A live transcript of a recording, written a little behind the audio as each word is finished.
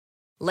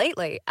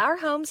Lately, our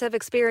homes have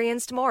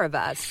experienced more of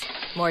us.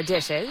 More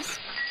dishes,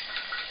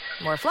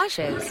 more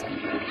flushes,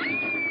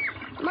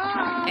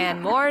 Mom!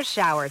 And more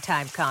shower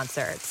time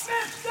concerts.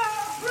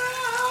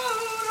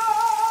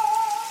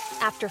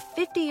 After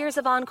 50 years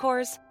of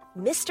encores,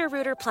 Mr.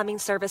 Rooter Plumbing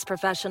Service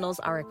professionals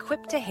are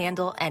equipped to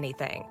handle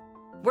anything.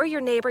 We're your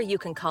neighbor you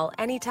can call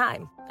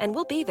anytime, and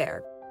we'll be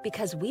there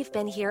because we've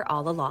been here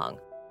all along.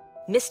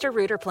 Mr.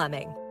 Rooter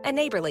Plumbing, a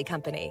neighborly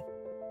company.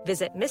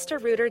 Visit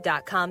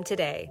mrrooter.com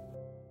today.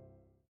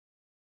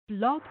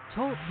 Blog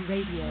Talk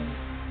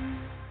Radio.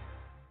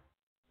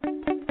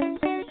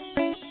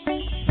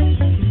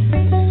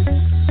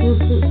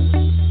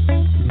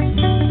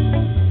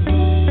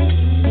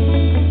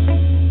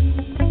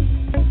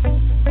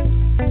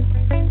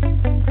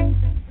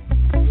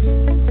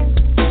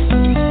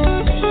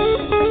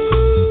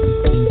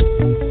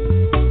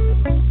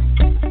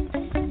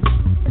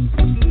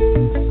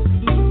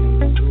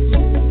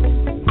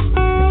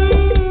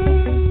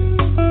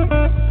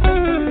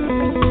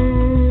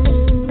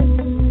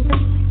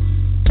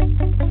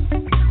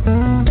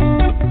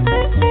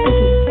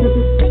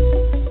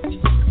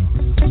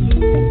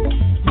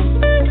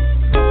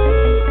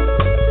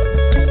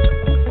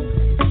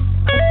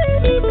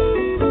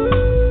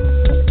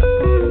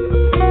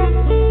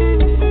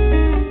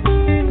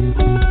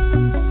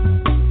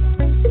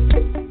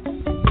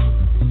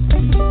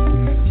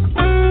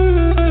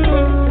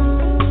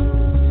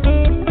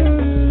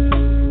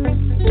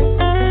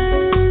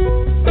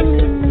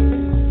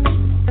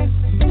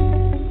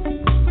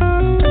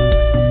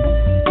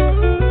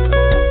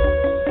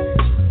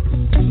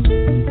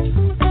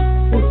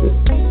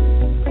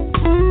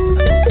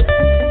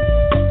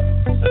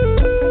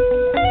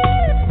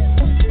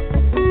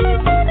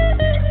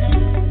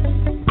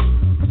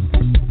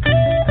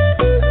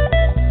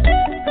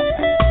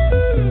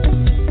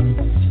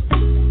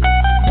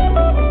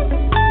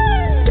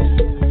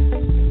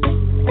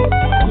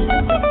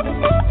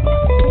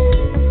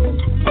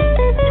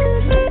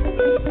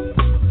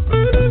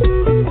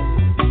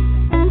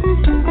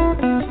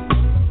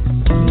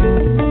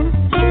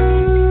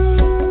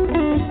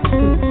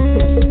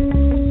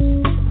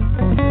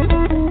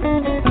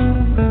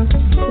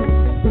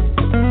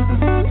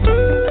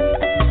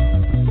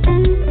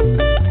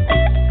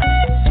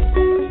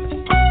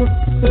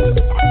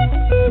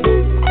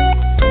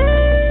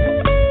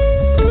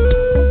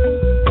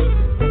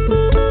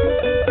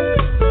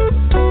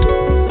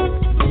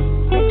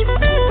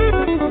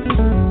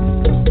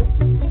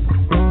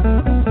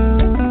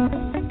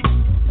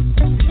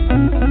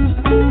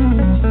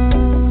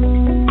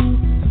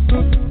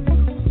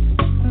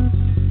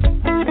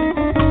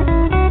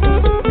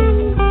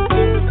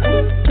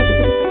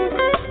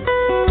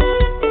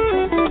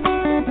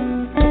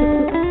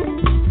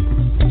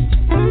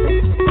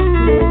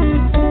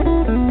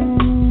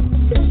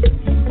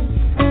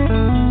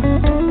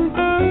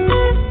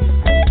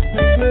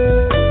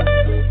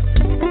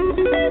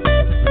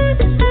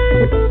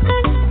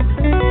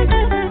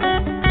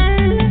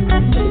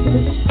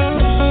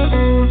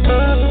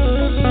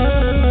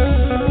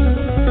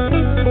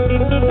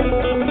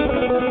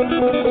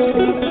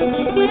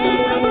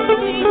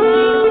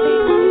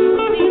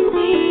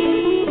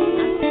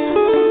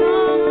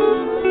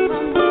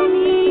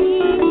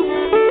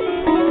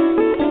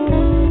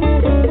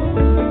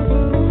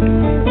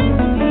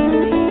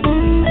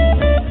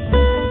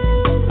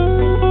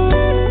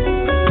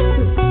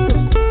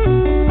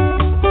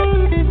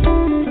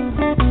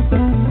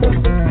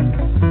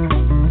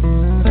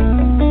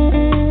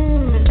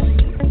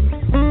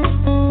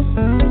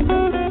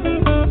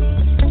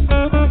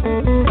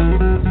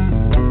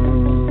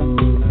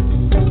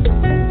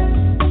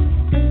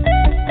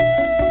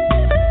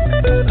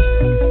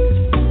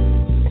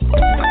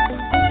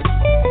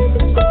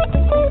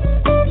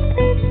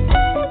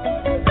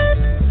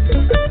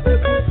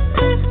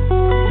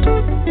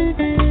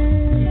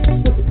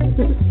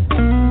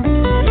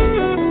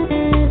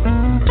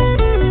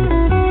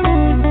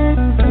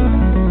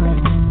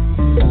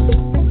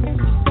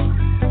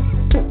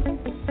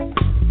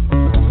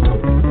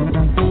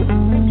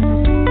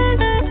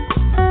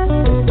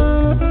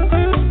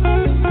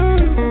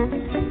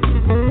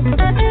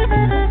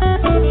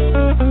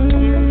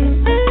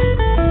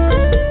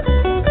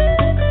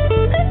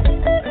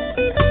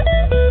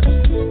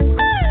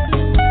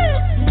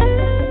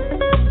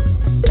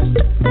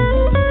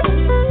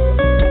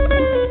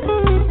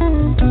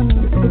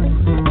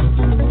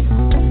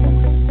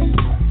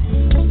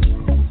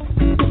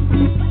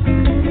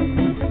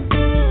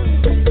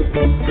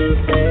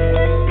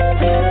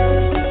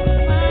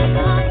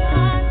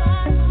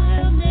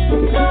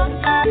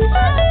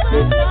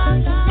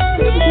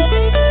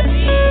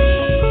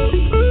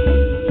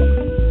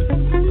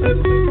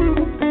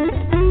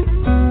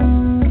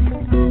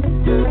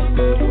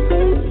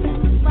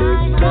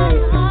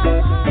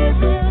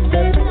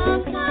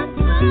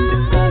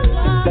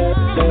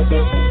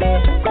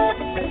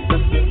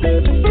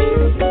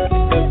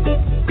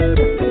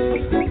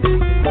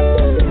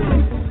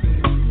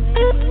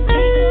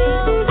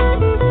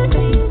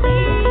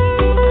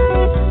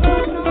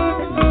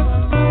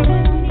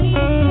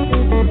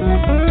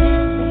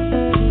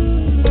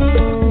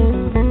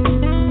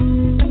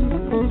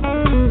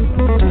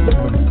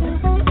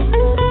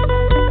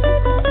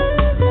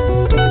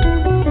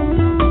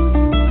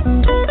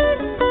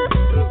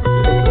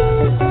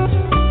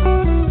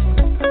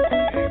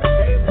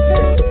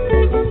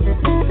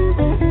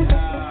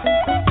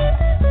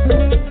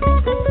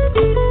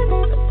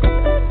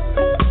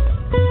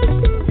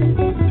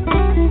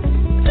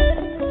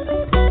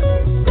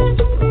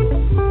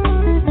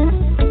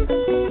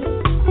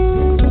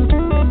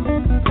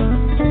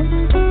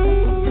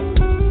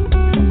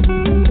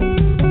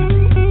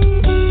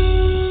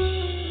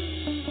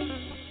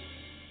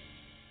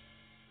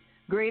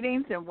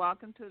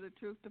 welcome to the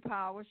Truth to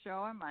Power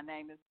show, and my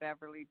name is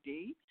Beverly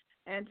D.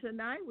 And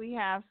tonight we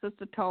have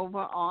Sister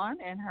Tovah on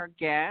and her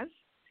guests,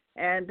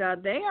 and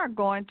they are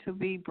going to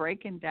be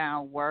breaking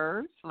down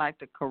words like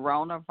the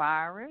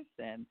coronavirus,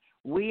 and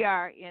we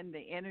are in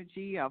the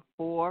energy of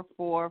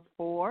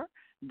 444.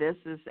 This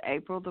is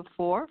April the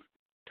 4th,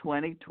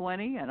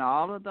 2020, and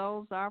all of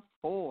those are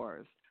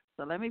fours.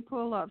 So let me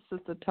pull up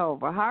Sister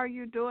Tovah. How are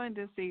you doing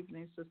this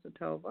evening, Sister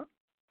Tovah?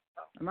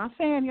 Am I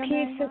saying your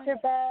name? Peace, Sister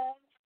Beth.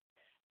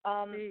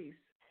 Peace.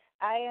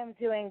 I am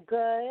doing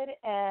good,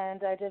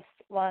 and I just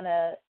want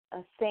to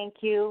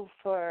thank you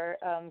for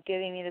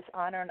giving me this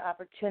honor and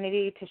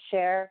opportunity to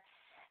share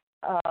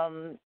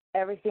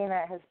everything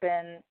that has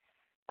been,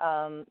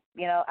 I'm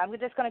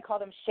just going to call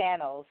them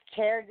channels,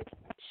 shared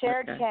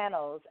Okay.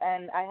 channels.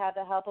 And I have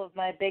the help of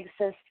my big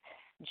sis,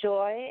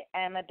 Joy,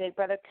 and my big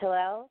brother,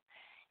 Kilelle.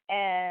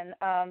 And,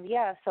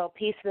 so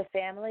peace to the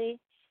family.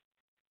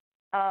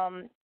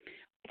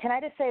 Can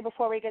I just say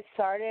before we get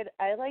started,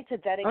 I'd like to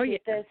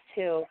dedicate this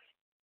to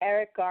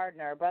Eric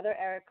Gardner, Brother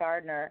Eric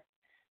Gardner.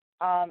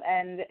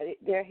 And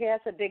he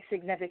has a big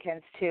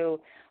significance to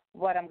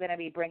what I'm going to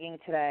be bringing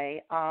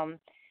today.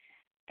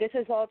 This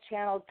is all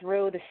channeled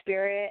through the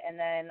Spirit, and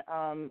then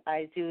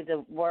I do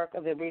the work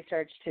of the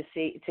research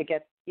to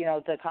get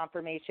the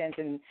confirmations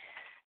and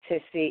to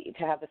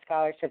have the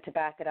scholarship to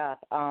back it up.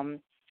 I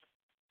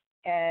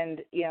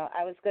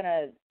was going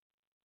to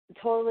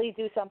totally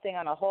do something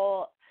on a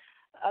whole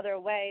other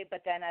way,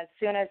 but then as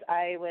soon as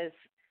I was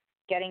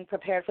getting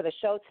prepared for the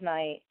show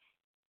tonight,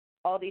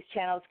 all these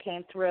channels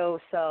came through,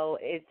 so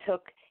it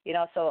took,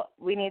 so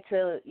we need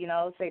to,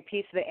 say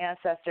peace to the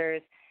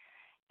ancestors,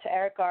 to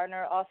Eric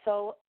Gardner.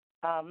 Also,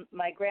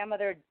 my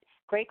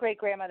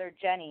great-great-grandmother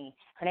Jenny,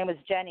 her name was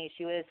Jenny.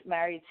 She was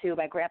married to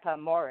my grandpa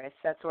Morris.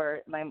 That's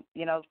where from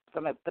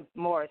the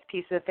Morris,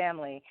 peace of the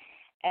family.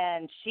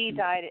 And she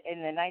died in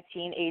the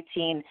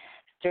 1918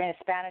 during the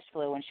Spanish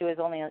flu when she was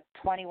only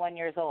 21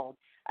 years old.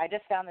 I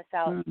just found this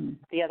out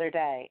the other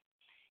day.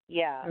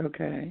 Yeah.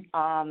 Okay.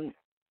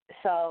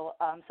 So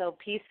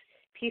peace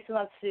and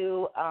love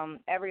to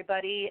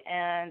everybody,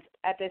 and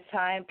at this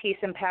time, peace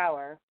and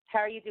power. How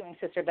are you doing,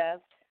 Sister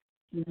Bev?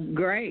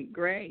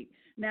 Great.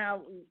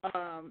 Now,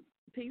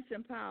 peace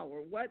and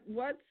power.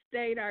 What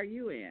state are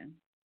you in?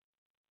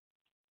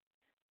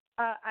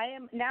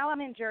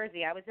 I'm in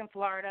Jersey. I was in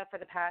Florida for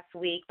the past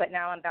week, but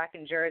now I'm back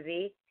in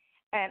Jersey.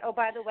 And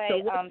by the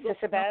way,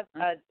 Sister Bev,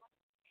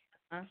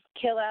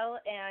 Kilelle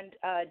and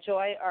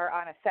Joy are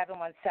on a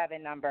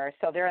 717 number,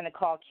 so they're in the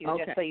call queue,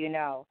 just so you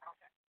know.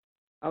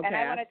 Okay, and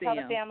I want to tell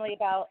the family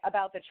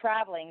about the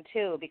traveling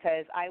too,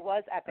 because I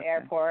was at the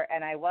airport,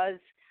 and I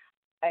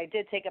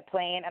did take a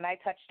plane, and I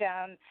touched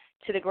down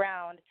to the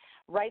ground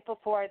right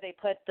before they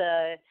put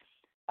the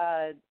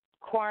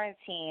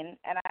quarantine,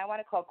 and I want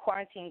to call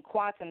quarantine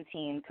quantum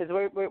team, because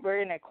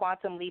we're in a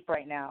quantum leap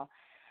right now.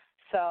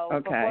 So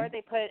before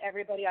they put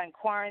everybody on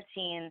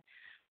quarantine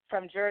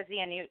from Jersey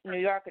and New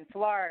York and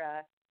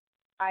Florida,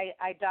 I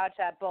dodged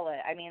that bullet.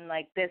 I mean,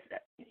 like this,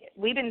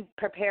 we've been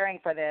preparing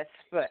for this,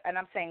 and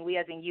I'm saying we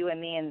as in you and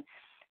me and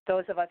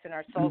those of us in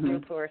our soul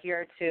group who are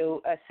here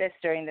to assist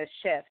during this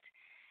shift.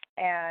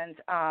 And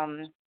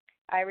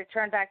I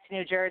returned back to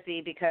New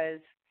Jersey because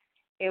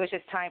it was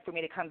just time for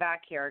me to come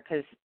back here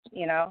because,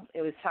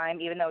 it was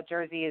time, even though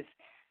Jersey is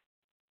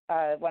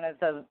one of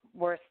the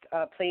worst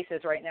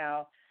places right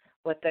now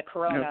with the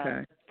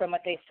corona, from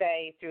what they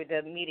say through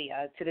the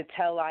media, to the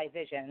tell-lie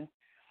vision.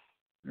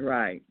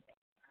 Right.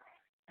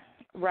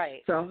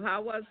 So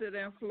how was it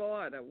in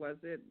Florida? Was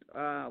it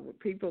were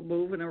people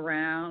moving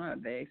around? Are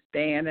they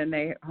staying in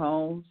their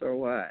homes or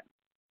what?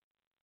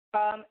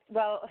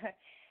 Well,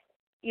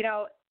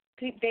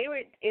 they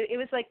were. It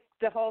was like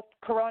the whole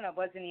corona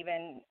wasn't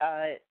even.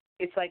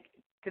 It's like,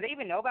 do they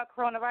even know about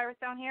coronavirus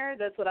down here?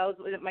 That's what I was.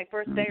 My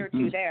first day or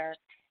two there,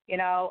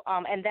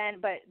 and then,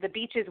 but the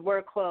beaches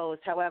were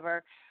closed.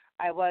 However,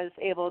 I was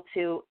able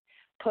to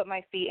put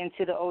my feet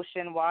into the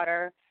ocean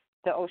water,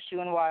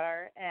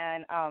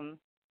 and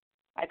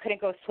I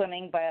couldn't go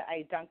swimming, but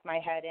I dunked my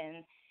head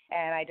in,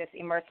 and I just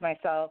immersed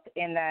myself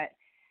in that,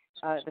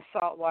 the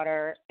salt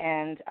water,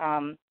 and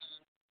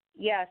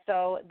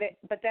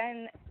but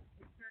then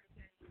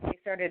they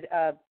started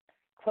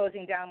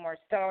closing down more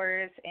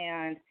stores,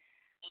 and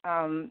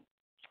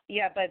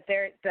but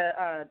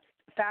the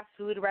fast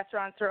food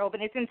restaurants are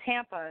open. It's in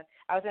Tampa.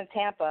 I was in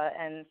Tampa,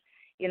 and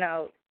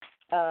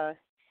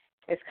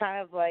it's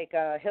kind of like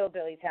a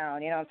hillbilly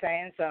town, you know what I'm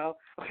saying? So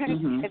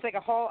it's like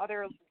a whole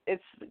other.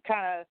 It's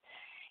kind of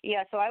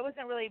So I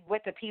wasn't really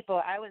with the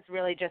people. I was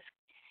really just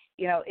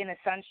in the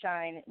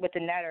sunshine with the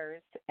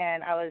netters,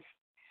 and I was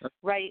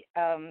I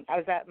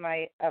was at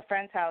my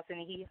friend's house, and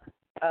he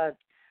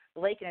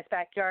lake in his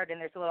backyard,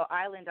 and there's a little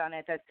island on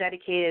it that's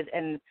dedicated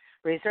and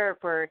reserved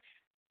for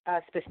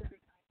specific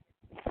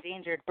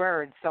endangered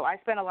birds. So I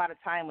spent a lot of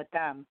time with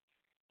them.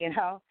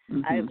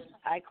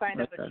 I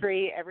climbed up a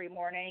tree every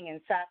morning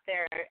and sat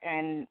there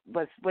and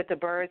was with the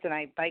birds, and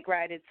I bike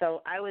rided.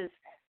 So I was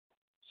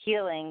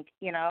healing,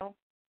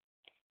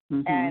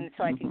 and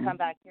so I can come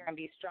back here and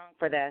be strong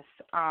for this.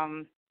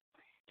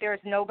 There was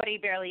nobody,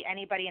 barely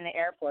anybody in the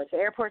airports. The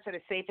airports are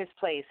the safest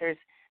place.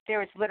 There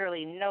was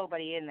literally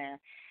nobody in there,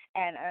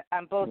 and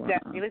on both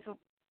decks. It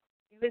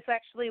was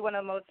actually one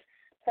of the most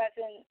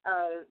pleasant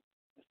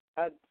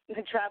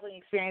traveling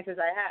experiences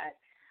I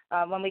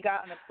had. When we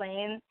got on the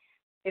plane,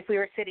 if we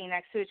were sitting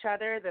next to each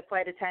other, the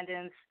flight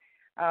attendants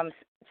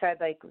said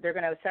like they're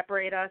going to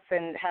separate us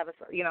and have us,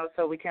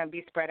 so we can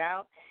be spread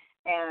out.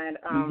 And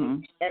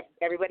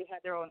everybody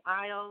had their own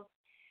aisles.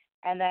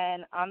 And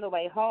then on the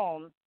way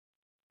home,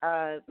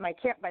 my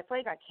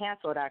flight got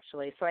canceled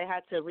actually, so I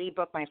had to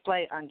rebook my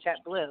flight on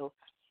JetBlue,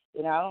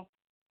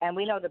 And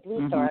we know the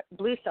Blue Star,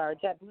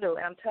 JetBlue.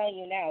 And I'm telling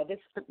you now,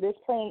 this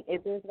plane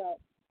there's about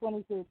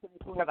 22,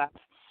 24 of us.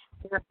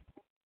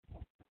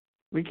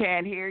 We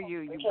can't hear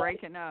you. You're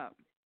breaking up.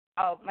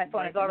 Oh, my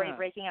phone is already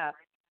breaking up.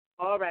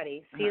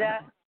 Already. See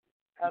that?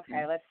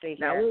 Okay, let's see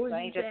here. Now, what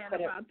was you saying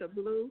about the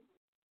Blue?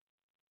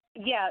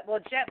 Yeah, well,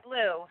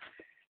 JetBlue,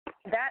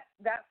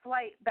 that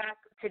flight back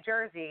to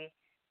Jersey,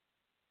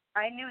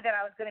 I knew that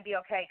I was going to be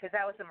okay because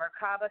that was a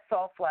Merkaba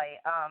Soul flight.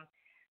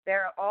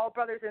 They're all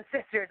brothers and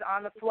sisters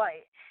on the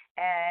flight,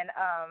 and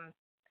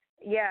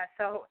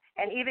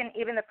and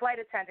even the flight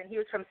attendant, he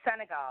was from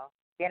Senegal,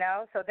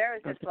 So there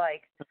was just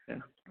like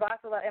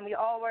lots of love, and we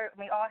all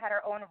had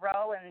our own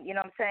row, and you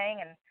know what I'm saying,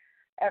 and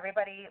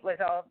everybody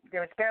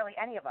there was barely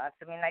any of us.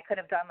 I mean, I could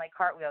have done like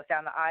cartwheels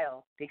down the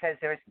aisle because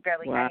there was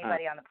barely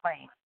anybody on the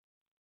plane.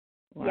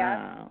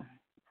 Wow.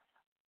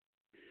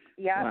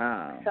 Yeah.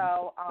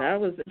 Wow.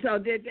 So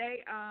did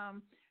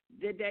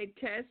they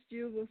test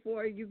you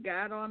before you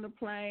got on the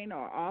plane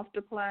or off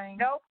the plane?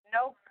 Nope.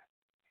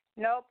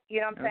 You know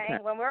what I'm saying?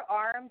 When we're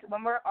armed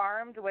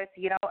with,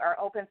 our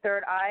open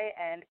third eye,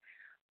 and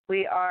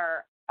we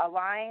are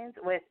aligned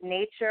with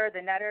nature,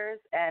 the netters,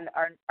 and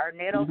our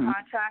natal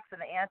contracts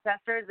and the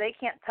ancestors, they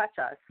can't touch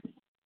us.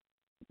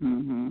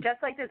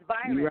 Just like this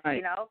virus,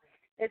 right.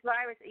 This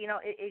virus,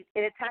 it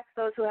attacks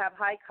those who have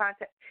high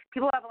contact.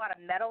 People who have a lot of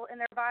metal in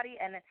their body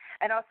and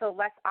also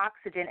less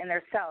oxygen in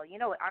their cell. You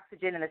know what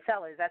oxygen in the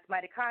cell is? That's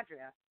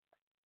mitochondria.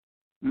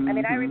 I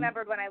mean, I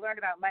remembered when I learned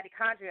about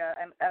mitochondria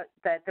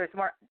that there's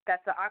more.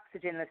 That's the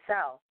oxygen in the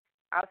cell.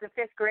 I was in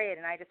 5th grade,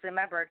 and I just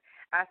remembered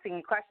asking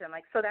a question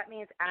like, so that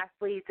means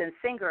athletes and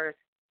singers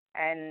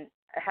and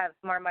have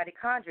more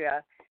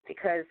mitochondria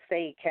because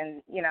they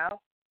can,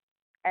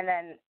 And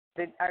then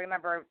I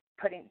remember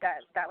putting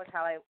that was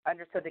how I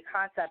understood the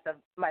concept of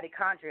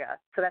mitochondria.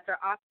 So that's our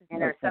oxygen in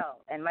their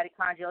cell, and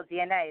mitochondrial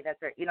DNA. That's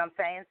their, you know what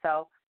I'm saying?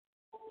 So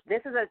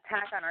this is an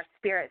attack on our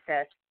spirit,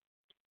 sis.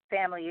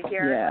 Family, you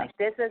hear? Yeah. Like,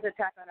 this is an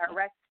attack on our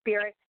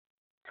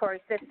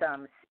respiratory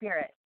system,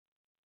 spirit.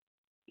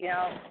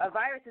 A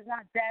virus is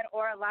not dead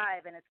or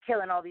alive, and it's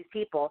killing all these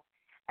people,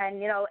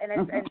 and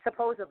and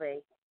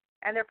supposedly,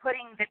 and they're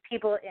putting the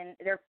people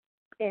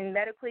in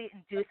medically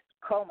induced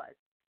comas.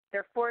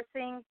 They're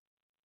forcing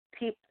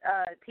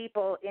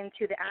people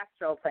into the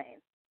astral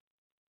plane.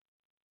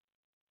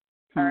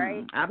 All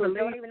right? I believe. They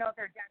don't even know if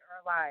they're dead or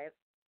alive.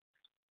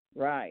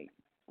 Right.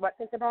 What's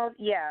this about?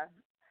 Yeah.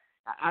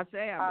 I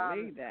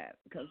believe that.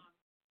 Cause...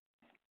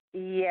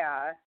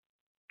 Yeah.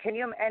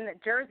 And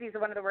Jersey's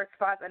one of the worst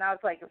spots, and I was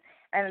like,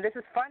 and this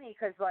is funny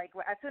because, like,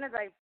 as soon as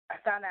I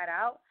found that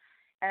out,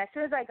 and as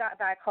soon as I got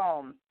back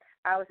home,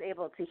 I was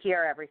able to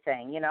hear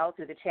everything,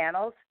 through the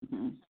channels,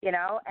 and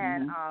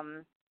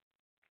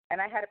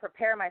I had to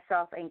prepare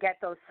myself and get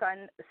those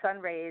sun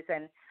rays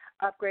and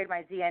upgrade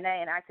my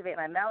DNA and activate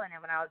my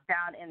melanin when I was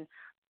down in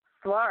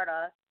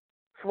Florida,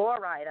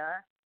 fluoride,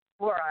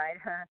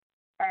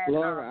 and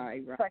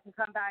right. So I can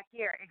come back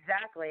here,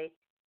 exactly,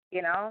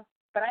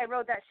 But I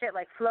wrote that shit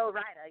like Flo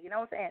Rida, you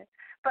know what I'm saying?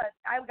 But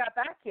I got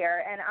back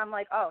here, and I'm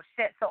like, oh,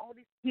 shit, so all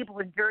these people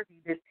in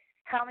Jersey,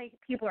 how many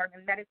people are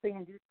in medically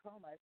induced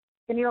comas?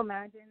 Can you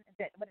imagine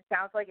what it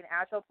sounds like in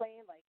astral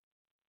plane?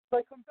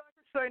 Like from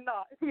Dr.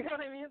 Shayna, you know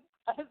what I mean?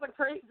 It's like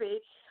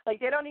crazy.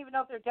 Like, they don't even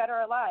know if they're dead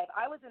or alive.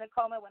 I was in a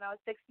coma when I was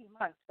 16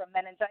 months from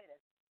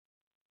meningitis.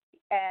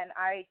 And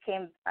I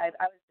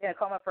was in a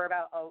coma for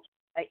about,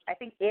 I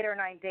think 8 or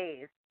 9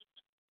 days.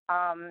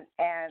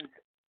 And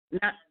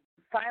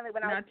finally,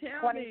 when I was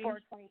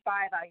 24,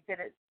 25, I did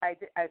it. I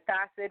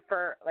fasted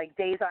for like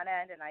days on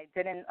end, and I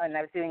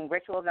was doing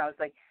rituals, and I was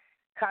like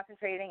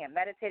concentrating and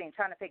meditating,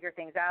 trying to figure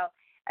things out.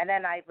 And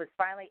then I was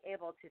finally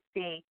able to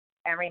see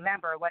and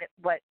remember what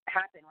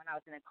happened when I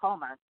was in a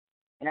coma,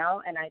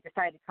 and I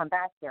decided to come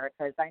back here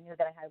because I knew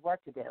that I had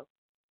work to do,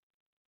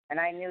 and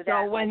I knew that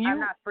I'm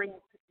not free.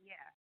 Yeah.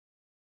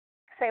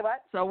 Say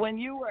what? So when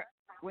you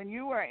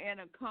were in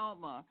a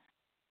coma,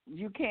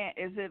 you can't.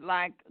 Is it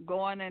like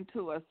going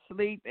into a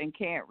sleep and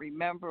can't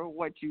remember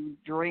what you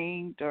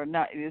dreamed or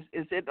not? Is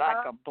it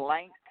like a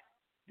blank?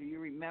 Do you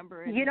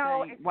remember anything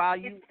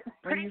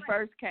when you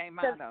first came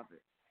out of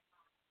it?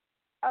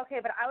 Okay,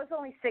 but I was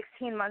only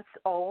 16 months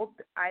old.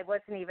 I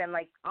wasn't even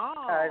like. Oh,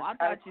 I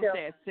thought you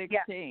said 16.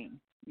 Yeah.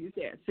 You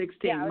said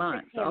 16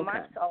 months. I was 16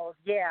 months old.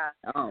 Yeah.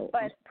 Oh.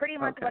 But pretty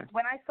much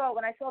when I saw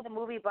the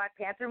movie Black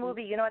Panther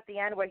movie, at the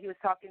end where he was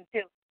talking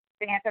to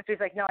the ancestors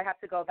like, no, I have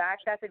to go back.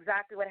 That's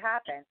exactly what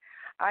happened.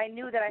 I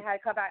knew that I had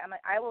to come back. I'm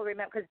like, I will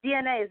remember, because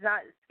DNA is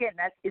not skin.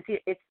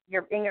 It's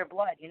your in your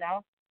blood, you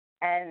know.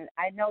 And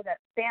I know that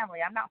family.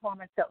 I'm not home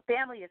until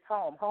family is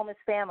home. Home is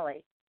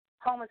family.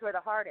 Home is where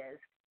the heart is,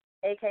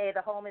 aka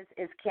the home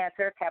is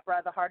Cancer,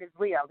 Kepra. The heart is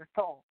Leo, the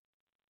soul.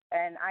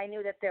 And I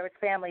knew that there was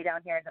family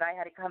down here that I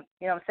had to come.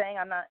 You know what I'm saying?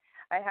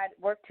 I had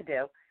work to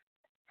do.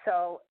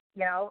 So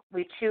you know,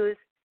 we choose.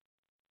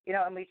 You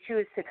know, and we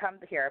choose to come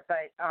here.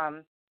 But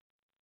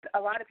a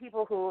lot of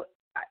people who,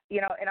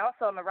 you know, and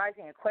also I'm a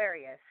rising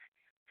Aquarius,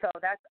 so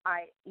that's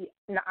I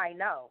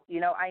know. You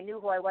know, I knew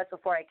who I was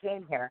before I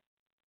came here.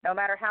 No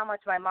matter how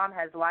much my mom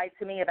has lied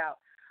to me about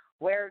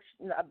where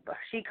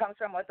she comes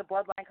from, what the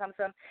bloodline comes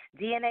from,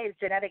 DNA is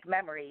genetic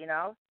memory, you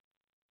know,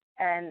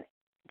 and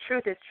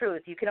truth is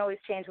truth. You can always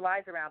change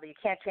lies around, but you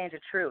can't change the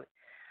truth.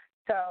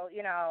 So,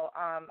 you know,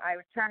 I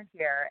returned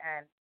here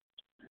and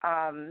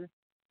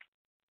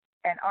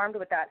armed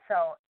with that.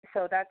 So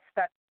that's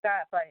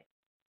that. But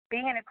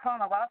being in a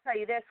coma, well, I'll tell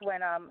you this: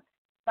 when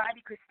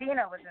Bobby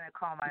Christina was in a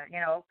coma, you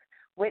know,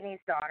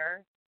 Whitney's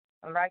daughter,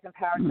 rising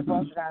power to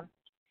both of them.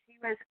 She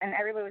was, and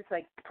everybody was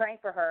like praying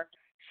for her.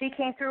 She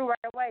came through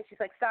right away. She's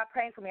like, "Stop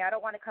praying for me. I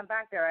don't want to come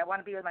back there. I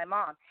want to be with my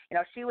mom." You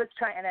know, she was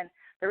trying. And then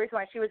the reason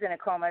why she was in a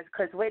coma is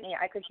because Whitney.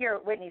 I could hear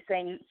Whitney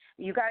saying,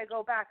 "You got to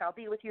go back. I'll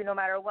be with you no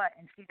matter what."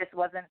 And she just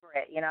wasn't for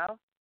it, you know.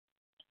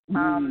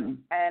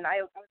 And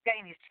I was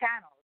getting these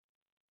channels.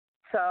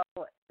 So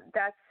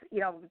that's, you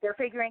know, they're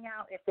figuring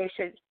out if they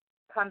should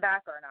come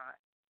back or not,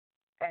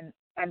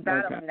 and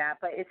battling that.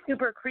 But it's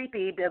super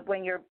creepy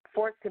when you're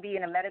forced to be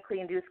in a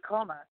medically induced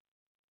coma.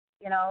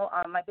 You know,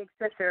 my big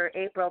sister,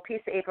 April,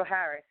 peace to April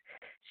Harris,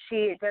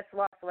 she just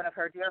lost one of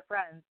her dear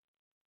friends,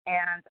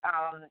 and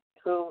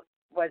who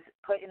was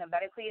put in a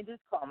medically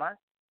induced coma,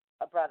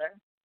 a brother,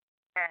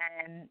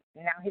 and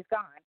now he's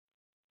gone.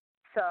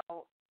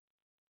 So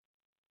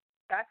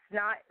that's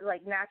not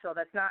like natural.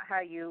 That's not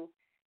how you.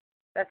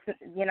 That's,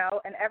 you know,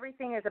 and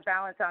everything is a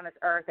balance on this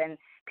earth. And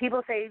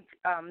people say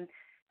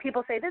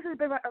this has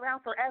been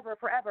around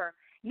forever.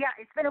 Yeah,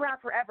 it's been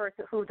around forever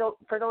for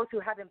those who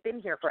haven't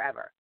been here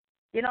forever.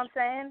 You know what I'm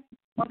saying?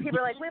 When people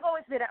are like, we've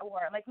always been at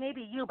war. I'm like,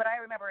 maybe you, but I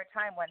remember a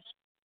time when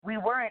we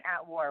weren't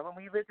at war, when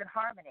we lived in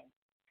harmony,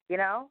 you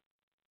know?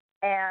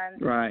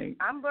 And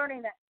I'm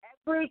learning that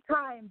every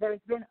time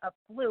there's been a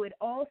flu, it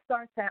all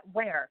starts at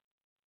where?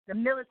 The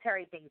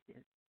military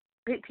bases.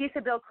 Piece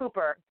of Bill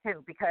Cooper,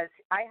 too, because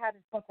I have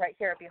his book right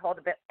here, Behold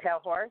the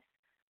Pale Horse,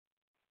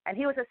 and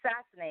he was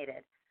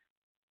assassinated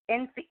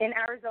in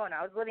Arizona.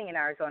 I was living in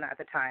Arizona at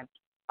the time.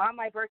 On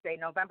my birthday,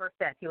 November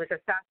 5th, he was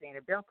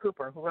assassinated. Bill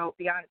Cooper, who wrote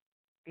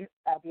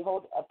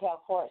Behold a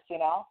Pale Horse, you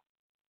know?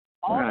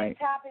 All this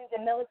happens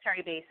in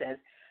military bases.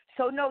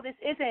 So, no, this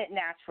isn't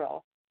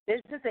natural.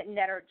 This isn't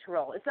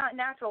natural. It's not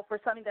natural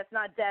for something that's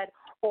not dead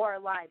or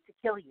alive to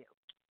kill you.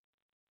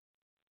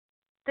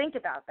 Think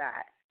about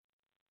that.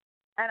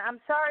 And I'm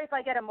sorry if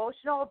I get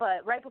emotional,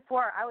 but right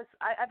before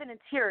I've been in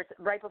tears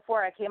right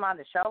before I came on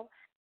the show,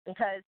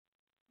 because,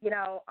 you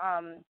know,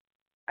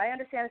 I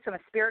understand this from a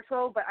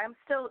spiritual, but I'm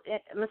still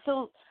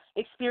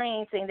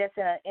experiencing this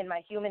in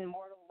my human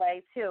mortal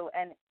way too.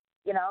 And,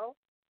 you know,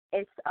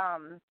 it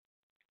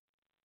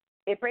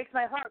breaks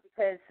my heart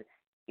because,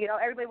 you know,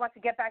 everybody wants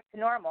to get back to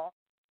normal.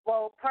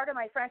 Well, part of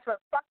my friends were,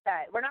 fuck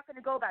that. We're not going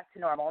to go back to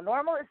normal.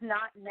 Normal is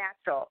not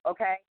natural,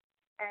 okay?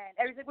 And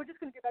everybody's like, we're just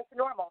going to get back to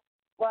normal.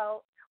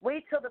 Well,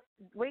 wait till the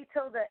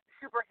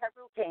super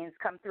hurricanes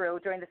come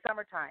through during the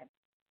summertime,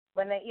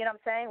 when they, you know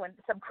what I'm saying, when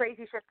some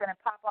crazy shit's going to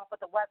pop off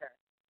with the weather,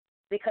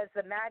 because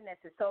the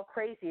madness is so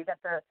crazy that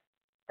the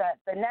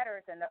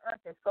netters and the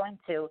earth is going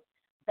to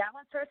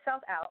balance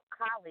herself out.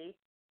 Kali,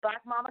 Black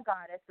Mama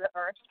Goddess, the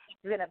earth,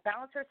 is going to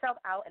balance herself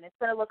out, and it's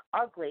going to look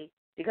ugly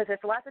because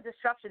there's lots of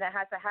destruction that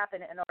has to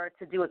happen in order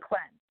to do a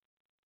cleanse.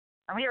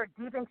 And we are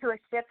deep into a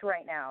shift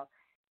right now,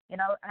 you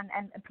know.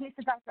 And peace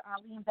to Dr.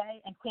 Alim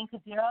Bey and Queen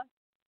Kadira.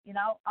 You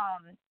know,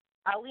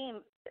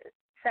 Alim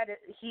said it,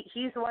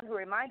 he's the one who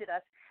reminded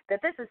us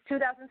that this is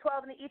 2012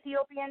 in the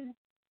Ethiopian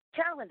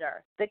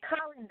calendar, the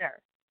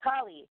calendar,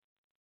 Kali,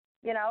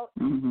 you know,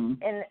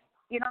 and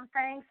you know what I'm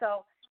saying?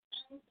 So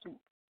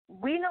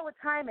we know what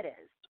time it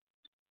is.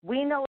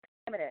 We know what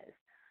time it is.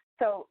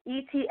 So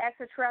ET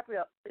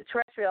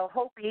extraterrestrial,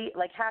 Hopi,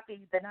 like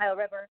happy, the Nile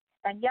River,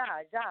 and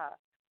Ja,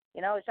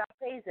 you know, Ja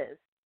phases,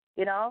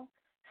 you know?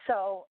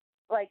 So,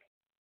 like,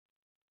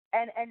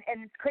 and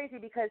it's crazy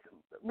because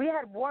we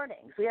had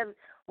warnings. We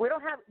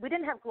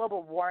didn't have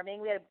global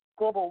warming. We had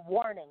global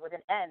warning with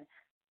an N,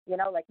 you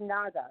know, like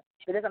NAGA.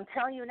 Because I'm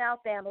telling you now,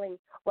 family,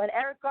 when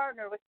Eric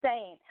Gardner was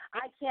saying,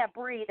 I can't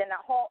breathe, and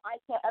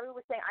everyone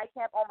was saying, I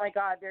can't, oh my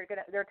God, they're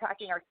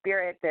attacking our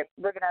spirit, that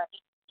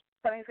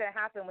something's gonna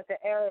happen with the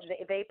air and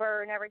the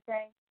vapor and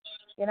everything,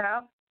 you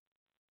know?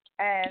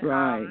 And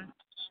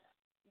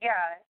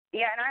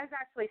yeah, and I was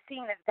actually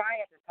seeing this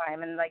guy at the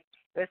time, and like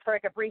it was for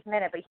like a brief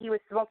minute, but he was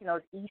smoking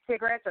those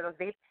e-cigarettes or those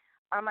vapes.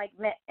 I'm like,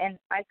 and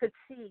I could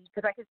see,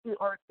 because I could see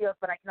auric fields,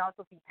 but I can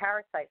also see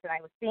parasites, and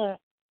I was seeing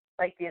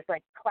like this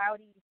like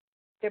cloudy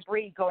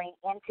debris going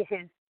into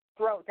his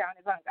throat, down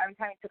his lungs. Every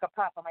time he took a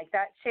puff, I'm like,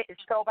 that shit is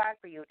so bad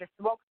for you. Just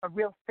smoke a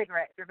real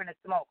cigarette if you're gonna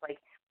smoke. Like,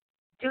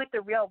 do it the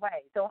real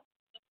way.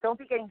 Don't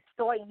be getting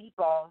soy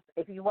meatballs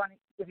if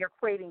you're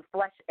craving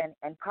flesh and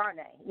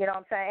carne. You know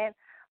what I'm saying?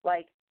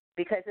 Like,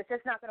 because it's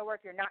just not gonna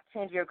work. You're not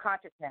changing your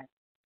consciousness.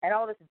 And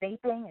all this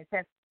vaping, and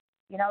since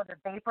the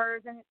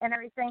vapors and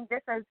everything,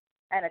 this is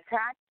an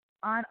attack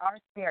on our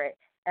spirit.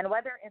 And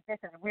whether if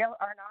this is real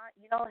or not,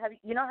 a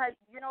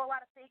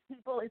lot of fake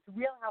people. It's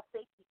real how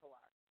fake people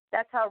are.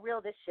 That's how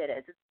real this shit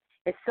is.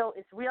 It's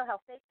real how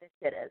fake this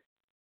shit is.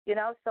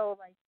 So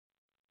like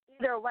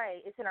either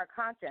way, it's in our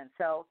conscience.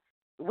 So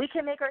we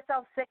can make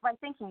ourselves sick by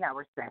thinking that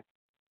we're sick.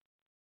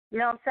 You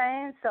know what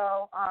I'm saying?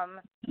 So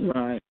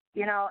right.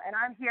 And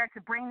I'm here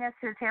to bring this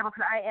to the table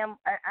because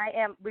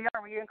we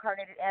are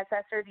reincarnated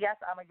ancestors. Yes,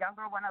 I'm a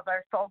younger one of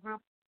our soul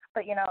groups,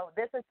 but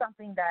this is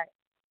something that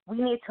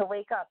we need to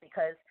wake up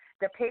because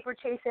the paper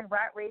chasing,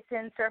 rat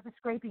racing, surface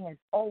scraping is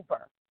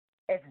over.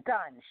 It's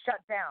done, shut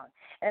down.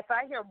 And if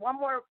I hear one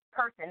more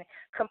person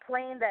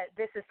complain that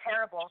this is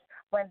terrible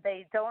when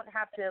they don't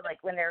have to, like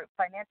when they're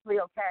financially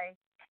okay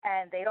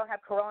and they don't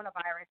have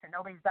coronavirus and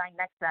nobody's dying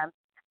next to them,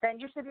 then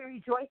you should be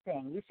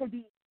rejoicing. You should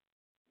be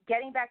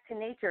getting back to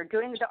nature,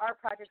 doing the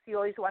art projects you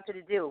always wanted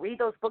to do, read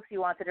those books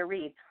you wanted to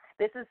read.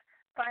 This is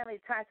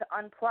finally time to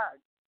unplug.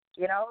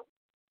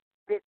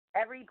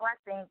 Every black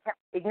thing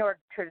ignored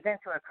turns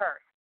into a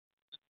curse.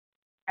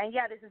 And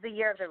yeah, this is the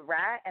year of the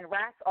rat, and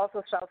rats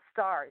also sell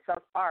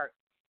art,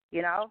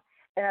 in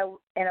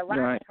a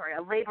laboratory,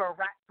 a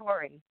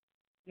laboratory,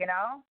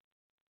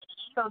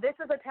 So this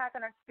is attack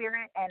on our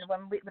spirit, and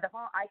with the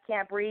whole I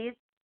can't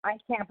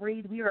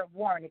breathe, we are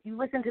warned. If you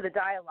listen to the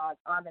dialogue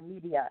on the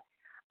media,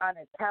 on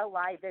the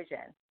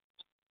television,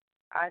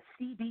 on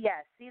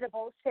CBS, see the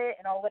bullshit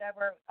and all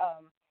whatever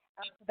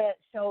alphabet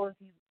shows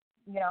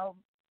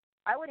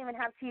I wouldn't even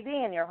have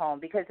TV in your home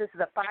because this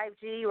is a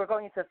 5G. We're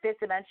going into the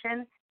fifth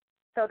dimension.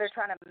 So they're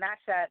trying to match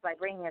that by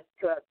bringing us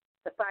to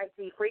the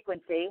 5G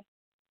frequency,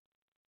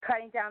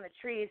 cutting down the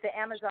trees, the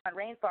Amazon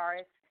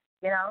rainforest.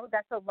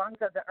 That's the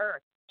lungs of the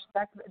earth.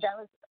 That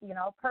was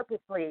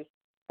purposely.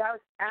 That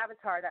was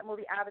Avatar. That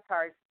movie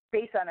Avatar is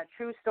based on a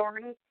true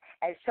story.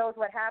 And it shows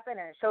what happened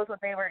and it shows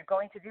what they were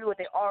going to do, what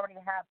they already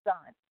have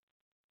done.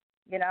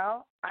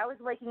 I was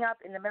waking up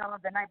in the middle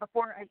of the night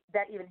before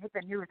that even hit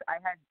the news. I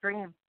had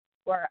dreams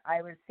where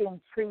I was seeing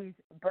trees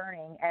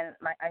burning, and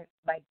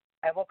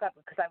I woke up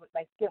because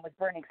my skin was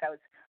burning because I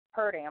was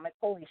hurting. I'm like,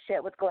 holy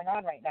shit, what's going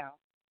on right now?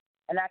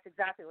 And that's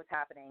exactly what's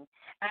happening.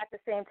 At the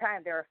same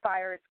time, there are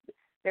fires.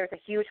 There's a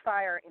huge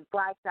fire in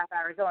Flagstaff,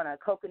 Arizona,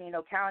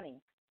 Coconino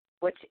County,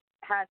 which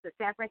has the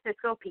San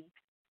Francisco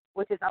Peaks,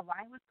 which is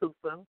aligned with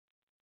Khufu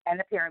and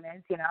the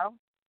pyramids,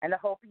 and the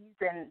Hopis,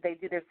 and they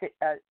do their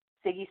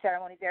Siggy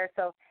ceremonies there.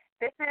 So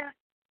this is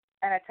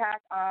an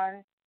attack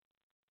on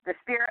the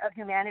spirit of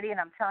humanity, and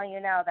I'm telling you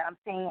now that I'm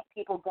seeing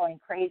people going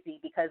crazy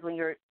because when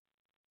you're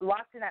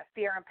locked in that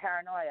fear and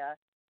paranoia,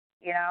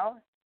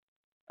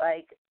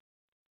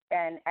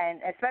 and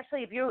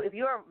especially if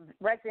you are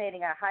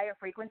resonating at a higher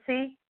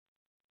frequency,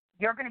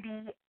 you're going to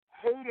be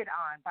hated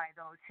on by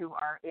those who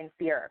are in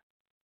fear.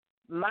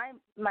 My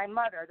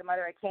mother, the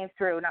mother I came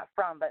through, not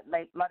from, but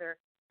my mother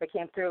that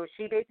came through,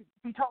 she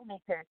told me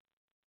to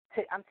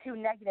I'm too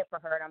negative for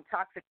her and I'm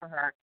toxic for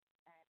her,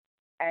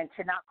 and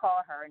to not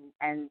call her,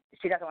 and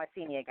she doesn't want to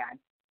see me again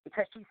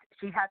because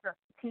she has her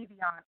TV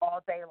on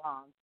all day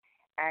long.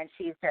 And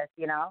she's just,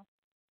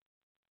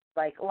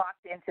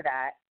 locked into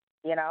that,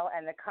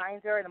 and the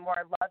kinder and the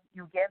more love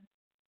you give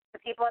to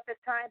people at this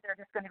time, they're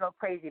just going to go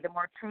crazy. The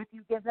more truth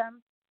you give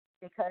them,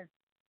 because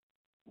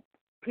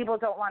people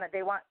don't want it.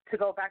 They want to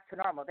go back to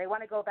normal. They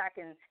want to go back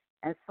and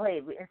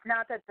slave. It's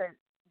not that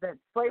the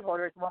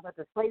slaveholders want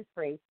the slaves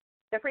free.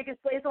 The freaking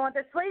slaves want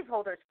the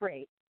slaveholders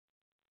free.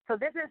 So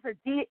this is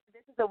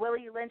a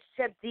Willie Lynch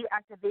chip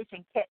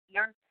deactivation kit.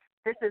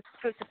 This is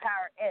Truth to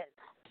Power is.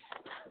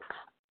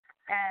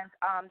 And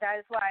that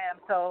is why I'm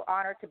so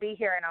honored to be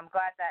here, and I'm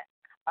glad that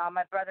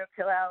my brother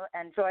Kilelle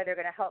and Joy, they're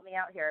going to help me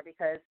out here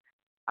because,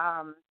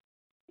 I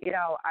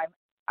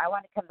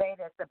want to convey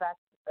this the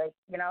best,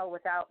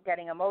 without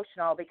getting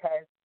emotional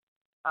because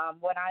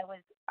when I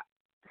was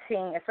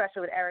seeing,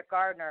 especially with Eric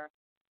Gardner,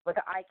 with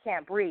the I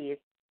Can't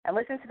Breathe, and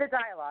listen to the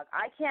dialogue,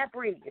 I can't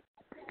breathe,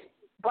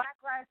 Black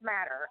Lives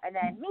Matter, and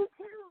then me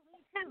too.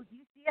 Do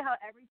you see how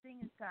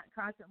everything is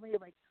constantly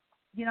it's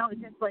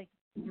just like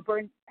you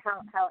burn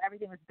how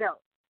everything was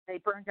built. They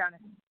burned down it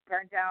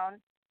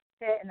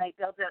and they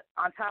built it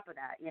on top of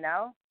that,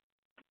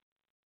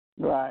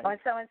 Right. When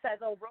someone says,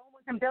 "Oh, Rome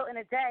wasn't built in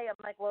a day," I'm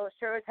like, "Well, it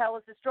sure as hell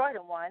was destroyed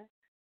in one."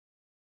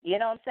 You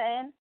know what I'm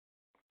saying?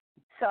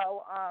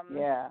 So,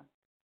 yeah.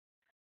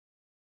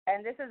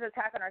 And this is an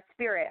attack on our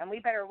spirit, and we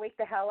better wake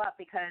the hell up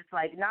because,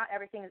 not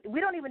everything is. We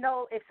don't even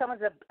know if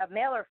someone's a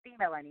male or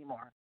female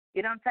anymore.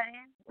 You know what I'm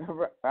saying?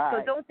 Right.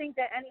 So don't think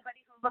that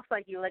anybody who looks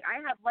like you,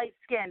 I have light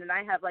skin and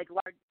I have large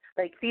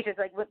features.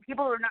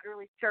 People are not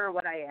really sure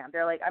what I am.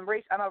 They're like, I'm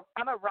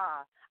a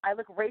raw. I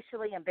look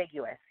racially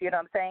ambiguous. You know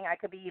what I'm saying? I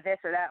could be this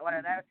or that, one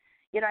or that.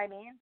 You know what I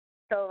mean?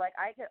 So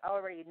I could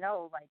already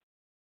know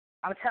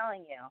I'm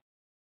telling you,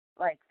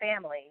 like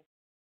family,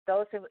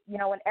 those who,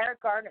 when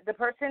Eric Gardner, the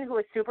person who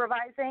was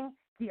supervising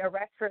the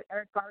arrest for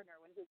Eric Gardner,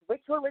 when he was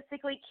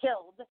ritualistically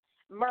killed,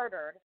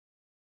 murdered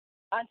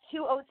on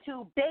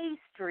 202 Bay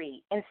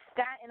Street in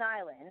Staten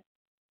Island,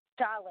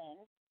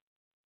 Shaolin,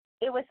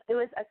 it was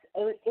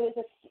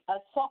a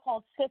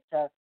so-called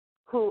sister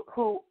who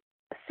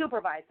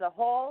supervised the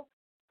whole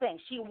thing.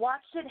 She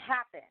watched it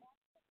happen.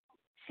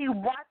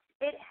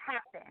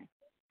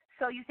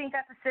 So you think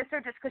that's a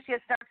sister just because she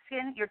has dark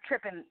skin? You're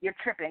tripping.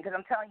 Because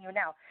I'm telling you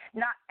now,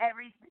 not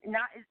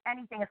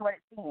anything is what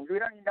it seems. We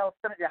don't even know if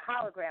somebody's a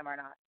hologram or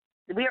not.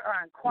 We are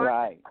on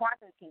quarantine.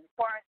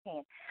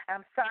 And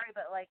I'm sorry,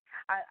 but like,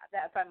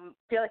 if I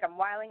feel like I'm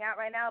wiling out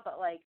right now, but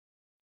like,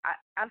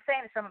 I'm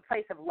saying it's from a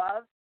place of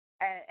love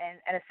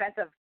and a sense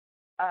of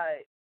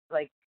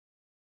like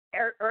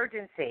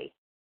urgency,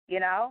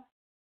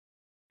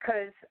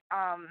 because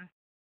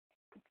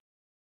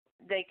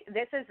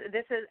this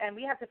is, and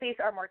we have to face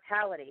our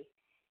mortality.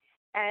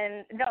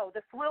 And no,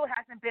 the flu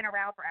hasn't been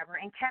around forever.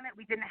 In Kemet,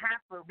 we didn't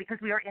have flu because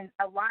we were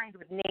aligned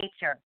with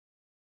nature.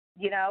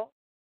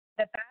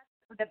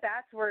 The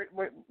bats were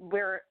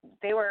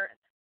they were,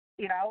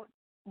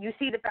 you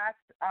see the bats,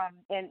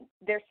 and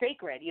they're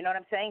sacred. You know what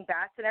I'm saying?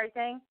 Bats and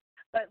everything.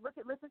 But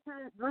listen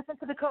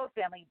to the code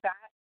family.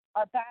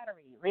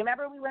 Battery.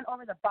 Remember we went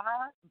over the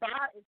Ba?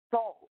 Ba is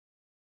soul.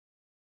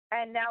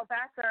 And now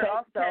bats are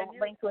also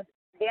linked with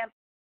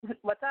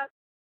what's up?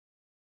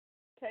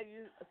 Can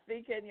you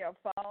speak in your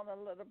phone a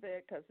little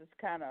bit because it's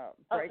kind of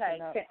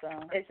breaking up?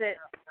 Is it?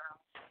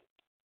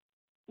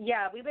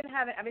 Yeah, I've been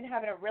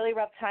having a really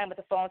rough time with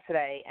the phone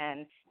today,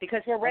 and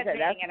because we're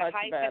resonating at a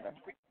high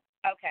frequency.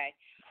 Okay,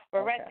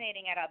 we're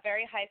resonating at a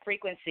very high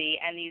frequency,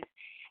 and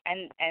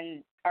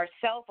and our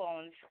cell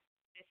phones,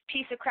 this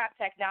piece of crap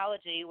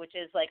technology, which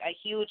is like a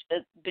huge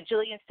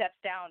bajillion steps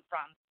down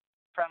from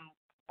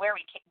where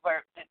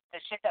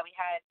the shit that we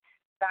had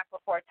back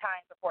before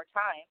time.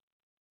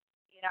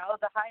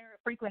 The higher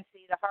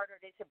frequency, the harder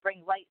it is to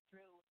bring light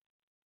through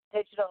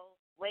digital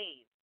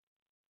waves.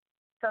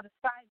 So the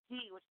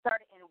 5G, which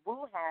started in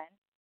Wuhan,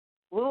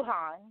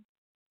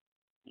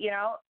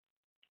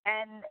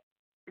 and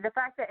the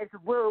fact that it's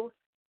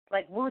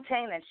like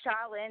Wu-Tang and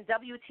Shaolin,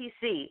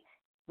 WTC,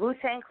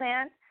 Wu-Tang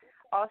Clan,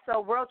 also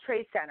World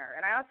Trade Center.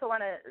 And I also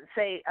want to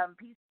say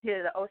peace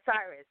to the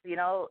Osiris,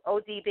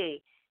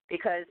 ODB,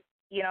 because,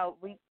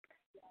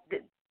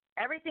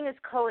 everything is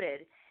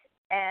coded.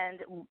 And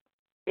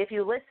if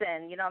you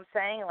listen, you know what I'm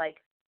saying, like,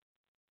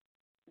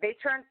 they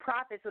turned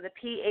prophets with a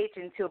PH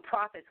into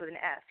prophets with an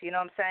F, you know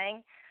what I'm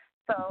saying?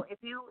 So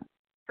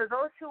for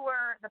those who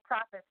were the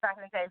prophets back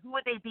in the day, who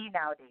would they be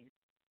nowadays?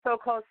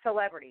 So-called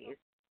celebrities,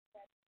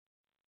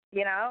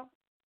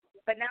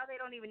 But now they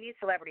don't even need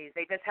celebrities.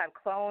 They just have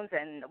clones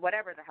and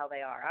whatever the hell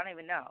they are. I don't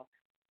even know.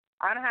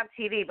 I don't have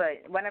TV,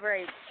 but whenever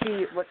I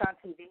see what's on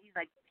TV,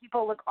 like,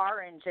 people look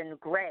orange and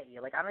gray.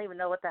 Like, I don't even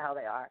know what the hell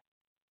they are.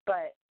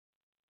 But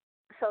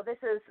so this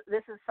is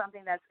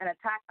something that's an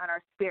attack on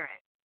our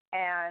spirit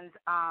and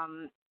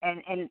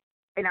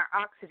in our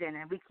oxygen,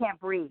 and we can't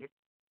breathe.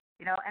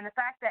 And the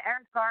fact that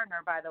Eric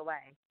Gardner, by the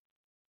way,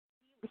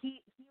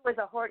 he was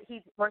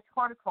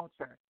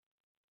horticulture.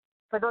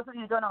 For those of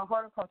you who don't know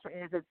what horticulture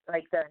is, it's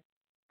like the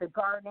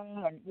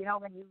gardening, and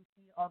when you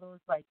see all those,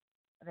 like,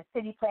 the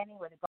city planning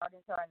where the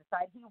gardens are on the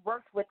side, he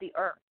worked with the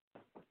earth.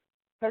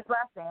 His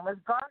last name was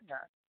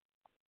Gardner.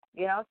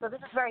 So this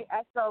is very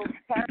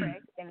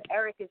esoteric, and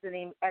Eric is the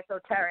name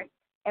esoteric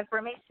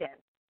information,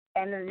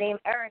 and the name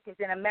Eric is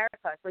in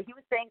America. So he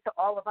was saying to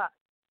all of us,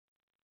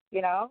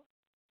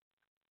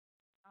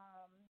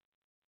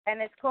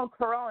 and it's called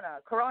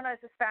Corona. Corona is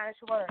a Spanish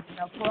word,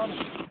 Corona,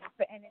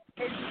 and it's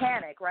his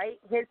panic, right?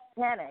 His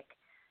panic.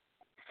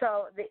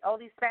 So all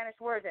these Spanish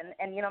words,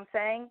 and you know what I'm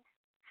saying?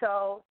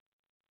 So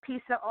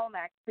peace to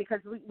Olmec,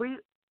 because we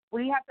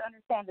have to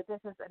understand that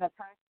this is an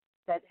attack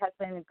that has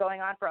been going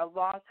on for a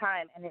long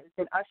time, and it's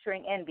been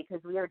ushering in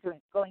because we are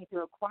going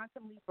through a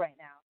quantum leap right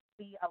now.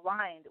 Be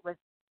aligned with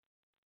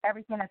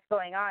everything that's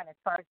going on as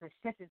far as the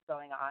shift is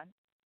going on.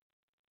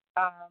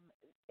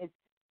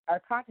 Our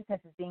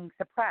consciousness is being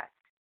suppressed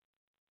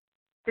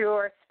through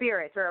our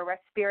spirit, through our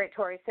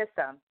respiratory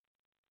system.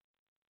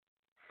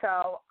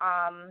 So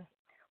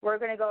we're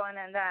going to go in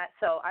on that.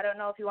 So I don't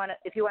know if you want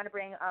to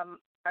bring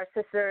our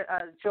sister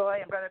Joy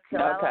and brother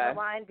Kilelle on the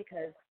line,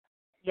 because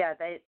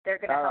they're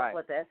going to help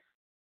with this.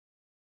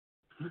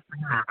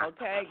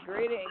 Okay,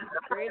 greetings,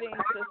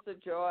 Sister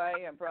Joy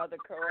and brother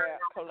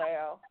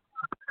Kilelle.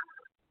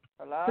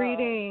 Hello.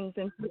 Greetings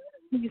and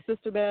peace,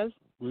 Sister Bev.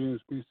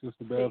 Greetings, peace,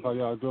 Sister Bev. How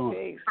y'all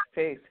doing?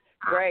 Peace.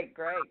 Great.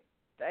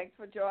 Thanks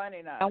for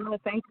joining us. I want to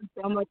thank you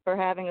so much for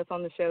having us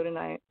on the show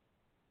tonight.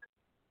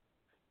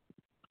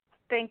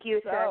 Thank you,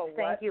 sis.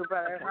 Thank you,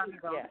 brother.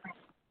 Yeah.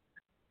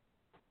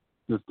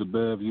 Sister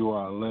Bev, you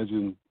are a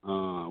legend.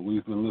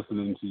 We've been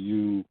listening to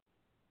you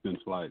since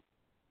like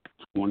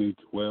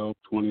 2012,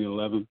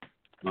 2011.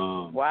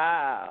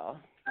 Wow.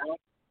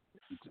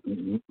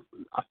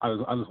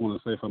 I just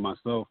want to say for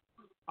myself,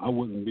 I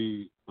wouldn't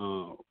be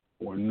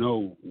or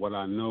know what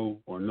I know,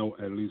 or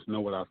at least know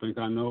what I think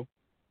I know,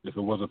 if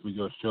it wasn't for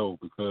your show,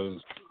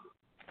 because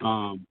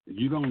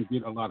you don't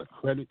get a lot of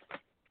credit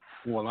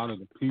for a lot of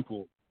the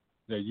people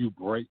that you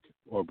break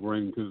or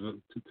bring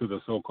to the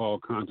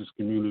so-called conscious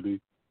community,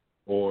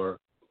 or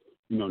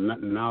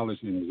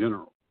knowledge in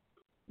general.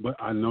 But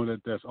I know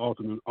that that's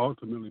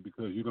ultimately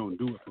because you don't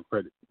do it for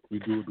credit. You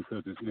do it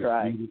because it's needed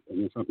and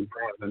it's something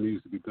that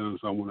needs to be done.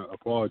 So I want to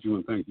applaud you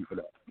and thank you for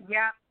that.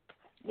 Yeah.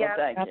 Yeah.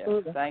 Well, thank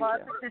you. Thank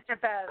you. Sister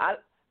Bev.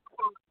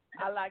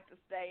 I like to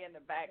stay in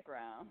the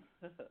background.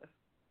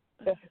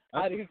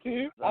 I do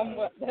too.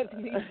 That's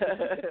me.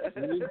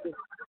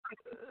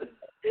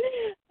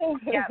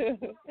 Yeah,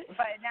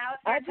 but now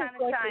it's your time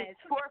to shine.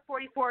 It's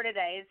 4:44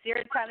 today. It's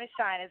your time to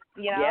shine.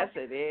 Yes,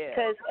 it is.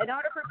 Because in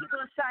order for people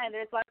to shine,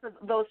 there's lots of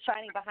those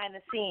shining behind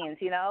the scenes,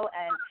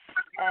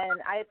 And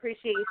I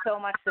appreciate you so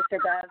much, Sister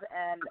Bev.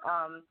 And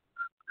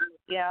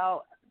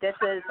this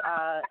is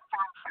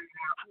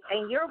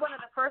and you're one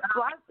of the first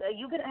blogs.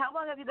 How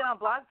long have you been on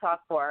Blog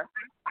Talk for?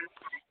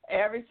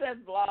 Ever since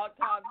Blog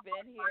Talk's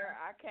been here,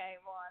 I came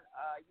on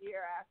a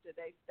year after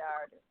they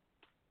started.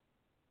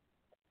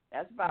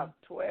 That's about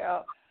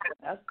 12.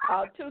 That's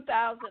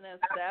 2007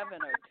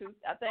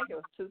 I think it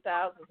was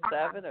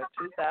 2007 or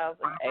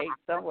 2008,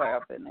 somewhere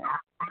up in there.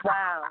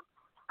 Wow.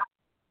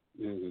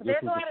 Yeah,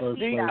 there's a lot of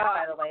feedback,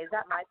 by the way. Is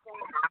that my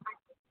thing?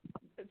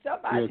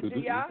 Somebody, do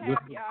y'all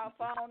have y'all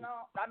phone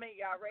on? I mean,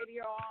 y'all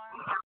radio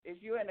on? Is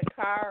you in the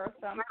car or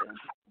something?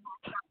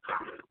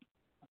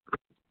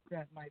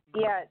 That might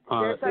be. Yeah,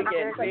 there's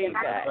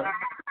feedback.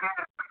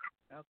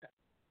 Okay.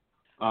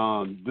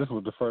 This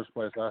was the first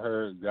place I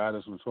heard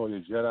Goddess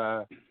Latoya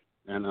Jedi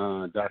and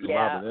Dr.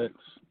 Robert X.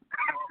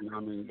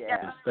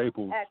 The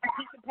staples. X.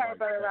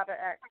 Brother Robert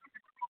X.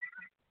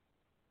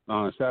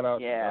 Shout out,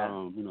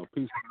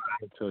 peace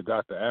to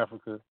Dr.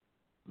 Africa,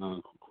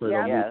 Credo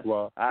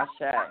Mutua.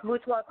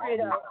 Mutua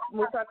Credo,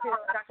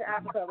 Dr.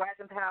 Africa, Rise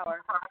in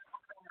Power.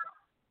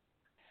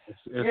 It's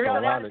a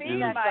lot of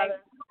energy.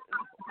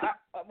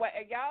 Wait,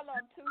 are y'all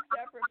on two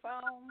separate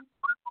phones?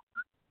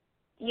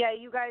 Yeah,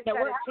 you guys got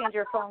to change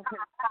your phone.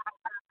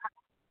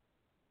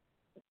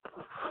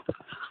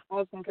 I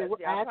was going to say,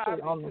 we're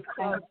actually on the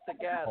phone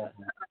together.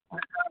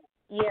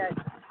 Yeah.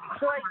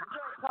 Troy,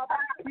 call back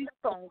to your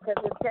phone because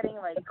it's getting,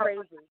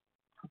 crazy.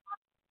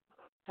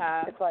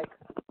 It's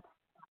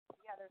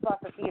there's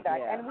lots of feedback.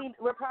 Yeah. And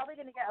we're probably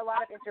going to get a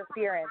lot of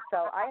interference.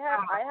 So I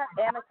have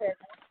amethyst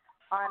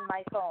on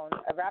my phone.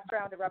 Wrapped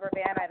around a rubber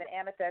band, I have an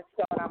amethyst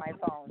stone on my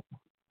phone.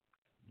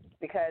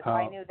 Because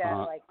I knew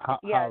that,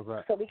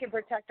 so we can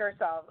protect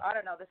ourselves. I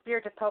don't know. The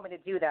Spirit just told me to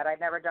do that. I've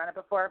never done it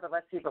before, but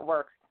let's see if it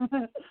works.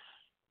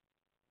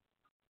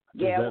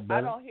 Yeah,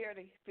 I don't hear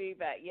the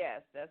feedback.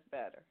 Yes, that's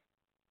better.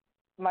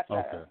 Much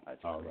better.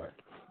 Okay. All right.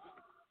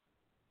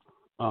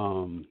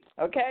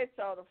 Okay,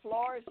 so the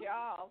floor is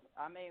y'all.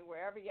 I mean,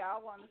 wherever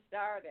y'all want to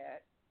start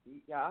at,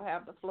 y'all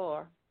have the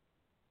floor.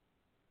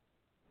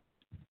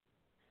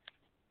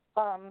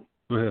 Go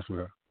ahead,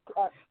 sweetheart.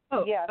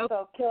 So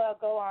Kilelle,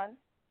 go on.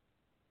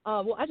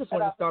 Well, I just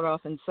want to start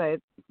off and say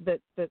that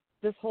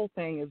this whole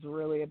thing is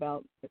really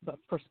about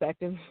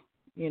perspective,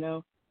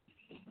 at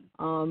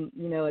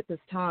this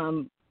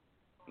time,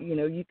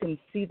 you can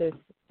see this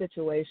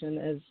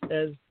situation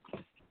as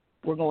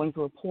we're going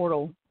through a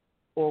portal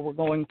or we're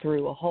going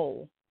through a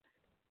hole.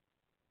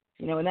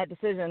 And that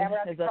decision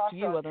is up to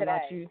you whether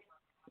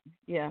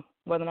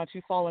or not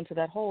you fall into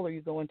that hole or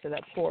you go into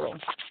that portal.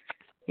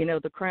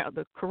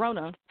 The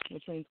corona,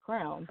 which means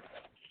crown,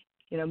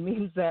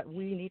 means that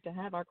we need to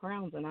have our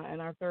crowns and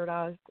our third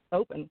eyes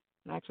open.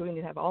 And actually, we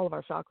need to have all of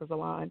our chakras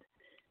aligned.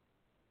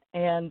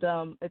 And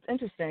it's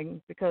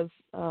interesting because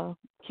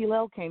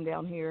Kilelle came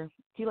down here.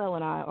 Kilelle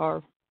and I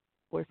are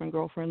boyfriend,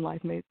 girlfriend,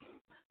 life mates,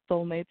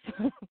 soulmates.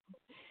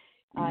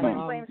 I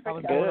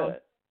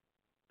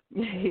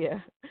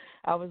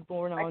was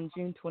born on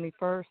June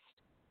 21st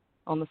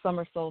on the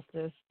summer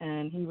solstice,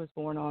 and he was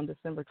born on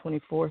December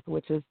 24th,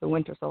 which is the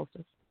winter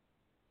solstice.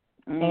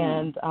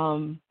 And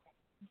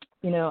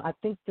I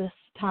think this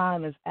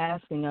time is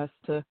asking us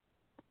to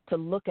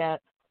look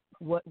at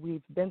what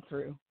we've been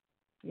through,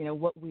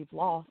 what we've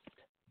lost,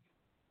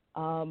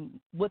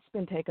 what's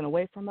been taken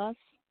away from us,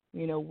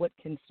 what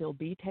can still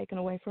be taken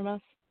away from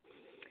us.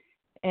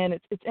 And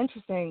it's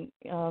interesting.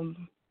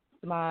 I'm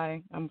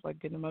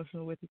getting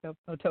emotional with you,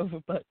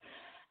 Tovah, but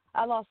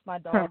I lost my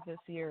dog this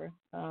year.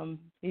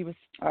 He was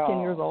 10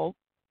 years old,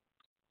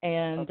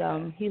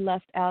 and he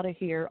left out of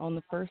here on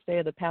the first day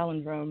of the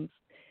palindromes,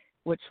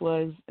 which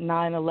was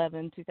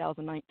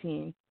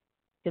 9/11/2019.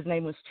 His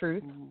name was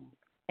Truth.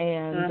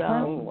 And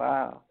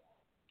wow.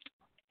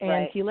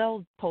 And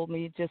Kilelle told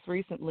me just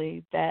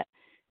recently that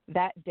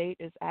date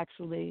is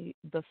actually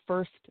the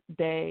first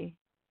day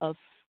of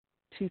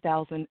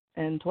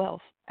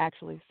 2012,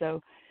 actually.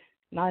 So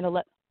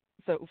 9/11.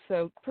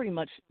 So pretty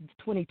much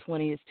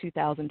 2020 is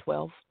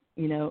 2012,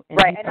 and he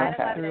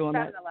passed through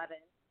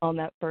on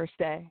that first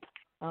day.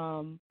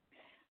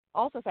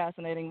 Also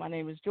fascinating, my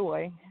name is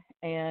Joy,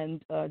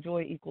 and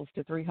Joy equals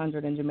to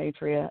 300 in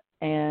Gematria,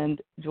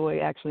 and Joy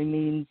actually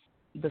means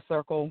the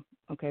circle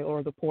okay,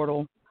 or the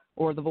portal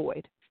or the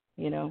void,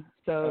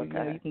 So,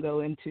 you can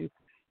go into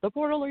the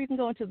portal or you can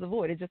go into the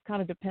void. It just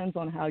kind of depends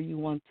on how you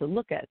want to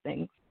look at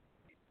things.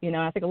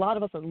 I think a lot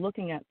of us are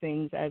looking at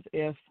things as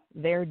if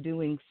they're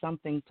doing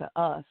something to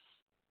us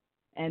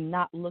and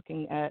not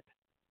looking at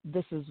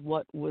this is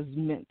what was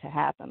meant to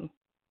happen,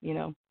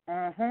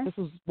 This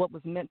is what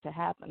was meant to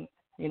happen.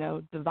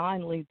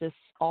 Divinely, this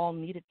all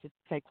needed to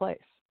take place.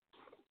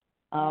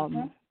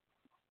 And,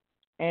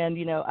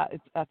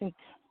 I think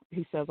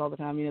he says all the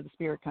time, the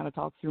Spirit kind of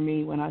talks through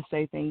me when I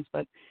say things,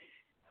 but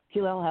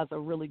Kilelle has a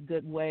really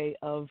good way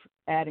of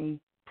adding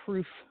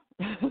proof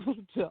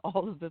to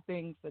all of the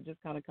things that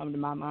just kind of come to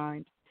my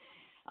mind.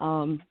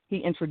 He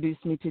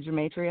introduced me to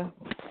gematria,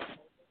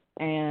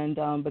 and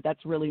but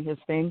that's really his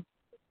thing.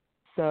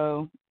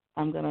 So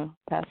I'm going to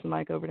pass the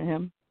mic over to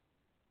him.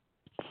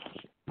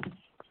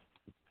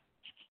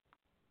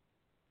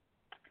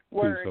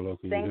 Word. Hello,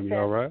 can you hear me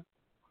all right?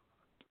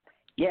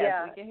 Yes,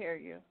 yeah, we can hear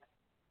you.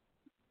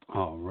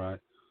 All right.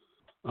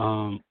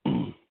 The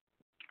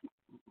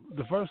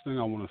first thing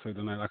I want to say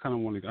tonight, I kind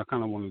of want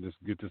to just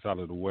get this out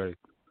of the way.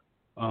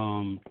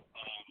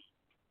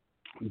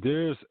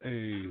 There's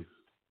a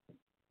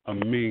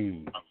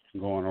meme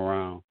going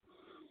around,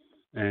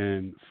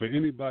 and for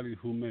anybody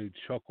who may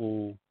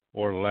chuckle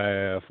or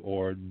laugh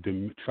or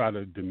try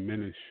to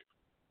diminish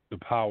the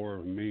power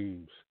of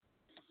memes,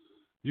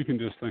 you can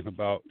just think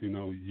about,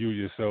 you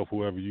yourself,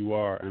 whoever you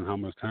are, and how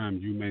much time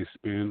you may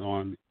spend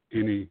on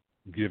any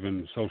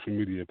given social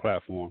media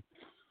platform.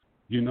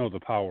 The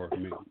power of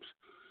memes.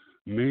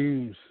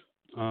 Memes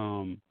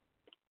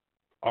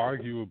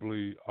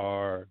arguably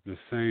are the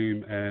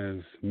same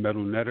as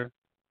metal netter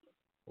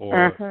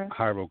or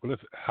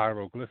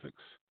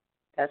hieroglyphics.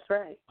 That's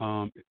right.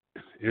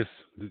 It's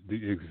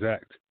the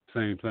exact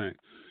same thing.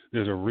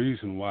 There's a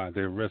reason why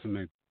they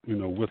resonate,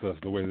 with us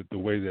the way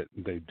that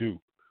they do.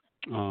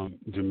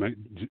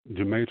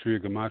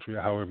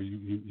 Gematria, however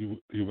you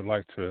would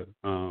like to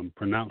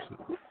pronounce it,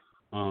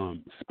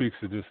 speaks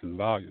to this in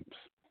volumes.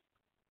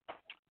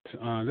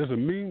 There's a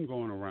meme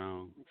going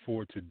around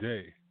for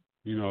today,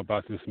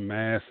 about this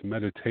mass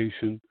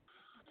meditation,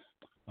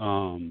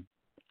 to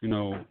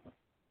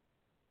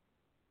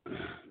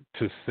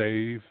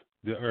save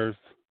the earth,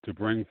 to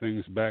bring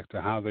things back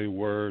to how they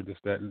were, this,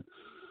 that, and,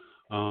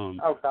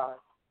 oh, God.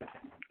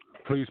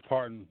 Please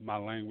pardon my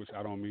language.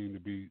 I don't mean to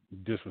be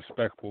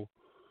disrespectful.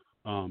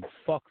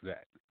 Fuck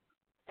that.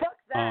 Fuck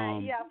that,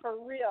 yeah, for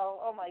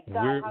real. Oh, my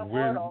God, how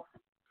brutal.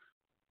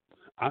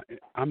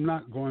 I'm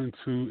not going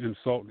to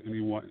insult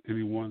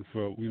anyone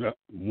for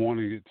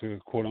wanting it to,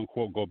 quote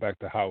unquote, go back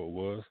to how it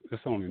was.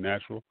 It's only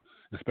natural,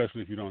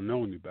 especially if you don't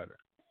know any better.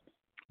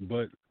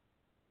 But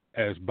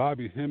as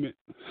Bobby Hemmett,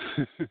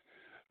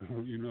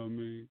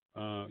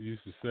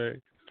 used to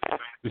say,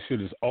 this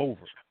shit is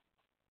over.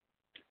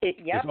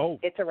 It's over.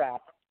 It's a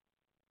wrap.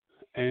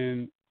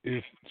 And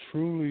it's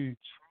truly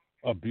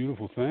a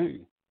beautiful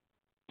thing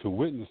to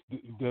witness.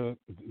 The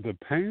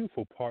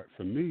painful part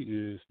for me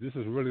is this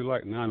is really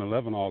like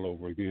 9/11 all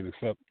over again,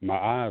 except my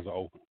eyes are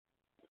open.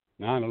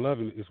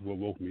 9/11 is what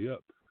woke me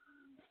up.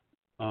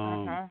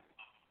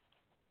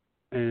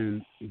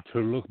 And to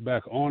look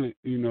back on it,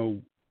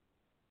 you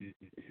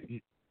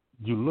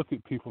look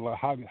at people like,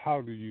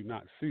 how do you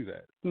not see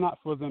that? It's not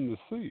for them to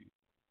see.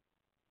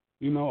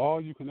 All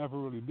you can ever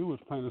really do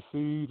is plant a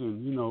seed,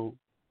 and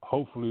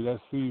hopefully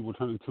that seed will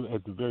turn into,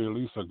 at the very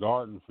least, a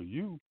garden for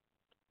you.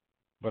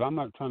 But I'm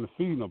not trying to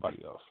feed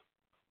nobody else.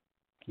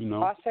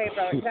 I'll say,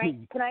 brother,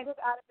 can I just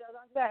add a build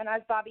on to that? And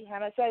as Bobby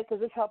Hemmett said,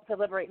 because this helped to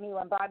liberate me,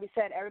 when Bobby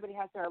said everybody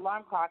has their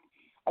alarm clock,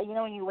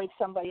 when you wake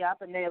somebody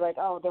up and they're like,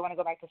 oh, they want to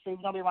go back to sleep,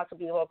 nobody wants to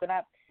be woken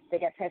up, they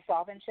get pissed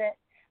off and shit.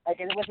 Like,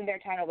 it wasn't their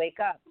time to wake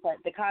up, but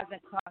the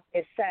cosmic clock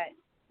is set,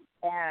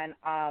 and,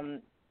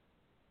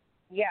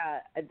 yeah,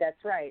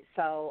 that's right.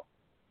 So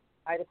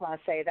I just want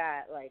to say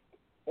that, like,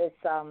 it's,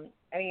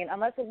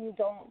 unless if you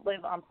don't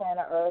live on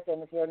planet Earth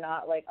and if you're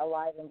not, like,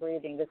 alive and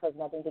breathing, this has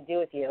nothing to do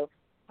with you.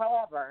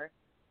 However,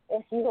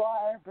 if you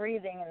are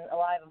breathing and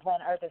alive on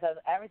planet Earth, this has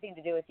everything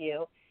to do with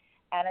you.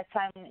 And it's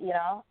time,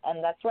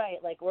 and that's right.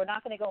 Like, we're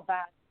not going to go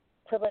back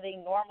to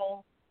living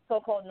normal,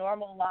 so-called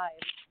normal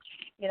lives.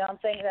 I'm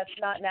saying that's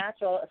not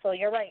natural. So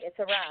you're right. It's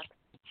a wrap.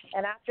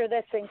 And after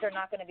this, things are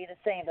not going to be the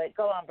same. But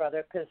go on,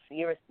 brother, because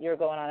you're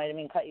going on. I didn't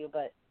mean to cut you,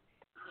 but.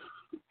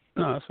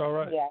 No, that's all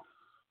right. Yeah.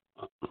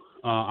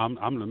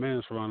 I'm the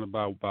man surrounded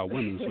by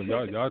women, so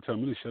y'all tell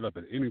me to shut up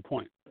at any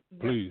point,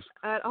 please.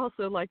 I'd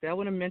also like to. I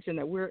want to mention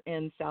that we're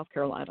in South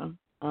Carolina.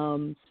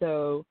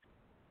 So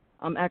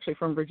I'm actually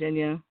from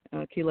Virginia.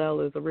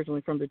 Kilelle is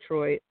originally from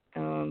Detroit,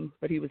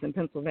 but he was in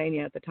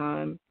Pennsylvania at the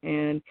time,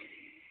 and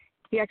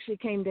he actually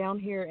came down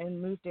here and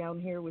moved down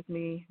here with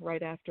me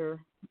right after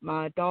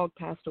my dog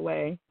passed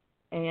away,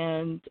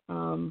 and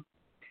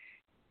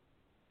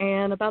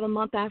about a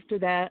month after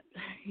that,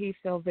 he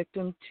fell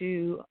victim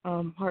to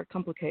heart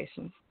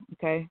complications,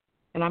 okay?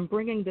 And I'm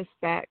bringing this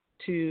back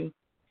to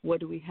what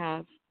do we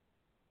have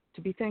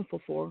to be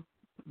thankful for?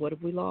 What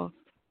have we lost?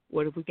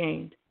 What have we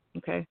gained,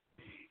 okay?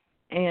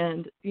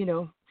 And,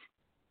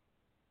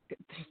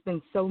 there's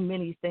been so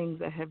many things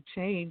that have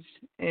changed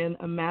in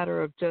a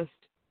matter of just,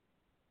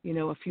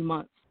 a few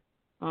months.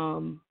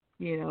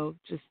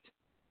 Just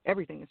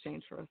everything has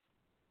changed for us.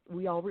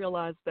 We all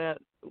realize that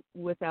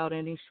without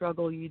any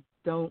struggle, you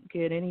don't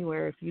get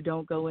anywhere. If you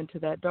don't go into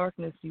that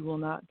darkness, you will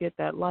not get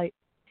that light.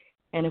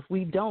 And if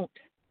we don't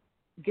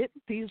get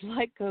these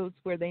light codes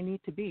where they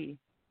need to be,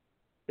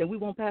 then we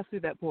won't pass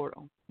through that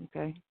portal,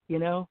 okay?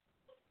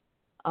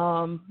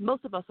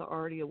 Most of us are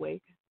already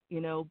awake,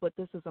 but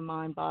this is a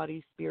mind,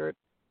 body, spirit,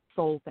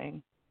 soul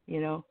thing,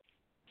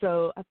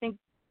 So I think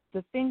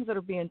the things that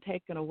are being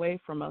taken away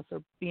from us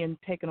are being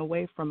taken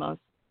away from us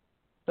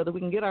so that we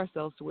can get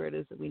ourselves to where it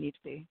is that we need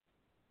to be,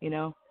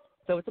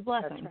 So it's a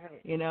blessing, That's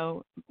right.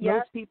 Yep.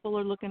 Most people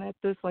are looking at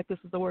this like this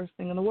is the worst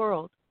thing in the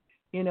world,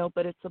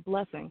 but it's a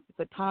blessing. It's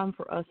a time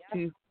for us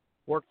to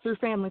work through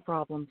family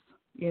problems,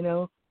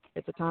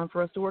 It's a time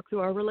for us to work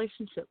through our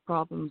relationship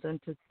problems and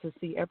to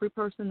see every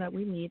person that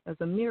we meet as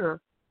a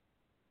mirror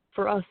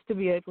for us to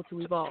be able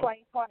to evolve.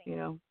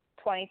 2020.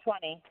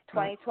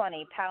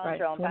 2020,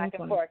 palindrome, back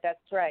and forth.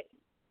 That's right.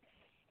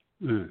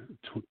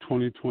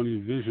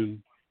 2020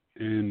 vision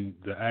in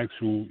the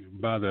actual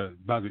by the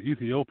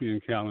Ethiopian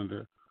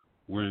calendar,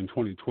 we're in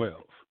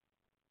 2012.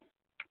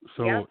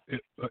 So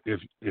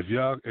if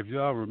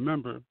y'all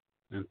remember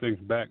and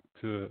think back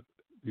to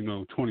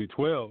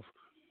 2012,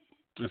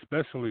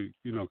 especially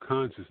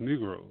conscious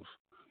Negroes,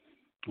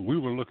 we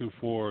were looking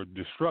for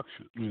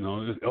destruction.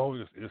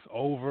 It's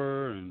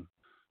over and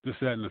this,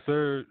 that, and the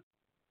third.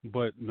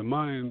 But the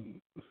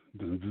Mayan,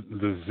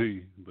 the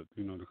Z, but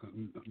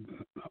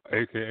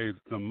AKA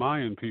the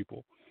Mayan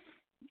people,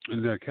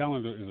 and their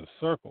calendar is a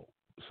circle.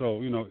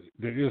 So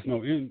there is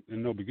no end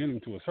and no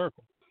beginning to a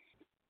circle.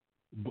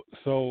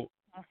 So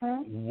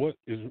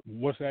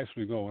what's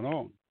actually going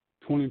on?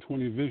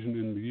 2020 vision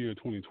in the year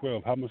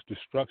 2012. How much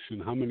destruction?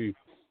 How many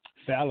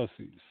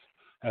fallacies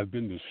have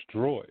been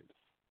destroyed?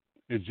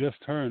 It just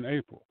turned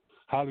April.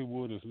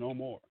 Hollywood is no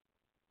more.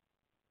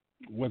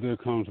 Whether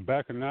it comes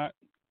back or not,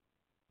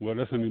 well,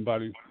 that's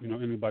anybody's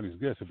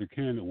guess. If it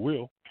can, it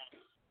will.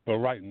 But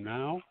right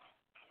now,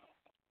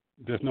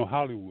 there's no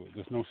Hollywood.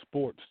 There's no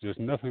sports. There's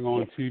nothing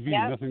on TV.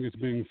 Nothing is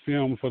being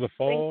filmed for the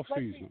fall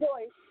season.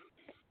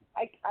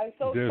 I'm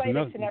so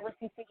excited to never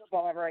see Super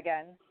Bowl ever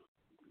again.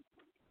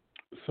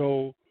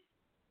 So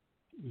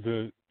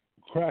the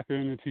cracker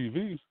in the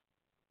TV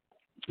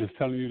is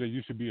telling you that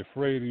you should be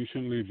afraid and you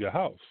shouldn't leave your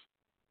house.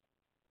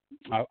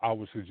 I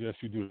would suggest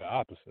you do the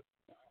opposite.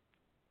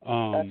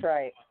 That's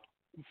right.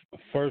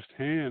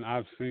 Firsthand,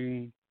 I've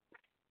seen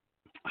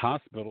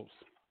hospitals.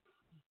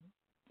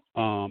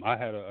 I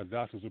had a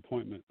doctor's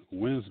appointment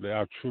Wednesday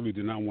I truly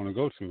did not want to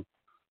go to,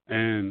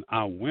 and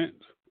I went,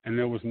 and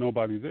there was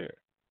nobody there.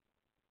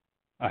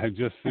 I had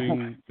just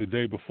seen the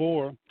day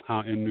before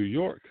how in New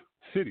York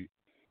City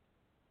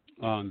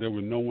there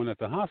were no one at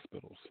the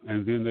hospitals,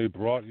 and then they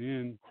brought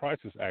in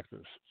crisis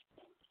actors.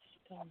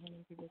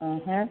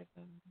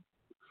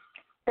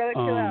 Brother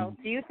Kilelle,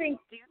 do you think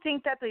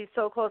that the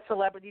so-called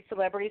celebrities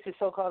who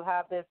so-called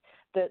have this,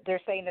 they're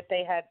saying that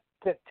they had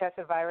the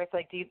tested virus?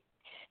 Like, do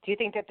you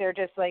think that they're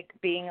just like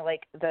being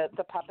like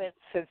the puppets,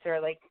 since they're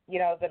like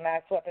the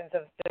mass weapons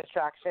of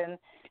distraction?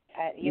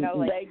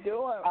 They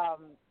doing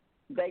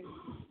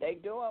they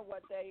doing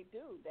what they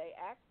do. They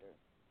actors.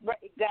 Right,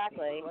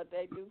 exactly. What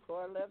they do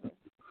for a living.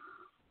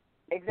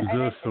 Exactly.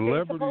 The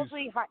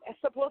celebrities.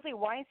 Supposedly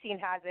Weinstein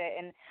has it,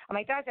 and I'm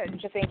like, that's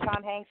interesting.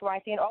 Tom Hanks,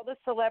 Weinstein, all the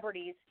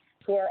celebrities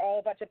who are all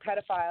a bunch of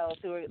pedophiles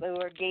who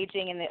are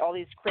engaging in all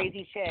these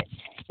crazy shit,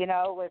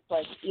 with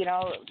like,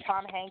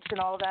 Tom Hanks and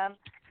all of them,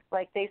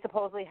 like they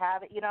supposedly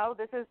have it.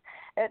 This is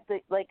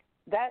like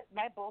that.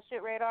 My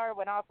bullshit radar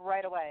went off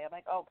right away. I'm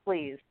like, oh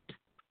please.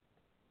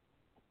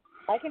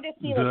 I can just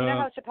see, like,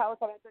 how Chappelle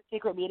talks about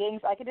secret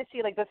meetings? I can just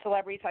see, like, the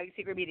celebrities having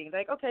secret meetings.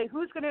 Like, okay,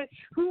 who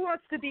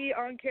wants to be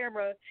on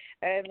camera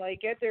and,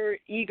 like, get their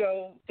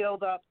ego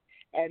filled up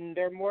and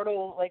their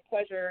mortal, like,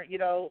 pleasure,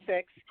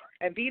 fixed,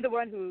 and be the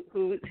one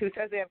who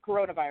says they have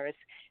coronavirus.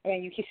 And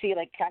then you can see,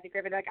 like, Kathy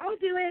Griffin, like, I'll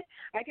do it.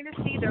 I can just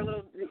see their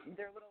little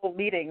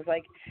meetings,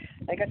 like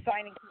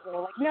assigning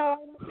people, like, no,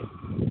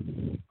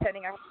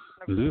 sending out.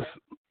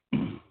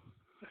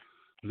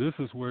 This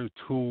is where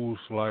tools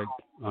like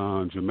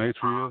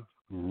gematria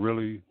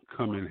really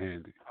come in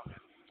handy.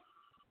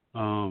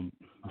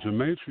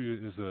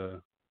 Gematria is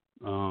a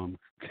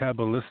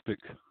Kabbalistic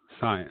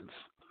science.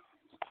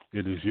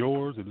 It is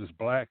yours. It is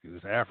black. It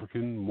is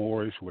African,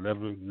 Moorish,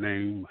 whatever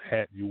name,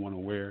 hat you want to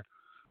wear.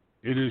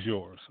 It is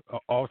yours.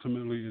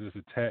 Ultimately, it is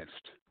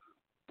attached,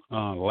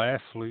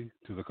 lastly,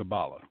 to the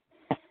Kabbalah.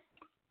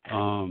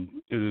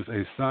 It is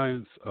a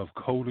science of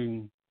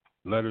coding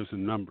letters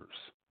and numbers.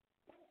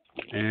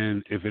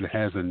 And if it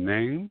has a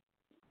name,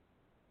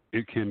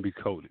 it can be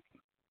coded.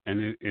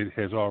 And it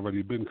has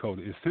already been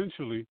coded.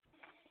 Essentially,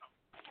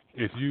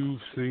 if you've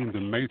seen The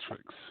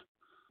Matrix,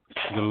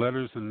 the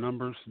letters and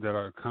numbers that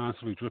are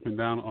constantly dripping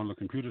down on the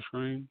computer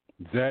screen,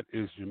 that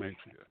is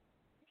gematria.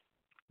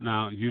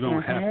 Now, you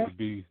don't have to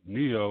be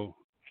Neo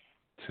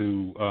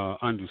to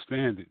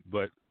understand it,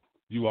 but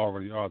you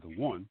already are the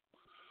one.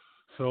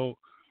 So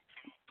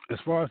as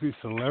far as these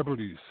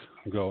celebrities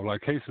go,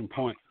 like case in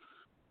point,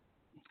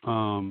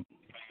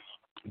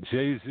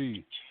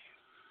 Jay-Z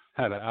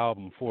had an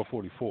album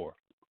 444,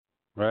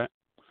 right?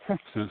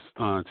 Since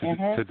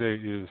today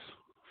is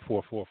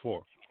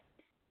 444.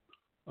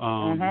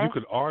 You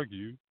could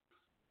argue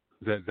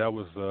that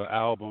was the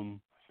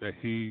album that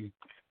he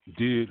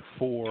did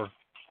for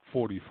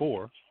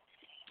 44.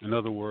 In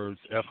other words,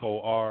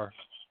 FOR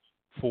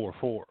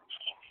 44,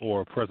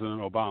 or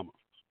President Obama.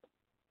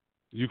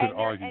 You could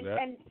argue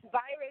that. And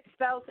virus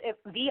spells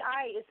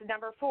VI is the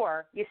number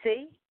 4. You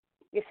see?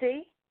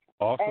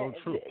 Also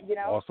true.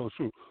 Also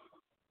true.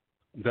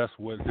 That's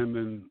what him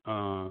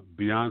and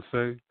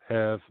Beyonce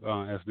have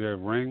as their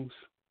rings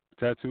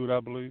tattooed, I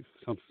believe.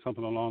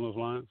 Something along those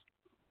lines.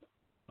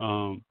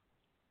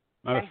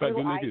 Matter of fact,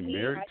 didn't they get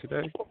married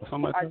today? Or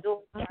something like that?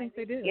 I think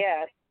they did.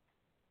 Yeah.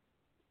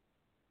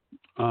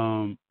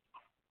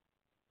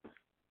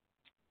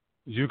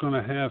 You're going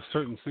to have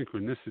certain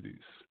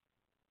synchronicities,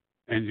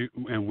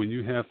 and when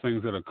you have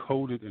things that are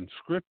coded and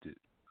scripted,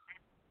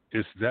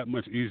 it's that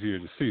much easier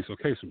to see. So,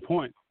 case in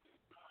point,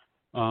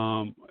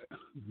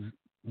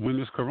 when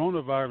this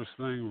coronavirus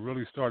thing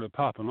really started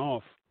popping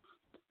off,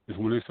 is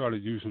when they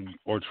started using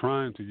or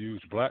trying to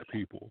use black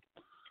people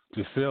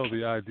to sell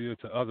the idea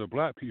to other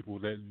black people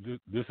that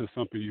this is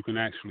something you can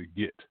actually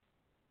get.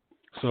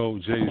 So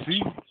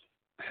Jay-Z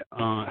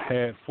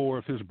had 4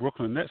 of his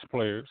Brooklyn Nets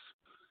players,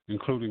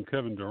 including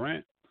Kevin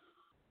Durant,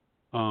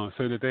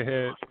 say that they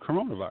had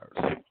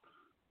coronavirus.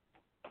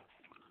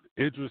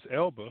 Idris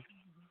Elba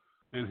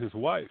and his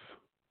wife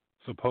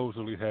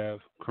supposedly have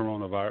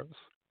coronavirus.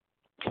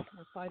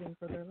 They're fighting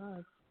for their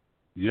lives.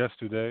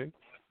 Yesterday,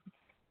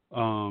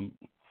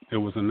 it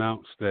was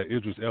announced that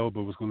Idris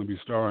Elba was going to be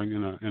starring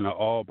in an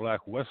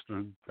all-black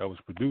Western that was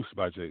produced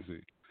by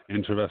Jay-Z,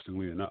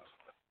 interestingly enough.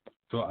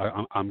 So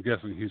I'm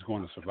guessing he's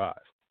going to survive.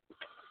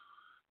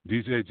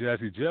 DJ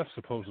Jazzy Jeff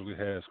supposedly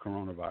has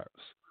coronavirus.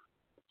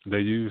 They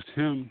used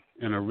him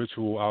in a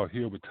ritual out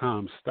here with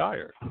Tom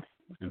Steyer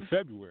in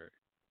February,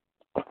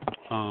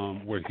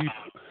 where he...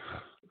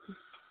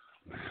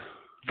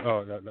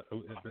 Oh,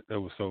 that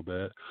was so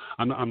bad.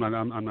 I'm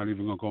not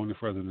even going to go any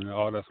further than that.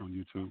 All that's on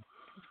YouTube.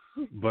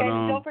 But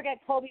and don't forget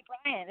Kobe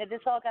Bryant. This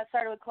all got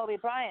started with Kobe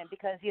Bryant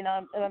because, you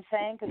know what I'm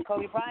saying? Because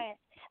Kobe Bryant.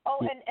 Oh,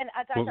 and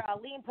Dr.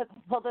 Alim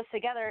pulled this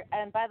together.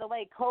 And by the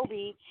way,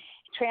 Kobe,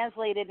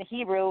 translated in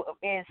Hebrew,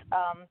 is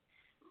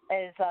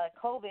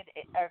COVID,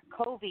 or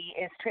Kobe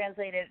is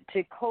translated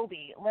to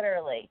Kobe,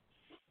 literally.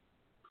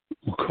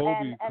 Well,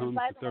 Kobe comes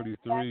to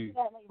 33. I accidentally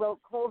wrote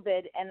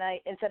COVID, and I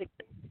instead of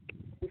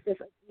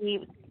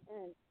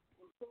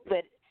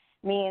COVID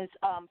means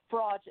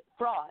fraud.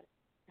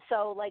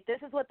 So, like, this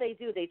is what they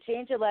do. They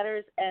change the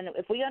letters, and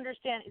if we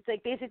understand, it's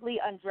like basically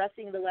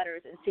undressing the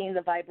letters and seeing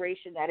the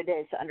vibration that it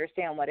is to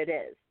understand what it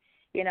is.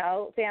 You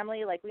know,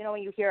 family, like, you know,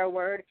 when you hear a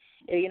word,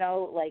 you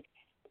know, like,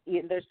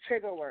 there's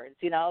trigger words,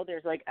 you know,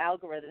 there's, like,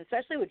 algorithms,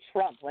 especially with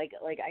Trump. Like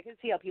I can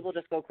see how people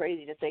just go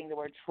crazy just saying the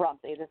word Trump.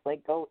 They just,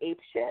 like, go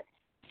ape shit.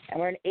 And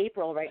we're in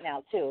April right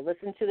now, too.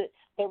 Listen to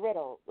the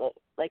riddle.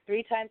 Like,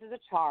 3 times is a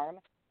charm.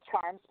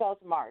 Charm spells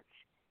March.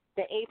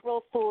 The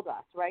April fooled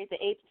us, right? The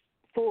ape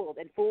fooled,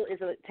 and fool is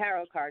a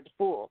tarot card,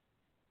 fool.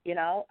 You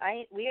know,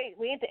 we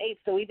ain't the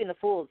apes, so we've been the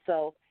fools.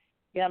 So,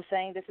 you know what I'm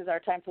saying? This is our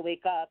time to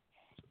wake up.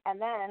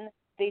 And then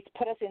they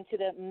put us into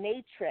the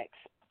Matrix.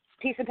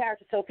 Peace and power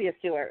to Sophia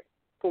Stewart,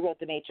 who wrote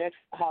the Matrix.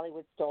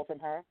 Hollywood stole from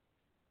her.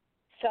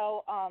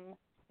 So,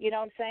 you know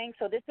what I'm saying?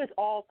 So this is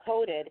all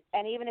coded,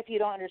 and even if you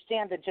don't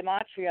understand the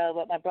gematria of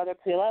what my brother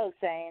Kilelle is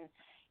saying,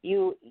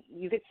 you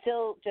could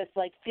still just,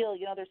 like, feel,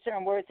 you know, there's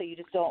certain words that you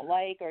just don't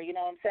like, or, you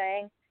know what I'm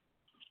saying?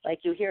 Like,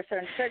 you hear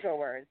certain trigger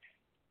words.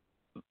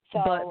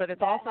 So but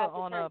it's also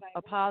on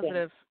a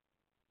positive.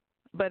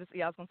 But it's,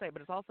 I was gonna say,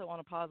 but it's also on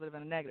a positive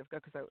and a negative.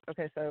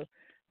 So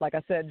like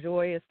I said,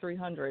 joy is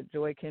 300.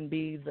 Joy can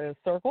be the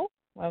circle,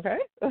 okay,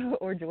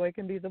 or joy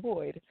can be the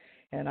void.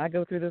 And I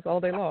go through this all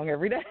day long,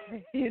 every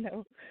day, you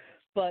know.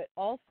 But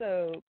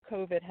also,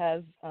 COVID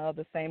has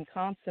the same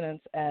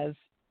consonants as,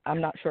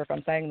 I'm not sure if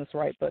I'm saying this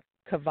right, but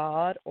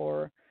kavod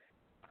or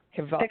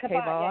kavod, yeah,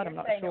 I'm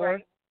not sure.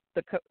 Right.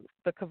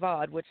 The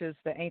kavod, which is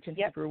the ancient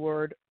Hebrew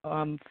word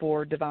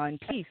for divine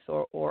peace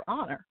or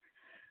honor.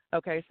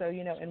 Okay, so,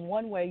 you know, in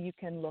one way you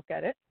can look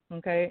at it,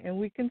 okay, and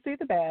we can see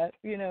the bad,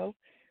 you know,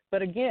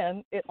 but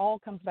again, it all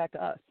comes back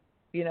to us,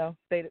 you know.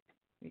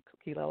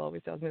 Kilelle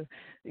always tells me,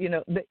 you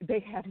know, they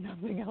have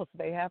nothing else.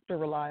 They have to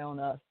rely on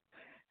us,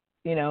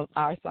 you know,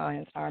 our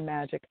science, our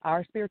magic,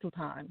 our spiritual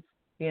times,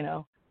 you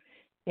know.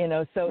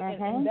 So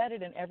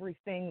embedded in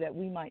everything that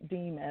we might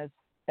deem as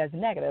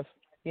negative,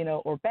 you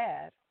know, or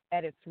bad,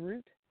 at its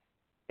root,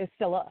 it's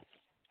still us.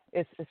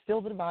 It's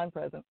still the divine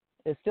presence.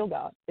 It's still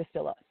God. It's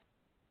still us.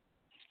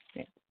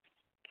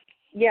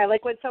 Yeah,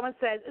 like when someone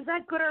says, is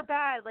that good or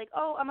bad? Like,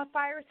 oh, I'm a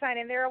fire sign,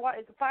 and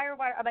is fire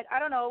water? I'm like, I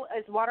don't know.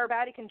 Is water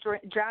bad? It can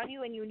drown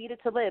you, and you need it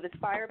to live. Is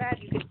fire bad?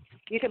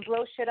 You can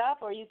blow shit up,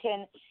 or you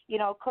can, you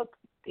know,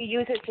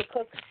 use it to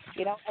cook,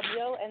 you know, a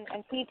meal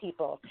and feed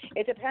people.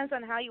 It depends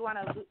on how you want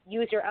to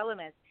use your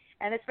elements.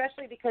 and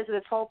especially because of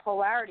this whole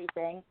polarity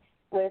thing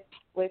with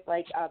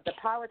like the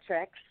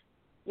politics,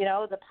 you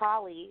know, the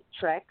poly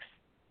tricks,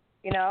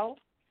 you know,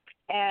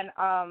 and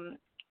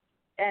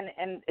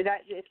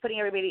that it's putting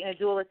everybody in a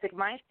dualistic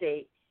mind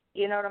state.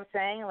 You know what I'm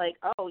saying? Like,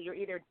 oh, you're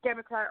either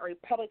Democrat or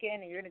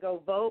Republican, and you're gonna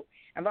go vote.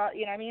 And about,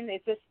 you know what I mean?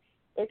 It's just,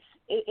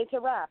 it's a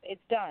wrap.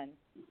 It's done.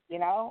 You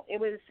know, it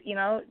was, you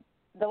know,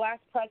 the last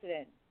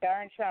president,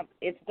 Barron Trump.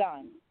 It's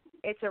done.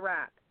 It's a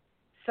wrap.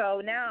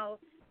 So now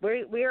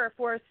we are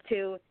forced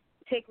to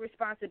take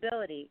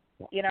responsibility.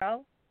 You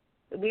know,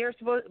 we are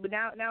supposed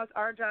now. Now it's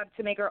our job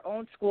to make our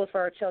own schools for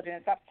our children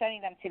and stop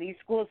sending them to these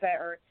schools that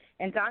are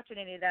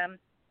indoctrinating them,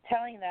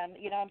 telling them,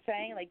 you know what I'm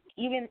saying? Like,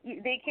 even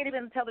they can't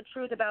even tell the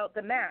truth about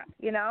the map,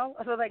 you know?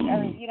 So, like, you know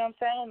what I'm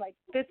saying? Like,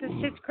 this is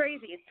just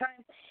crazy.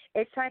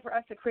 It's time for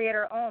us to create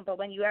our own. But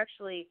when you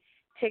actually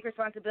take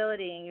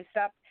responsibility and you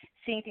stop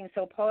seeing things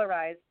so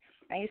polarized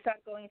and you stop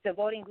going to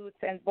voting booths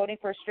and voting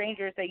for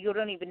strangers that you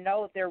don't even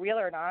know if they're real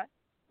or not,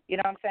 you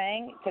know what I'm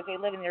saying? Because they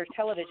live in their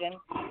television.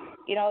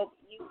 You know,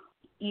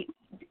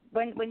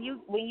 when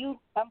you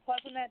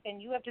unplug from that, then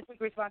you have to take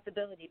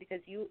responsibility because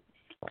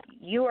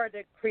you are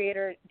the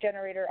creator,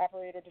 generator,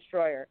 operator,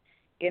 destroyer,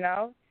 you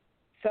know?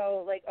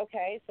 So, like,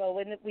 okay, so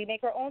when we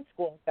make our own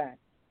schools then,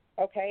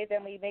 okay,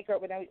 then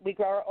we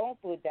grow our own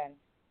food then.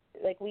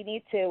 Like, we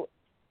need to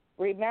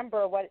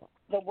remember what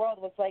the world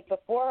was like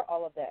before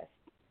all of this.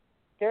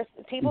 There's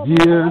people, a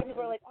lot of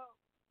people are like, oh,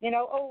 you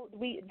know,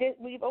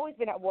 we've always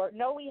been at war.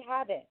 No, we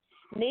haven't.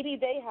 Maybe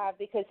they have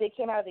because they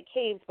came out of the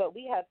caves, but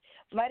we have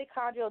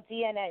mitochondrial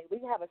DNA. We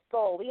have a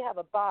soul. We have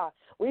a ba.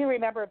 We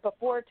remember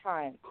before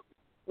time.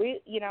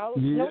 We, you know,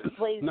 no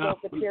slaves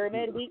built the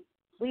pyramid. We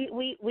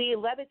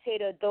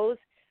levitated those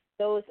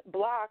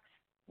blocks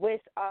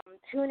with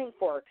tuning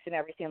forks and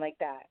everything like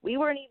that. We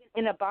weren't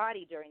even in a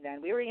body during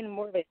then. We were in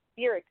more of a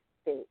spirit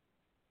state.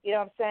 You know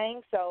what I'm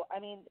saying? So, I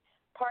mean,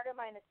 part of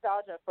my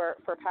nostalgia for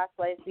past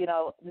life, you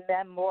know,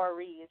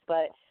 memories,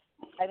 but,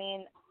 I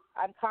mean,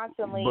 I'm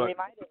constantly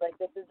reminded, like,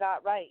 this is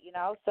not right, you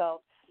know?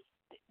 So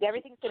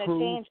everything's going to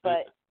change,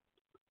 but...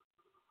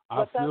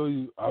 I feel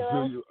you.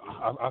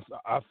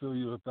 I feel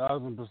you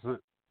 1,000%.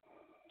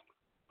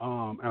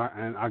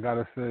 And I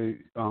gotta say,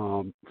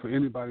 for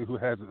anybody who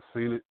hasn't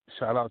seen it,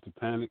 shout out to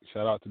Panic,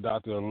 shout out to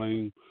Dr.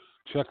 Elaine.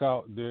 Check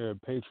out their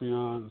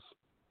Patreons.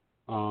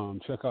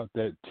 Check out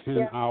that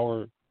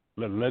 10-hour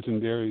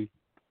legendary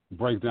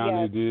breakdown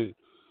they did.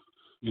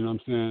 You know what I'm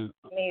saying?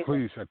 Amazing.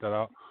 Please check that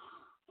out.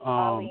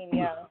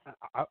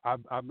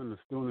 I've been a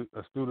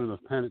student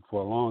of Panic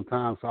for a long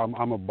time, so I'm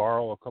gonna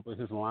borrow a couple of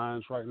his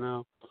lines right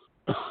now.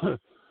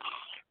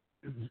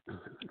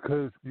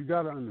 Because you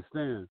got to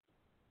understand,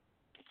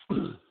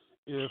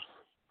 if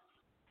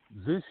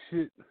this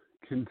shit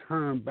can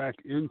turn back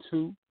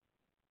into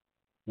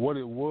what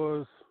it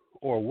was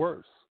or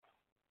worse,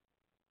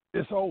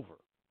 it's over.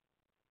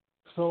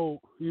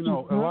 So, you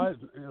know,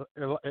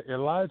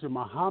 Elijah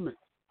Muhammad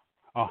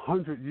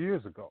 100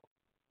 years ago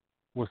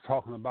was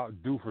talking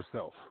about do for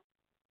self.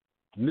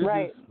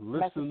 Niggas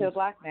listen to a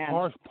black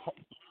man.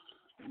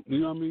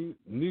 You know what I mean?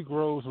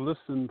 Negroes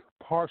listened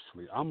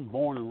partially. I'm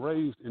born and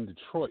raised in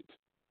Detroit,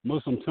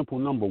 Muslim Temple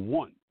number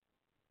 1.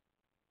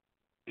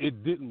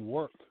 It didn't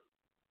work.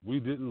 We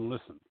didn't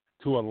listen.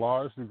 To a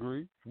large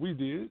degree, we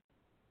did.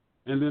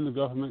 And then the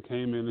government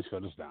came in and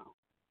shut us down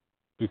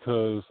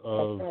because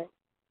of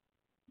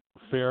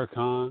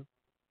Farrakhan,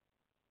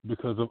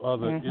 because of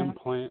other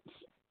implants.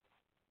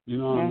 You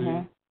know what I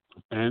mean?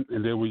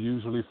 And they were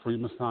usually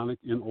Freemasonic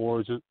in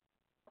origin.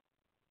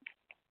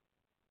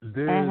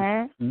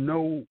 There's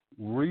no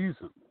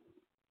reason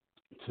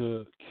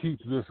to keep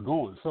this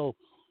going. So,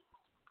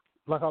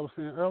 like I was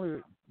saying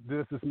earlier,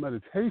 there's this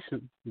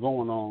meditation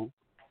going on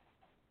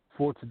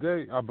for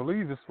today. I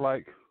believe it's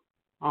like,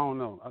 I don't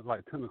know,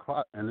 like 10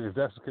 o'clock. And if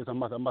that's the case,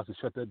 I'm about to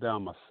shut that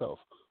down myself.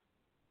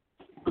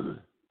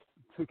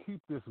 To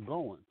keep this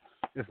going,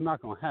 it's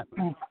not going to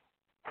happen.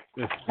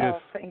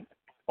 It's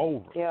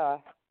over. Yeah.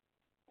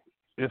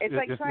 It's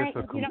like it's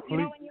a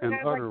complete and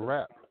utter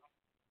wrap.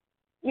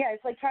 Yeah,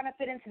 it's like trying to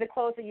fit into the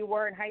clothes that you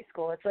wore in high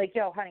school. It's like,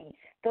 yo, honey,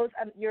 those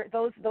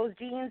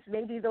jeans,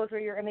 maybe those were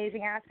your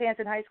amazing ass pants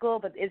in high school,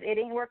 but it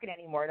ain't working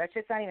anymore. That's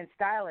just not even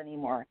style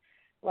anymore.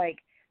 Like,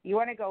 you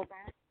want to go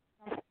back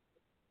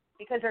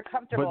because they're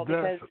comfortable.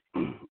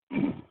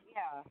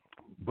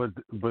 But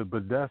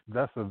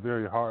that's a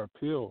very hard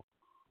pill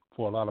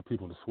for a lot of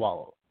people to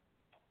swallow.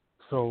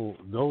 So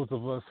those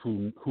of us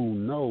who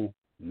know,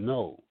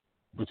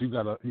 but you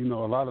gotta, you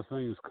know, a lot of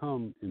things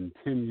come in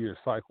 10-year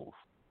cycles.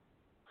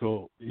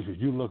 So if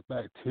you look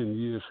back 10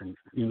 years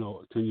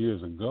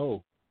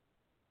ago,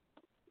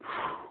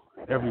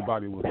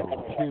 everybody was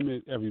on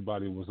timid,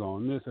 everybody was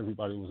on this,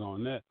 everybody was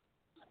on that.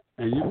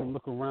 And you can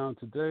look around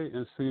today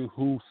and see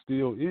who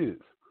still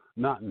is.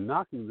 Not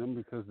knocking them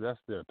because that's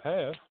their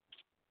path,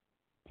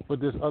 but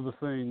there's other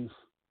things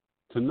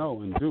to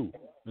know and do.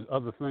 There's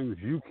other things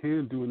you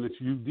can do and that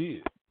you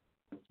did.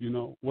 You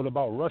know, what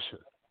about Russia?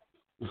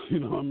 You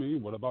know what I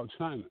mean? What about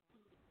China?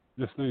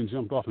 This thing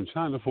jumped off in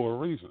China for a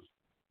reason.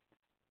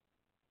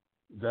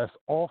 that's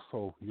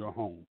also your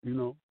home. You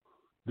know,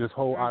 this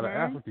whole out of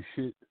Africa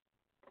shit,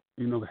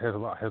 you know, has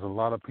a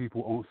lot of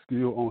people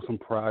still on some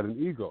pride and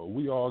ego.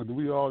 We all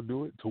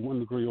do it to one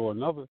degree or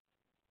another,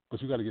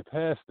 but you got to get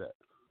past that.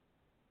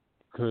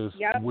 Because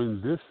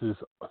when this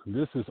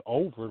is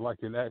over,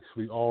 like it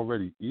actually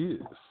already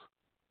is,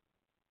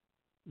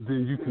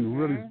 then you can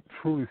really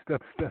truly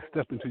step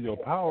into your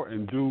power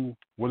and do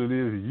what it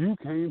is you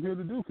came here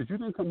to do. Because you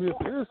didn't come here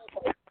for this.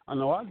 I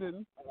know I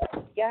didn't.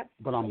 Yep.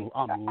 But I'm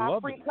loving it.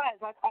 Africa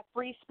is like a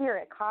free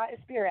spirit. Ka is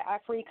spirit.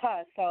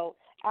 Africa. So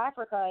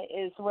Africa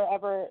is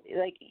wherever,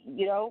 like,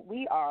 you know,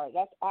 we are.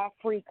 That's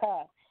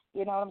Africa.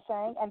 You know what I'm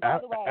saying? And by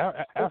the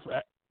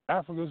way,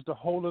 Africa is the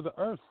whole of the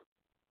earth.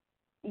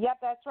 Yep,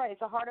 that's right. It's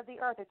the heart of the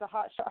earth. It's the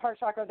heart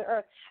chakra of the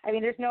earth. I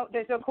mean, there's no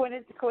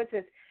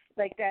coincidence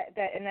like that.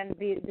 And then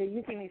the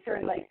using these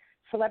certain like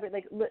celebrity,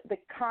 like the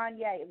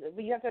Kanye.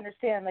 You have to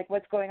understand like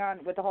what's going on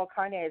with the whole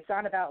Kanye. It's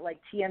not about like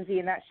TMZ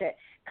and that shit.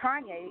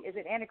 Kanye is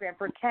an anagram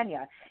for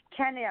Kenya.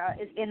 Kenya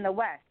is in the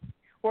West.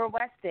 We're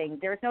Westing.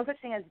 There's no such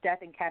thing as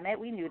death in Kemet.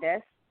 We knew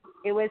this.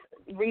 It was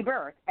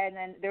rebirth, and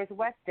then there's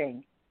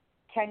Westing,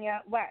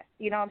 Kenya West.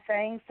 You know what I'm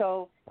saying?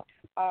 So,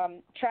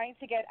 trying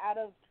to get out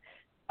of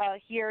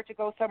here to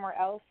go somewhere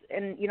else,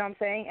 and you know what I'm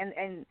saying,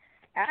 and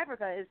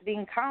Africa is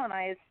being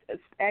colonized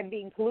and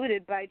being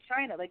polluted by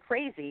China like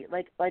crazy,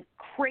 like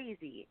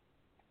crazy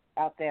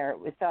out there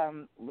with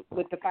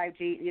the 5G,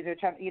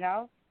 you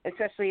know,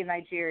 especially in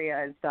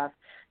Nigeria and stuff.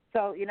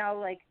 So you know,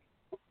 like,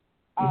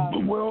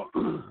 well,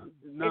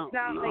 it's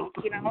not like,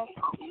 you know,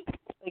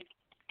 like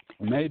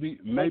maybe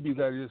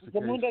that is the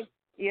case.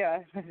 Yeah,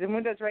 the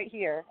mundo's right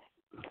here.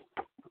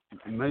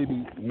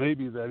 Maybe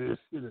that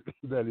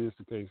is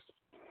the case.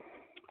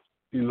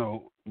 You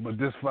know, but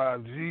this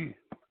 5G,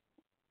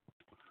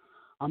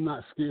 I'm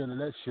not scared of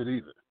that shit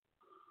either.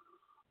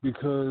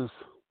 Because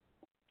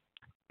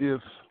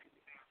if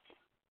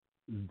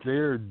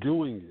they're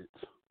doing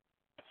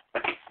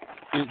it,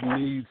 it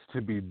needs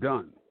to be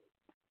done.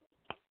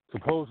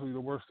 Supposedly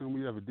the worst thing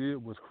we ever did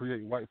was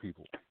create white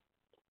people.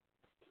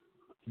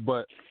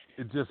 But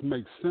it just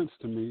makes sense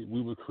to me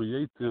we would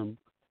create them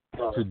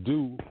to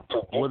do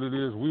what it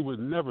is we would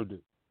never do.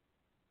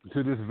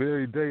 To this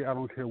very day, I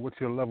don't care what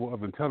your level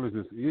of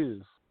intelligence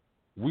is,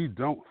 we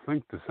don't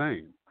think the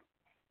same.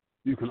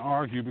 You can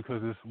argue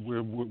because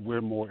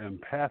we're more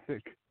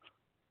empathic,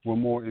 we're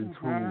more in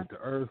tune with the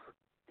earth.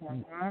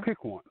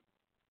 Pick one,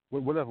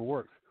 whatever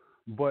works.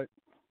 But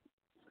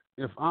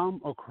if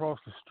I'm across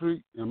the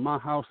street in my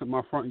house in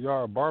my front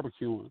yard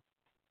barbecuing,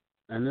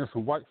 and there's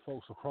some white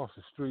folks across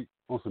the street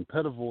on some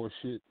pedivore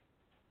shit,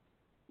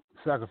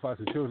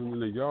 sacrificing children in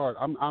their yard,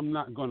 I'm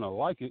not gonna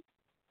like it.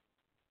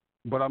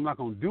 But I'm not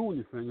going to do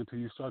anything until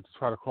you start to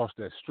try to cross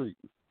that street.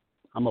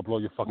 I'm going to blow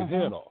your fucking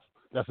head off.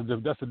 That's a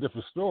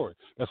different story.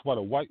 That's why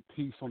the white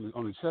piece on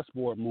the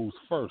chessboard moves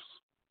first,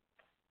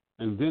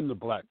 and then the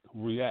black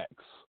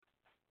reacts.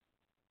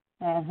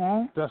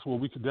 That's what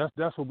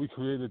we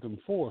created them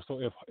for. So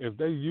if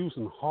they're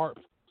using HARP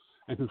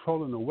and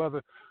controlling the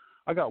weather,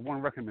 I got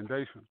one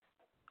recommendation.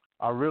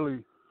 I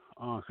really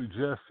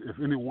suggest, if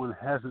anyone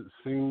hasn't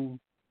seen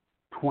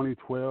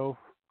 2012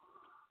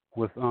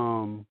 with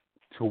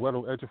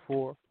Chiwetel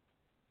Ejiofor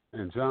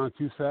and John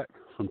Cusack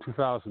from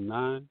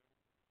 2009,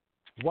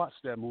 watch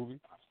that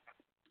movie,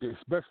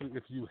 especially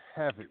if you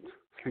haven't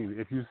seen it.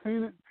 If you've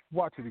seen it,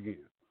 watch it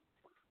again.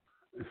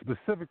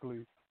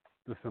 Specifically,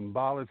 the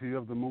symbology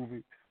of the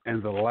movie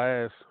and the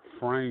last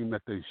frame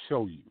that they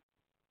show you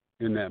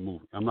in that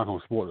movie. I'm not going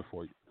to spoil it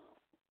for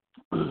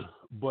you.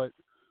 But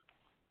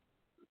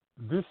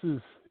this is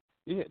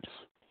it.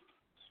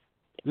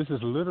 This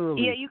is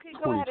literally you can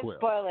go ahead and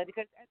spoil it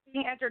because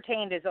being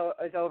entertained is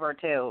over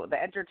too.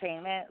 The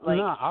entertainment, like,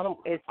 I don't.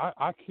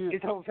 I can't.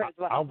 It's over as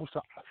well.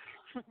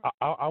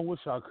 I wish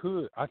I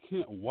could. I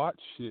can't watch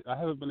shit. I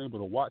haven't been able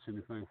to watch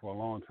anything for a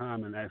long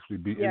time and actually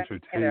be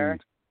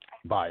entertained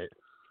by it.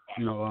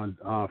 You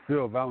know,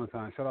 Phil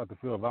Valentine. Shout out to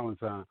Phil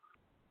Valentine.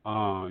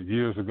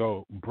 Years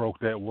ago, broke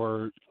that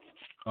word,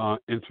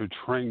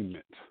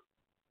 entertainment.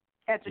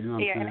 You know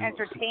and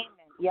entertainment.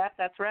 Yes,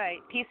 that's right.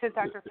 Peace to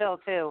Dr. Phil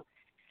too.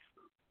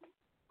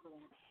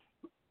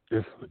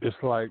 It's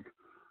like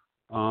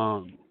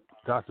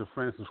Dr.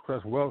 Frances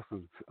Cress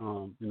Welsing,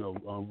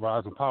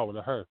 Rise and Power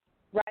to her.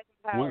 Rise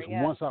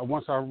and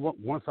Power.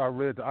 Once I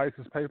read the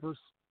ISIS papers,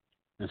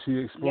 and she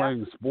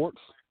explained sports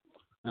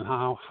and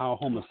how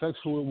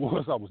homosexual it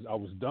was, I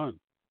was done.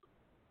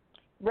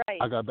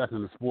 Right. I got back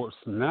into sports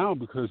now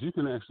because you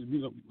can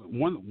actually,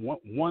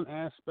 one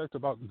aspect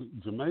about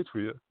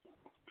gematria,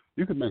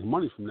 you can make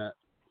money from that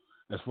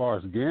as far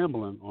as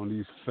gambling on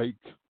these fake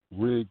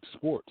rigged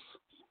sports.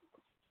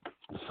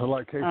 So,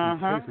 like case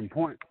in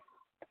point,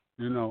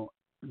 the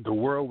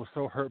world was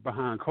so hurt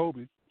behind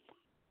Kobe,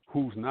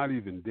 who's not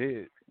even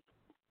dead.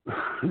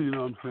 You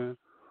know what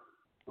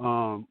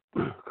I'm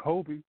saying?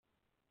 Kobe,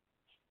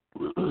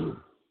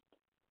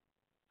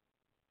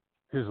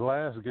 his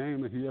last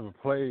game that he ever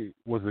played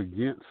was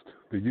against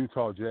the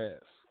Utah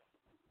Jazz.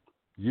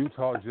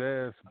 Utah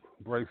Jazz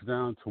breaks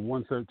down to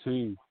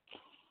 113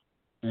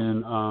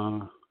 in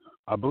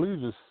I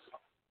believe it's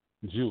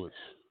Jewish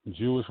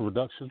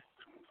reduction.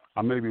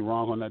 I may be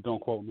wrong on that.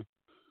 Don't quote me.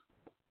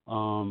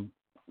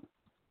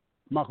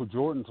 Michael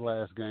Jordan's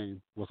last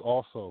game was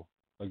also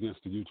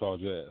against the Utah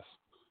Jazz.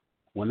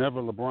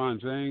 Whenever LeBron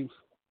James,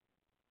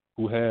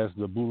 who has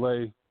the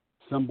Boule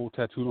symbol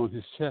tattooed on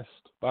his chest,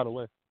 by the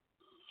way,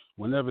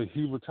 whenever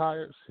he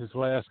retires, his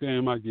last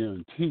game, I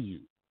guarantee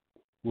you,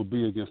 will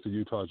be against the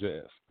Utah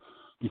Jazz.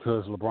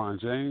 Because LeBron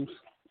James,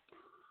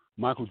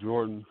 Michael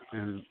Jordan,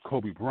 and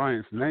Kobe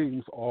Bryant's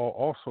names all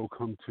also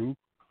come to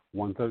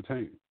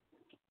 113.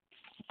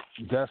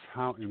 That's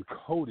how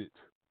encoded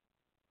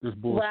this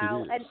bullshit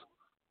is.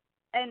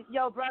 And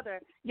brother,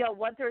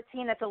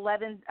 113, that's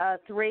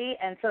 11-3,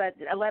 and so that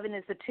 11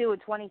 is the 2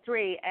 and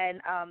 23,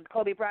 and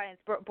Kobe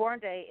Bryant's born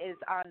day is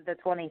on the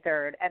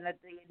 23rd, and the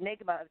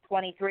enigma of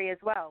 23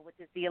 as well, which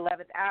is the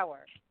 11th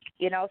hour.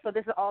 So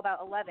this is all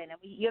about 11, and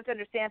you have to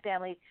understand,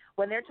 family,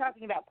 when they're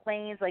talking about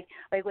planes, like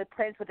with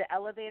Prince with the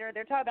elevator,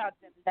 they're talking about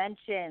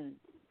dimensions,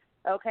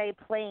 okay,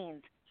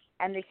 planes,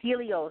 and the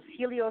Helios.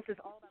 Helios is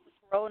all about the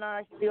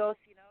Corona, Helios,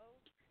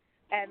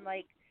 and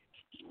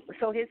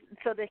So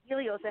the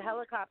Helios, the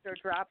helicopter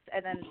drops,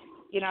 and then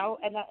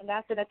and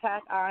that's an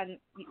attack on,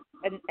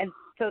 and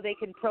so they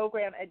can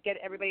program and get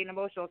everybody in an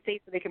emotional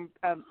state, so they can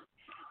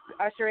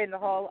usher in the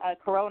whole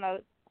Corona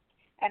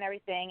and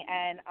everything,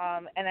 and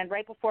then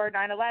right before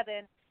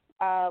 9/11,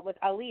 with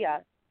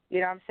Aaliyah,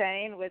 what I'm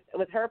saying,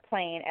 with her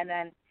plane, and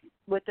then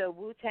with the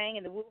Wu-Tang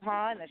and the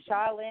Wuhan and the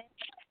Shaolin,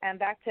 and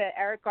back to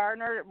Eric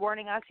Gardner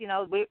warning us,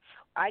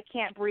 I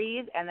can't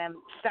breathe, and then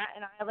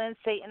Staten Island,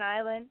 Satan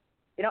Island.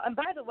 And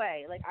by the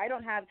way, I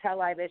don't have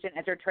television,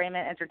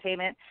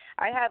 entertainment.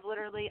 I have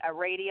literally a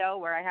radio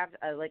where I have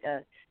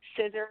a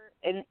scissor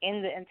in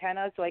the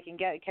antenna so I can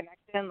get a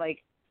connection.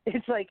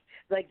 It's like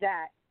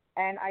that.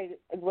 And I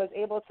was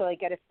able to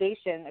get a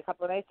station a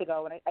couple of nights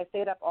ago, and I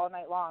stayed up all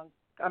night long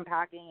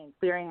unpacking and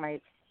clearing my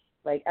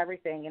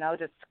everything,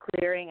 just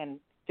clearing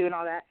and doing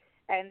all that.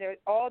 And there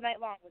all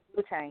night long was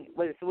Wu-Tang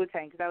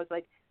because I was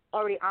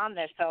already on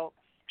this. So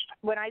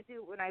when I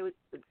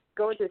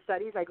go into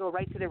studies, I go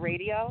right to the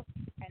radio.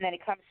 And then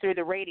it comes through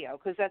the radio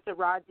because that's the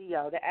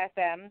radio, the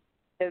FM,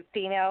 the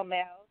female,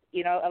 male,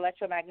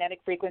 electromagnetic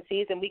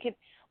frequencies, and we can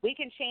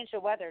change the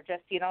weather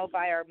just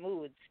by our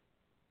moods,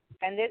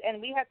 and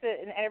we have to,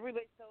 and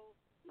everybody's so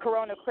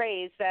Corona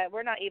crazed that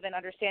we're not even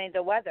understanding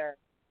the weather,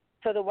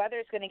 so the weather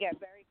is going to get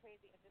very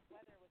crazy. And this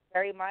weather was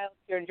very mild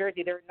here in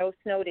Jersey. There were no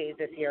snow days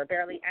this year,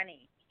 barely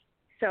any.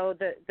 So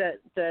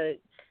the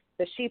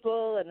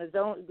sheeple and the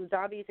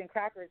zombies and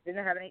crackers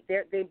didn't have any.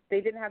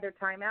 They didn't have their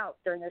time out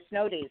during their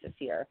snow days this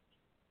year.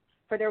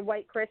 For their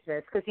white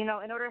Christmas, because, in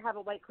order to have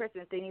a white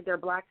Christmas, they need their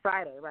Black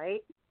Friday,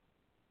 right?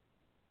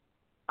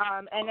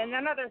 And then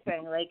another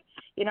thing,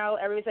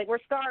 everybody's like, we're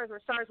stars.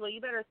 Well, you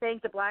better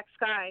thank the black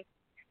sky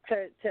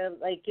to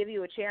give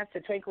you a chance to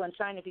twinkle and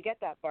shine if you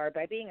get that far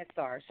by being a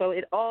star. So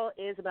it all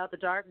is about the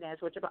darkness,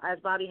 which, as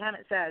Bobby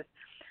Hemmett says,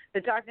 the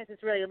darkness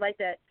is really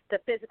the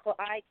physical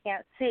eye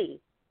can't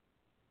see.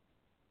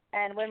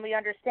 And when we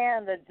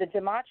understand the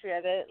gematria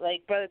of it,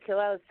 like Brother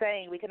Kilelle is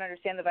saying, we can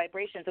understand the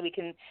vibrations and we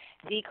can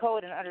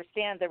decode and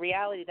understand the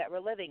reality that we're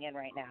living in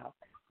right now.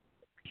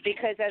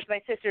 Because as my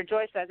sister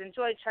Joy says, and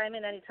Joy, chime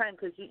in any time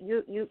because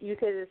you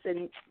say this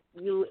and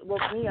you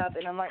woke me up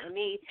and enlightened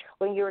me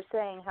when you were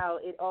saying how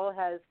it all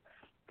has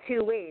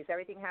two ways.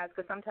 Everything has,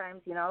 because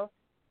sometimes,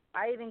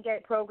 I even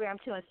get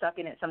programmed too and stuck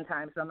in it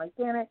sometimes. So I'm like,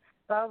 damn it,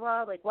 blah,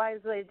 blah, why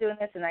is they doing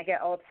this? And I get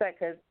all upset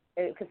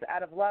because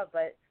out of love,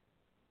 but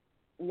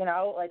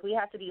we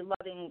have to be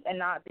loving and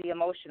not be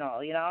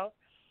emotional,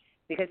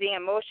 because being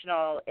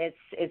emotional,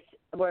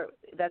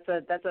 that's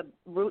a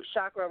root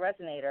chakra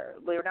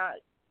resonator. We're not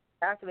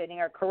activating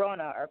our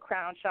corona, our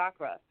crown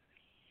chakra.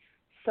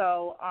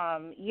 So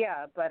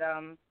but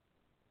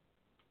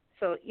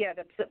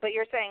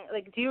you're saying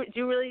do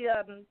you really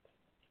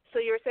so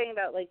you're saying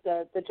about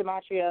the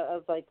gematria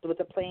of with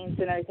the planes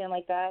and everything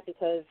like that,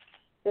 because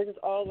this is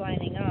all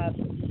lining up,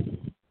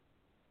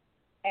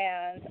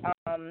 and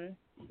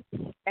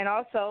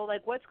also,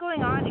 what's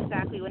going on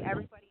exactly when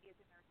everybody is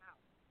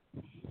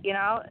in their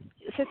house?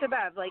 Sister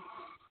Bev,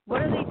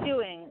 what are they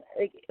doing?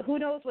 Who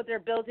knows what they're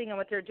building and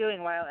what they're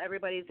doing while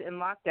everybody's in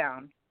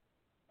lockdown?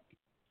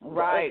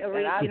 Right.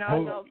 And I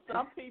know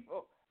some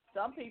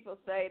people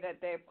say that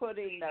they're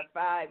putting the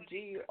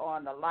 5G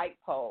on the light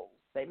poles.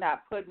 They're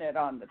not putting it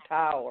on the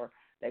tower.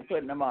 They're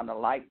putting them on the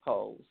light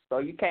poles. So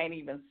you can't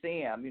even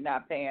see them. You're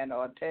not paying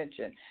no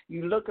attention.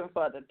 You're looking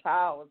for the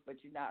towers,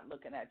 but you're not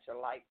looking at your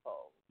light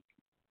poles.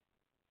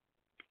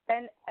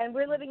 And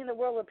we're living in a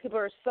world where people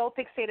are so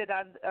fixated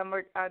on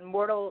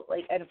mortal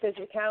and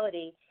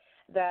physicality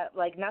that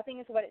nothing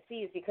is what it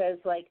seems, because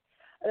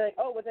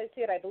oh, once I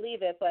see it, I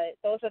believe it. But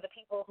those are the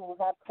people who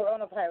have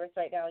coronavirus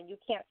right now, and you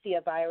can't see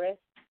a virus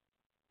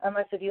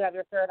unless if you have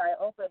your third eye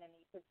open and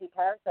you can see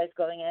parasites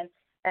going in.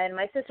 And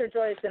my sister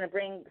Joy is going to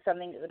bring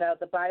something about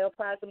the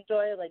bioplasm,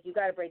 Joy. You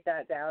got to break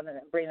that down and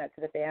bring that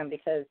to the fam,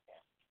 because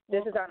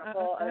this is on a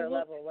whole other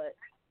level. What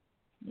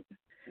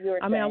you were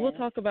saying. I will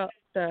talk about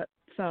that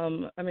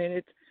some.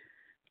 It's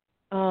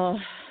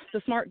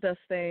the smart dust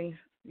thing,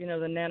 the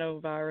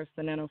nanovirus,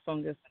 the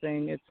nanofungus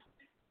thing,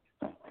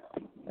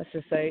 let's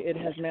just say it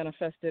has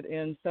manifested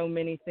in so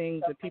many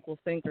things that people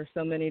think are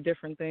so many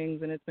different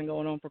things, and it's been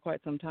going on for quite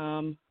some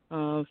time.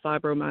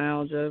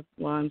 Fibromyalgia,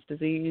 Lyme's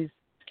disease,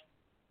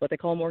 what they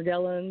call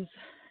Morgellons.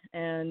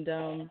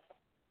 And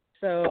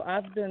so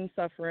I've been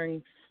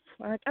suffering.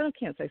 I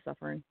can't say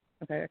suffering.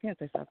 Okay, I can't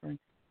say suffering.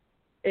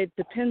 It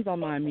depends on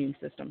my immune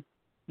system.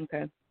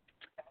 Okay.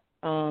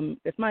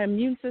 If my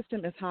immune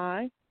system is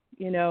high,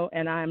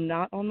 and I'm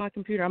not on my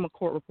computer, I'm a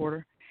court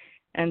reporter.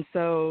 And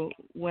so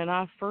when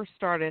I first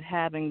started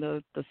having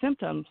the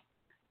symptoms,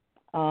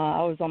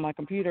 I was on my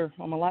computer,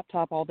 on my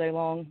laptop all day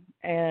long,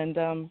 and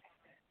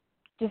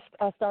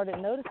I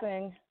started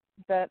noticing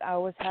that I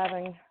was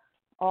having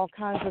all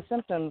kinds of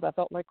symptoms. I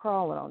felt like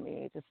crawling on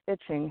me, just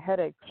itching,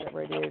 headaches that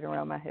radiated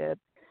around my head.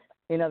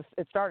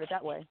 It started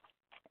that way.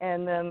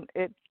 And then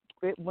it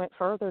went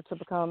further to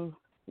become,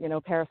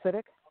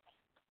 parasitic.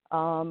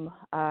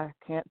 I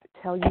can't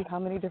tell you how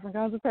many different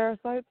kinds of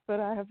parasites that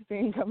I have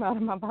seen come out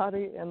of my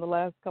body in the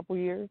last couple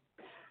years.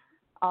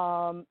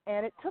 And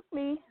it took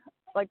me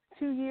like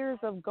 2 years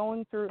of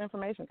going through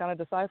information, kind of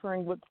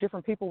deciphering what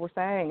different people were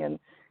saying, and,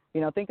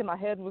 thinking my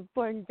head was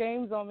playing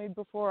games on me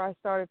before I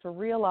started to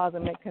realize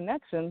and make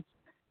connections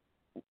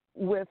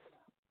with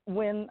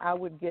when I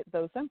would get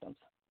those symptoms,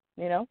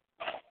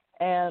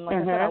 And like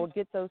I said, I would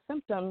get those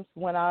symptoms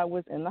when I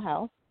was in the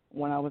house,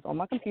 when I was on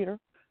my computer,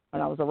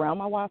 when I was around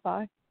my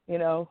Wi-Fi,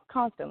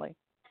 constantly.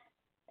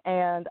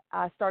 And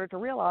I started to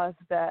realize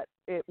that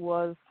it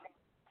was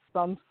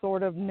some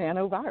sort of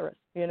nanovirus,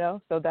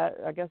 So that,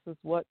 I guess, is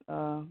what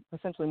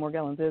essentially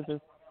Morgellons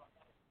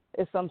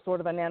is some sort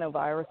of a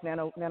nanovirus,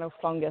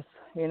 nanofungus,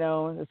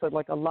 It's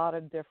like a lot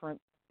of different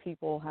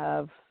people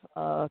have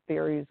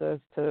theories as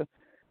to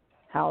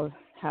how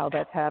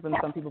that's happened.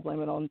 Some people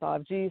blame it on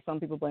 5G. Some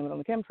people blame it on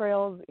the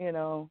chemtrails.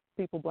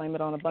 People blame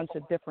it on a bunch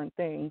of different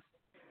things.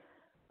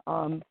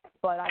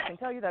 But I can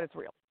tell you that it's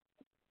real.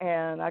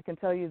 And I can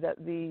tell you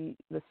that the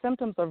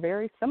symptoms are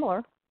very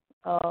similar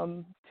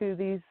to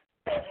these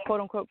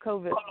quote-unquote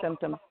COVID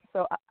symptoms.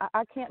 So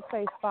I can't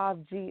say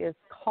 5G is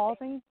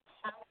causing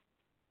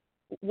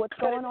what's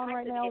going on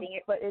right now,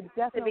 but it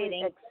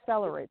definitely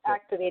accelerates it.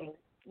 Activating.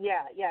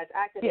 Yeah, it's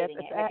activating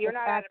it. If you're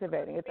not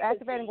activating. It's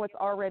activating what's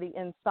already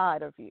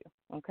inside of you,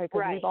 okay?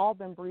 Because we've all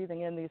been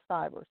breathing in these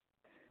fibers.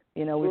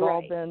 We've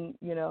all been,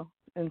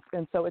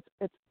 and so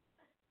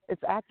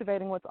it's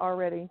activating what's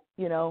already,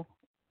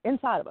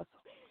 inside of us.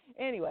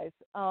 Anyways,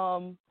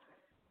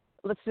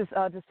 let's just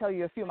tell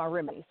you a few of my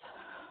remedies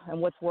and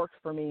what's worked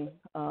for me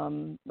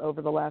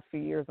over the last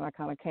few years, and I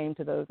kind of came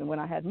to those. And when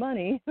I had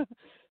money,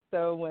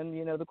 so when,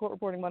 the court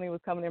reporting money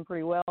was coming in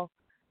pretty well,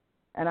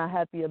 and I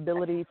had the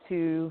ability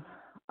to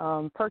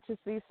purchase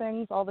these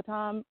things all the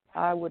time,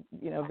 I would,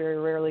 very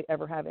rarely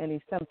ever have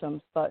any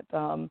symptoms. But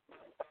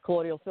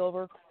colloidal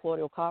silver,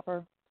 colloidal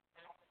copper,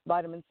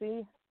 vitamin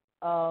C.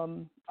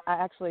 I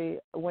actually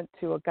went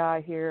to a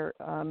guy here,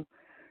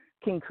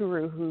 King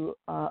Kuru, who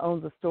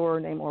owns a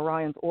store named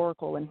Orion's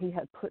Oracle, and he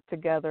had put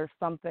together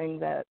something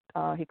that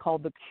he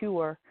called the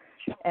Cure,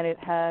 and it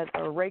had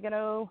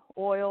oregano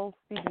oil,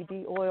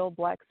 CBD oil,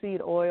 black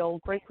seed oil,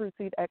 grapefruit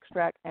seed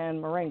extract,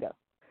 and moringa.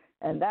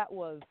 And that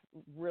was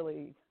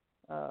really,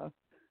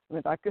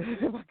 if I could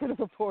have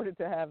afforded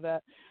to have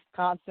that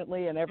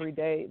constantly and every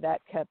day,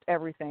 that kept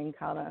everything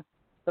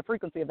the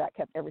frequency of that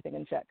kept everything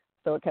in check.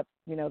 So it kept,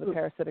 the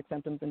parasitic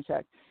symptoms in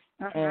check,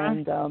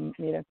 and,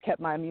 kept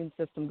my immune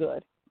system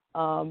good.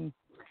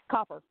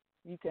 Copper.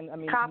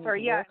 Copper,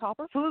 yeah.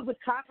 Copper? Food with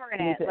copper in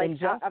it, like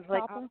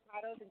avocados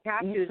and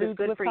cashews is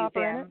good for you,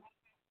 Sam.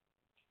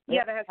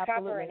 Yeah, that has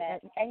copper in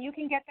it. And you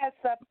can get that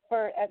stuff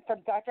from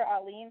Dr.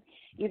 Alim.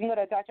 You can go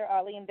to Dr.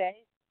 Alim Day.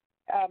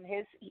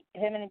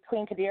 Him and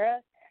Queen Kadira,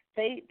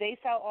 they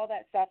sell all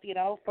that stuff,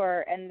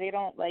 and they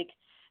don't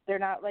they're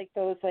not like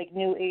those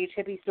new age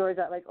hippie stores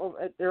that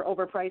they're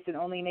overpriced and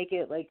only make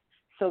it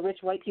so rich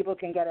white people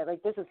can get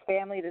it. This is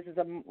family. This is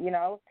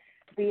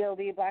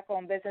BOB, black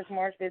owned business,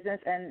 Morris business,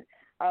 and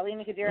Alim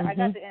and Kadira. I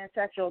got the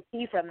ancestral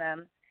tea from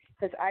them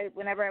because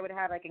whenever I would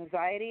have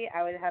anxiety,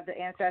 I would have the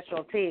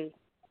ancestral tea.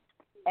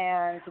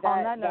 And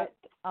on that note,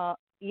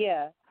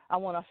 I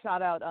want to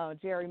shout out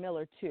Jerry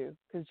Miller too,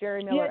 because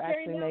Jerry Miller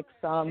makes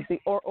the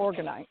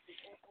organite,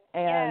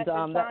 and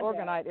that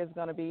organite is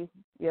going to be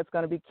it's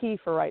going to be key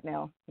for right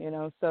now.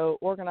 So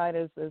organite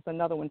is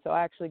another one. So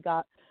I actually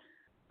got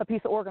a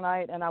piece of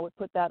organite, and I would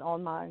put that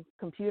on my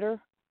computer.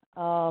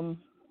 So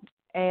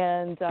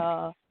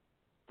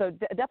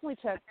definitely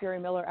check Jerry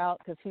Miller out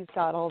because he's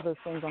got all those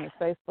things on his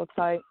Facebook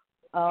site.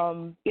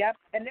 Yep,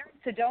 and they're in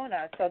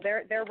Sedona, so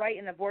they're right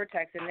in the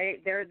vortex, and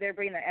they're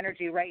bringing the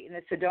energy right in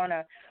the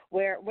Sedona,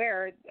 where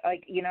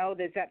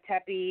the Zep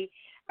Tepe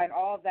and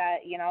all of that,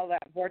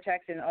 that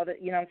vortex and all that,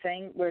 what I'm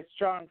saying, we're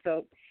strong.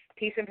 So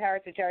peace and power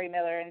to Jerry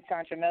Miller and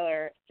Sandra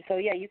Miller. So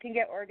yeah, you can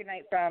get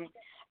organite from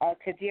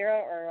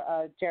Kadira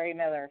or Jerry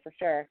Miller for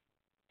sure.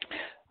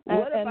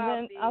 What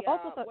about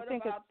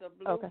the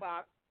blue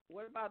box?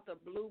 What about the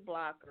blue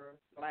blocker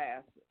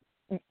glasses?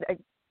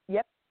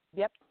 Yep.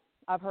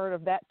 I've heard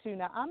of that too.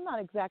 Now, I'm not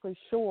exactly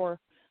sure.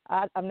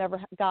 I've never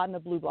gotten a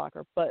blue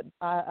blocker, but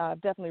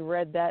I've definitely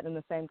read that in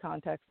the same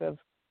context of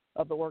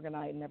the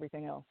orgonite and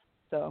everything else.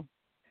 So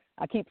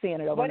I keep seeing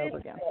it over and over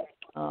again.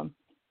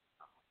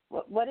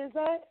 What is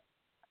that?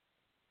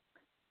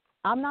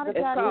 I'm not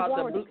exactly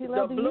sure.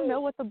 Kilelle, do you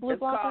know what the blue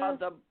blocker is?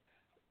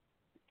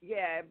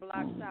 Yeah, it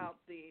blocks out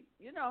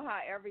you know how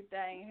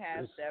everything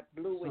has that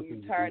blue when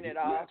you turn it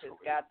off, it's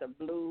got the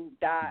blue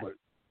dot. But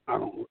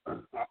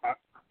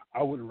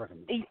I wouldn't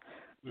recommend it.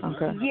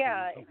 Okay.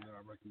 Yeah. I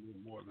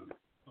recommend more than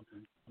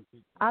something.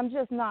 I'm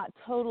just not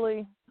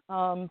totally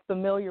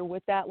familiar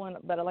with that one,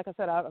 but like I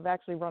said, I've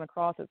actually run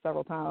across it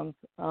several times,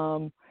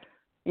 in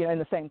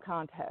the same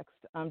context.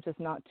 I'm just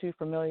not too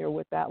familiar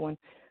with that one.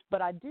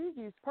 But I do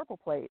use purple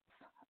plates.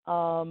 Yeah,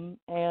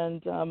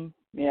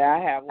 I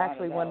have one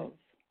actually of those.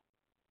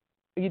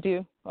 You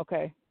do?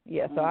 Okay.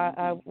 Yeah, so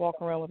I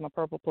walk around with my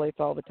purple plates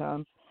all the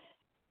time.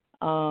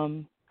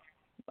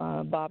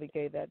 Bobby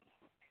gave that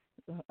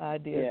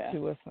idea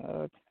to us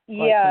quite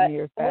some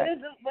years back.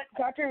 What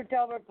Dr.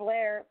 Delbert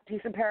Blair,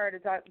 peace and power to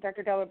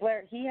Dr. Delbert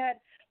Blair, he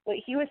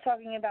was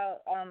talking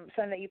about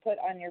something that you put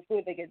on your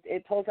food, like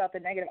it pulls out the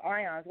negative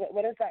ions.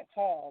 What is that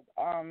called?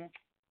 Those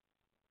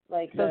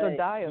are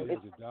diodes.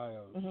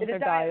 They're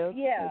diodes.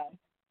 Yeah.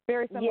 It's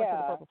very similar to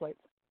the purple plates.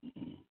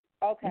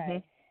 Okay. Mm-hmm.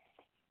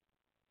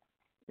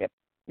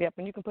 Yep,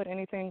 and you can put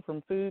anything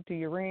from food to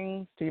your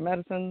rings to your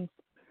medicines,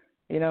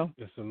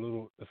 It's a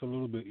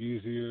little bit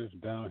easier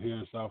down here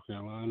in South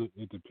Carolina.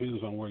 It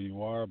depends on where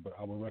you are, but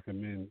I would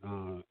recommend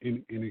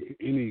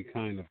any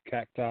kind of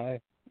cacti,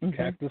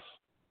 cactus,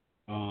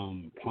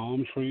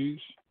 palm trees.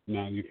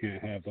 Now you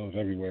can't have those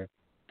everywhere.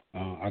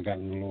 I got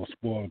a little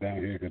spoiled down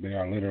here because they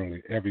are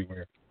literally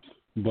everywhere.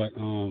 But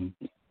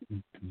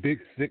big,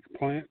 thick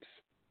plants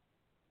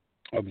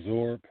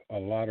absorb a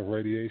lot of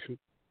radiation.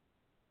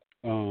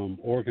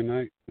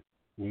 Orgonite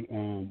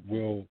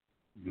will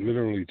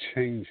literally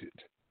change it.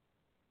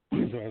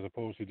 So as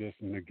opposed to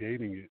just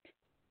negating it,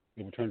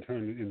 it will turn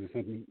it into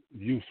something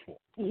useful.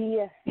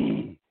 Yeah.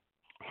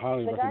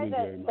 Highly recommend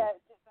it.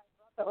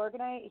 The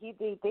orgonite,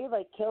 they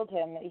like killed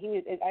him.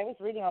 I was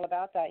reading all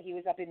about that. He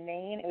was up in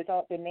Maine. It was all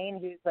up in Maine.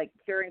 He was like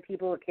curing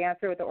people with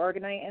cancer with the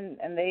orgonite,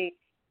 and they,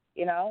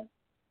 he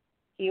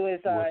was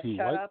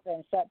shut up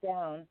and shut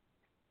down.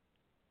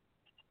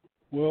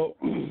 Well,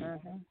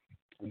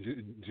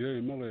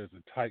 Jerry Miller is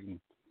a titan.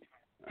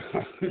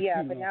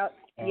 Yeah, but now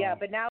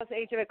it's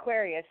Age of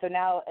Aquarius, so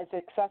now it's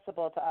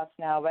accessible to us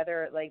now,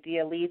 whether like the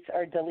elites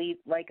or delete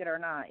like it or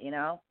not,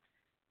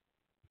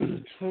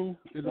 True.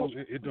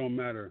 It don't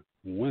matter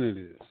when it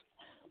is.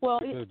 Well,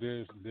 because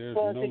there's it's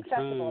no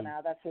accessible time.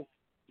 now. That's just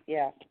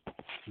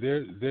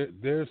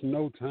There's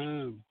no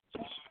time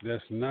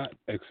that's not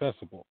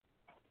accessible.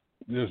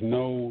 There's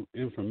no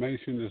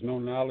information. There's no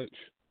knowledge.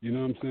 You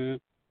know what I'm saying?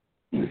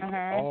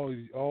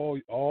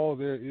 All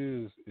there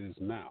is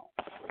now.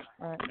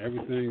 Right.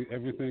 Everything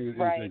is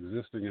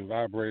existing and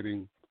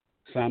vibrating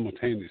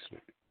simultaneously.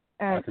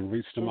 I can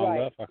reach to my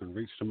left. I can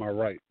reach to my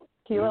right.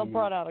 Kilelle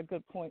brought out a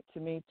good point to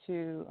me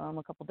too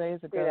a couple days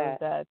ago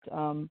that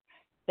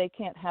they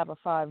can't have a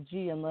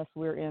 5G unless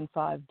we're in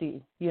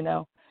 5D.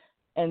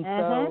 And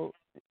so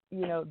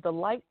the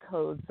light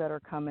codes that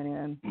are coming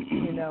in.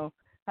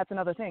 That's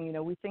another thing.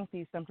 We think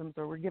these symptoms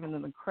we're giving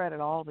them the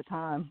credit all the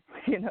time.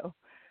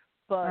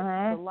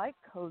 But the light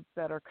codes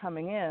that are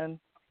coming in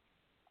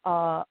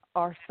are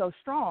so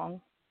strong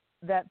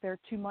that they're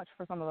too much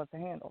for some of us to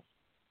handle,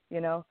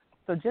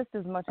 So just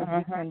as much as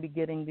we can be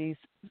getting these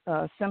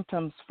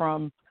symptoms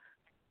from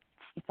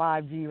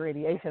 5G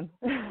radiation,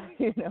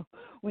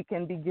 we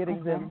can be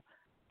getting them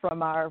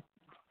from our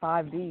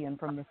 5D and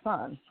from the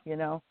sun,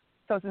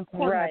 So it's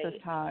important at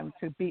this time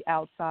to be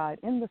outside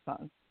in the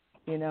sun,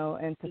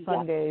 and to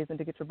sun gaze and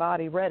to get your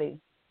body ready,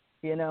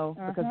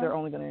 because they're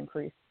only going to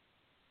increase.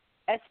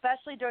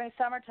 Especially during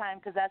summertime,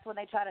 because that's when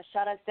they try to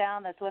shut us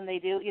down. That's when they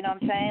do, you know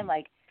what I'm saying?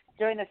 Like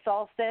during the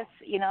solstice,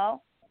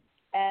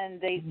 and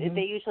they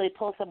usually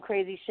pull some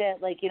crazy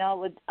shit, like,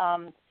 with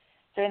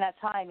during that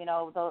time,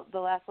 the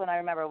last one I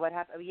remember what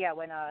happened. Yeah,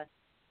 when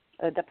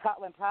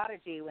when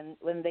Prodigy,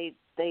 when they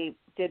did,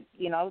 then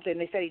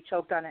they said he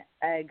choked on an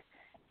egg.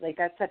 Like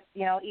that's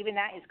even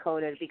that is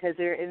coded because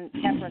they're in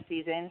Capricorn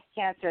season,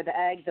 Cancer, the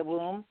egg, the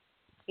womb,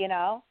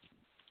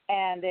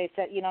 and they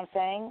said, you know what I'm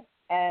saying,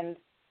 and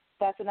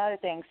that's another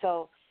thing.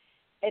 So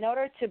in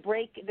order to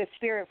break the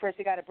spirit, first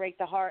we got to break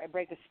the heart and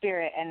break the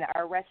spirit and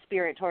our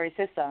respiratory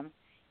system,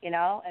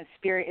 and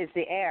spirit is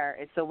the air,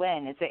 it's the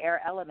wind, it's the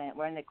air element.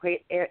 We're in the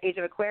age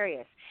of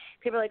Aquarius.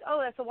 People are like, oh,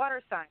 that's a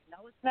water sign.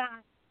 No, it's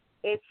not.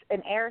 It's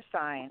an air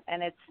sign,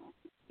 and it's,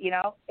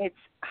 it's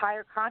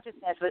higher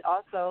consciousness, but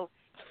also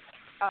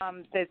as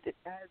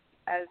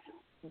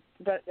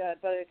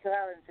Brother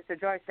Kilelle and Sister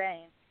Joy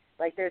saying,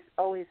 like there's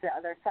always the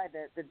other side,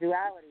 the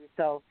duality.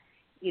 So,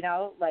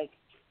 like,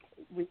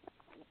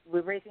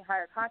 we're raising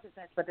higher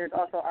consciousness, but there's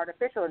also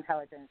artificial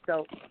intelligence.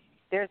 So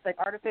there's like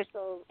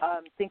artificial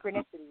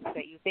synchronicities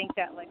that you think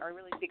that like are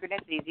really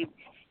synchronicities.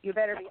 You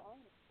better be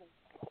honest.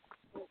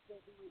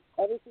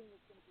 Everything is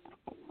going to be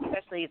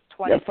especially it's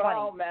 2020. Your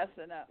phone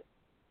messing up.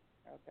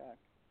 Okay.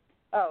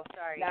 Oh,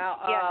 sorry. Now,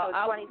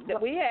 so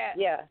we had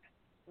yeah.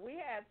 We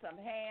had some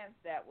hands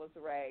that was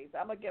raised.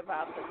 I'm gonna give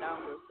out the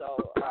numbers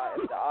so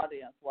if the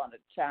audience want to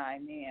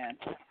chime in,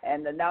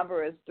 and the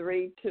number is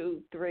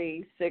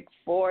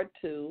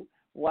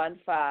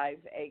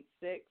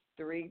 323-642-1586.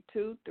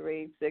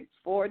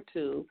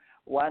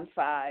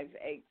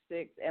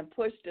 323-642-1586, and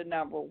push the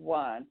number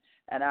 1,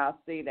 and I'll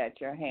see that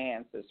your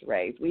hands is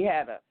raised. We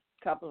had a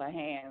couple of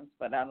hands,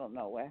 but I don't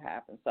know what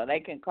happened, so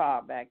they can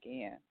call back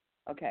in.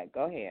 Okay,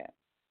 go ahead.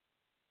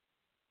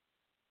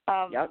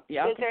 Is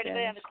there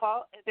anybody on the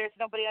call? There's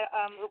nobody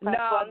who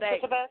no,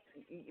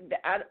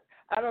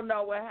 I don't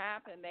know what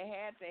happened. They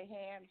had their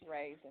hands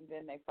raised and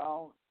then their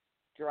phone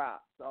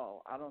dropped.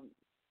 So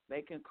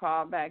they can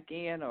call back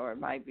in, or it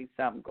might be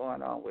something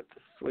going on with the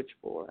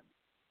switchboard.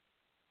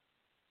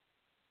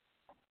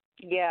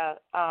 Yeah,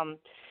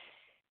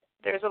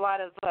 there's a lot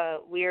of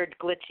weird,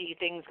 glitchy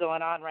things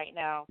going on right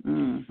now.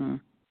 Mm-hmm.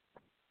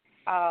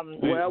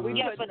 Well,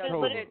 we put a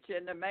glitch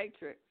in the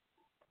matrix.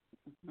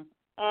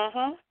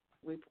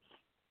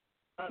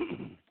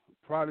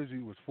 Prodigy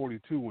was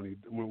 42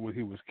 when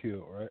he was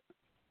killed, right?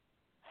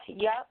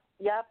 Yep,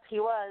 he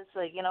was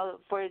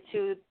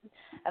 42,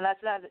 and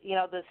that's not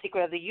the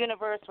secret of the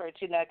universe,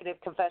 42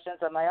 negative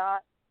confessions of my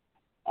aunt,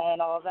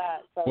 and all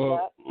that.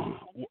 So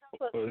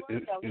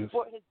his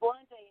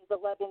born day is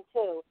 11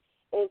 too.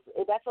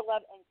 That's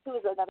 11 and 2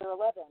 is another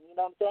 11. You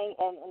know what I'm saying?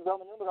 And in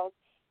Roman numerals,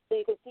 so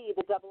you can see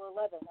the double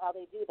 11 how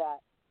they do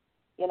that.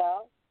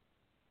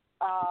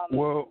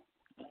 Well,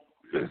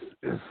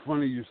 it's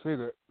funny you say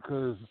that,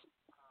 because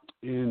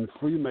in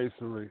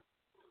Freemasonry,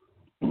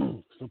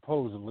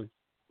 supposedly,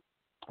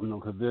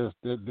 because there's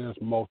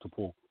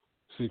multiple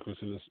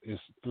secrets, and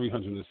it's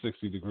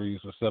 360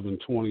 degrees or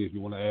 720 if you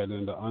want to add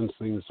in the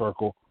unseen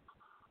circle.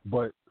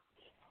 But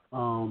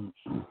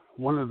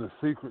one of the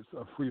secrets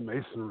of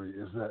Freemasonry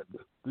is that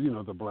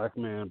the black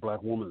man,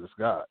 black woman is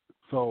God.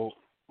 So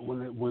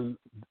when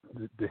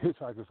the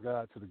Hitchhiker's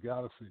Guide to the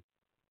Galaxy,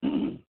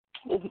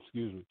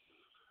 excuse me,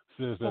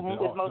 says that the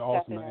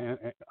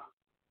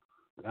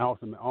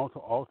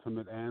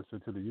ultimate answer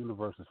to the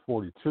universe is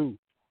 42.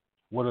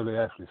 What are they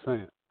actually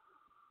saying?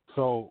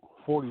 So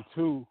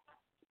 42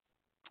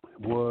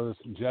 was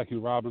Jackie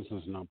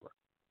Robinson's number,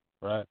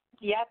 right?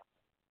 Yep.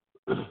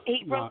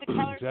 He broke the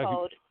color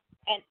code,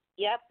 and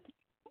yep.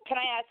 Can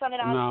I add something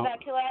else to that,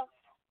 Kilelle?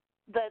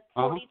 The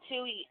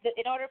 42.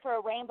 In order for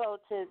a rainbow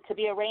to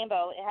be a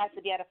rainbow, it has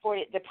to be at a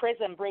 40. The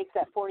prism breaks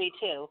at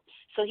 42.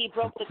 So he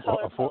broke the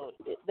color code.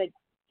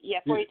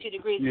 42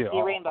 degrees to be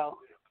a rainbow.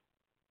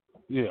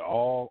 Yeah,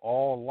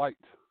 all light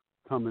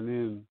coming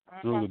in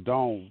through the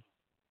dome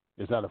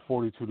is at a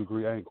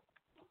 42-degree angle.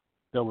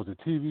 There was a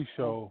TV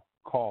show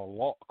called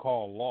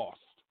Lost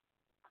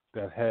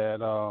that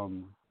had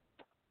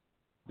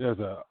there's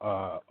a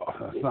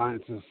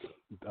scientist,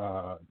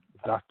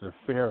 Dr.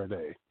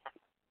 Faraday,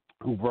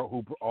 who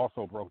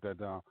also broke that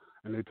down,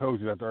 and they told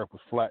you that the Earth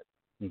was flat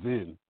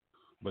then,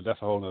 but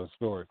that's a whole other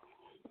story.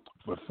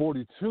 But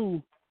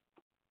 42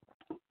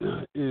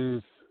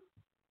 is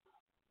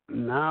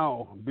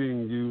now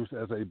being used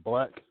as a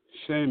black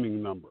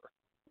shaming number,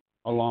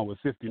 along with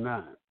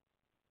 59.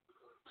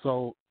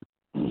 So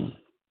in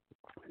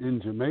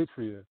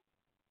gematria,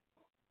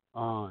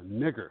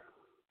 nigger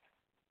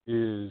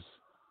is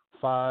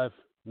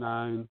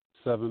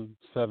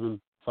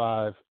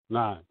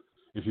 597759.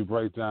 If you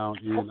break down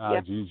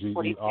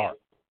Nigger.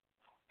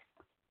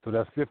 So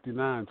that's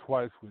 59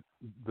 twice with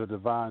the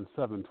divine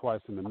 7 twice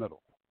in the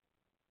middle.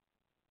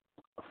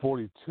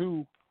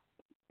 42,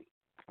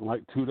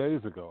 like 2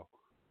 days ago,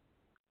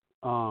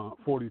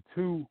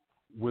 42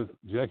 with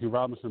Jackie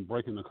Robinson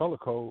breaking the color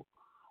code,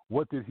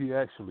 what did he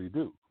actually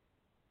do?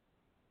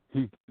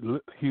 He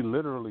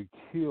literally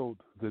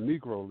killed the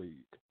Negro League,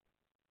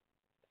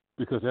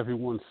 because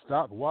everyone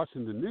stopped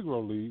watching the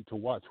Negro League to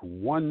watch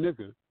one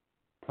nigga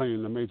playing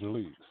in the major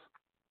leagues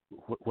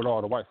with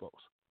all the white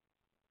folks.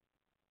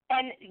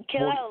 And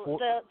Kilelle,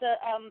 the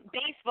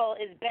baseball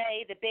is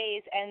bay, the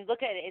bays, and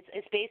look at it.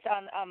 It's based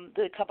on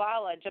the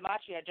Kabbalah,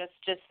 gematria, just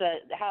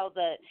how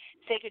the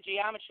sacred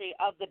geometry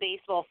of the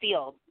baseball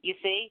field. You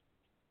see?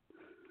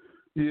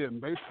 Yeah,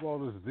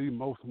 baseball is the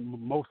most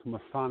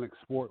Masonic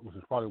sport, which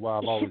is probably why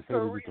I've always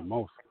hated it the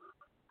most.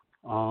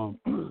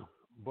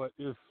 But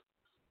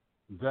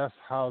that's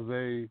how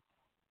they,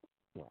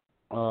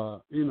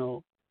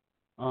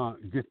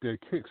 get their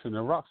kicks and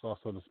their rocks off,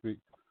 so to speak.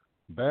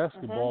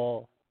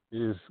 Basketball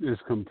is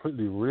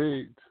completely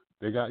rigged.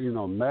 They got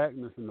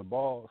magnets in the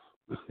balls.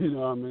 You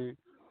know what I mean?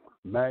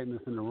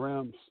 Magnets in the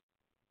rims.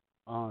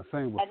 Same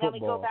with football. And then we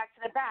go back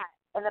to the bat,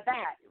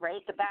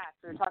 right? The bats.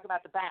 We were talking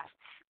about the bats.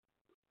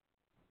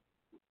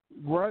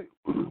 Right,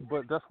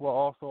 but that's what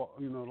also,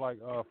 like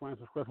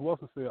Francis Cress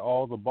Wilson said,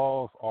 all the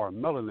balls are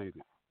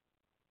melanated.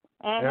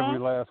 Every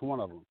last one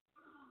of them.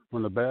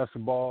 From the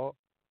basketball,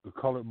 the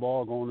colored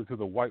ball going into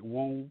the white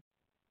womb,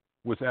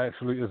 which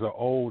actually is an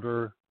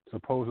older,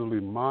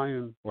 supposedly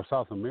Mayan or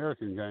South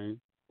American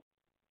game.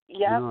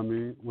 Yeah. You know what I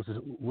mean? Which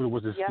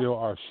is still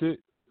our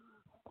shit.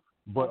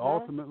 But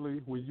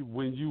ultimately,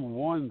 when you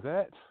won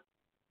that,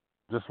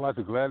 just like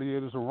the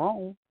gladiators of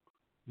Rome,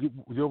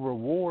 your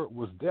reward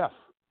was death.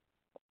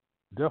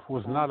 Death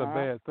was not a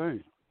bad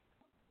thing.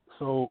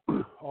 So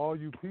all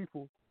you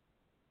people,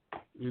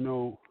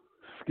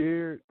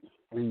 scared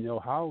in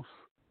your house,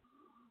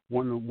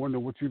 wonder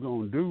what you're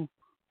going to do,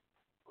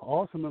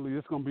 ultimately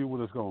it's going to be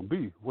what it's going to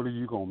be. What are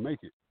you going to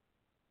make it?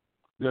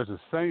 There's a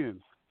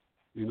saying,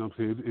 you know what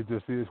I'm saying, it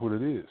just is what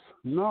it is.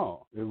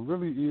 No, it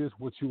really is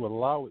what you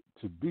allow it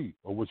to be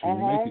or what you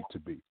make it to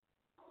be.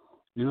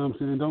 You know what I'm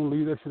saying? Don't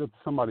leave that shit up to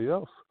somebody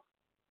else.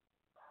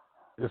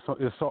 It's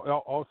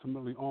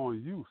ultimately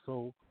on you.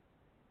 So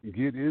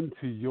get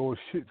into your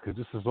shit, because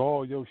this is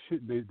all your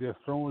shit. They're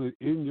throwing it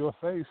in your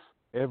face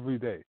every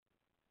day,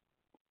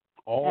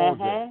 all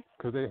day,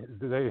 because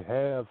they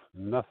have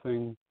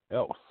nothing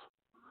else.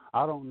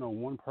 I don't know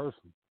one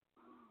person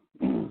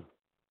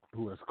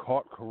who has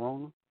caught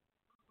corona,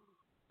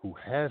 who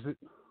has it,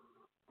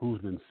 who's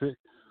been sick.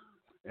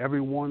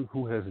 Everyone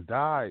who has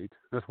died.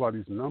 That's why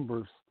these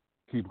numbers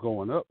keep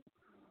going up.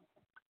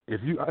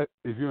 If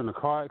you're in a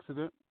car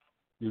accident,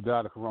 you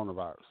died of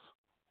coronavirus.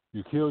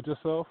 You killed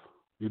yourself,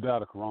 you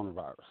died of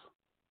coronavirus.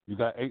 You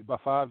got ate by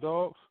 5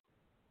 dogs,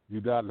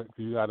 you died of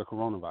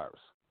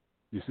coronavirus.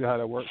 You see how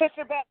that works?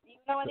 Sister Beth, do you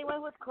know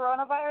anyone with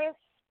coronavirus?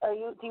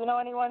 Do you know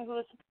anyone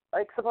who's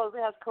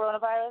supposedly has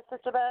coronavirus,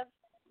 Sister Beth?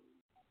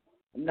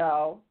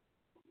 No.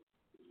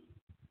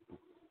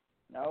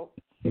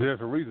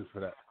 There's a reason for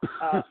that.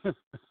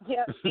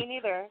 Yeah, me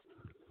neither.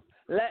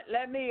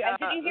 Let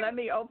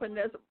me open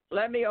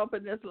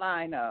this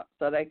line up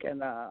so they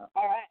can. All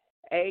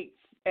right.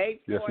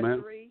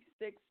 843-610.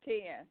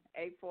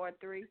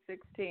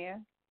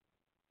 843-610.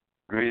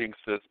 Greetings,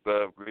 Sis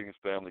Bev. Greetings,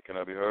 family. Can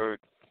I be heard?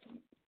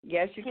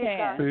 Yes, you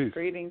can. Peace.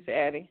 Greetings,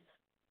 Eddie.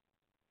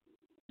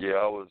 Yeah,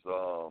 I was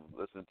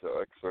listening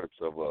to excerpts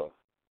of a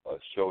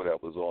show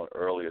that was on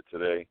earlier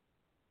today,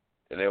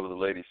 and there was a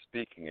lady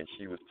speaking, and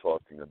she was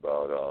talking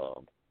about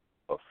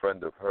a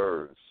friend of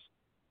hers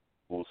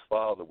whose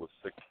father was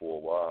sick for a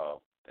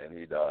while, and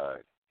he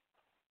died.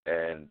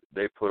 And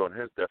they put on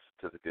his death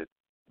certificate,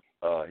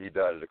 he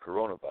died of the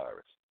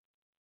coronavirus.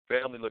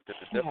 Family looked at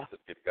the death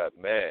certificate, got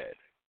mad.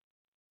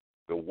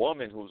 The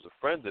woman who's a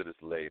friend of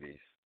this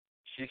lady's,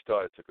 she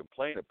started to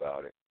complain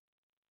about it,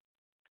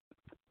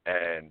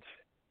 and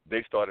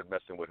they started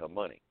messing with her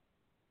money.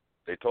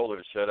 They told her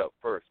to shut up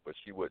first, but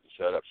she wouldn't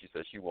shut up. She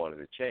said she wanted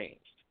it changed.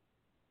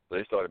 So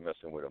they started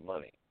messing with her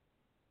money.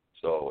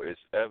 So it's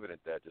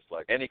evident that just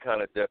like any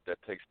kind of death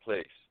that takes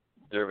place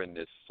during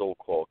this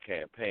so-called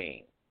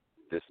campaign,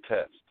 this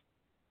test,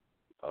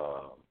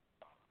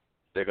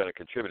 they're going to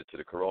contribute to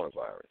the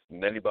coronavirus.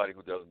 And anybody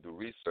who doesn't do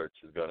research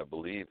is going to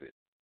believe it,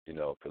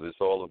 because it's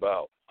all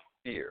about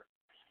fear.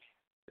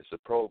 It's a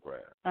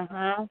program.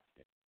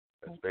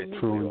 That's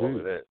basically all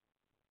it is.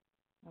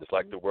 Just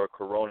like the word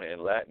corona in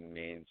Latin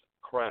means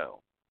crown.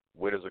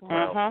 Where does a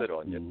crown sit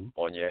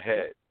on your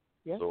head?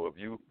 Yep. So if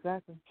you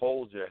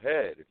hold your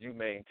head, if you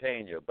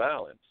maintain your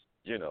balance,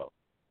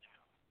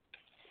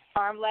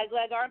 Arm, leg,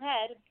 arm,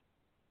 head.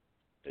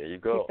 There you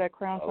go. Keep that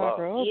crown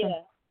chakra open.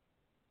 Yeah.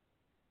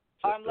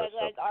 Arm, leg,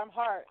 arm,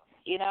 heart,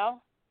 That's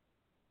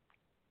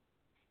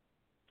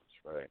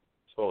right.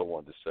 That's all I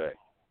wanted to say.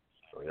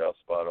 So y'all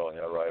spot on.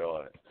 Y'all right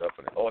on it.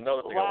 Definitely. Oh,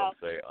 another thing I want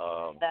to say.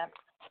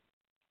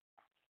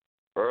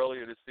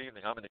 Earlier this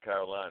evening, I'm in the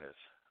Carolinas.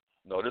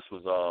 No, this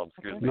was,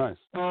 Nice.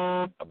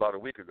 about a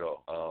week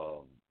ago.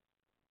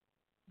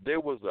 There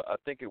was I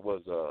think it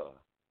was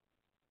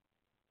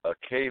a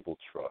cable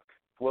truck.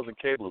 It wasn't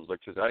cable, it was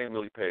electricity. I didn't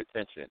really pay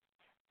attention.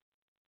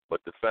 But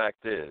the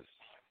fact is,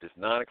 it's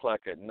 9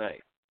 o'clock at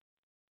night.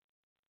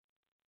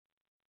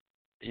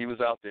 He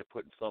was out there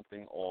putting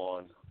something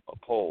on a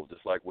pole,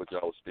 just like what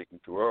y'all was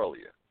speaking to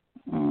earlier.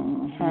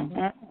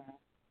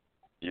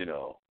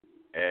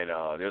 And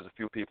there's a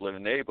few people in the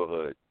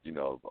neighborhood.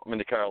 I'm in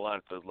the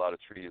Carolinas, so there's a lot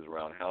of trees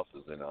around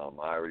houses, and I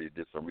already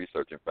did some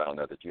research and found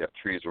out that you have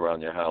trees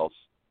around your house,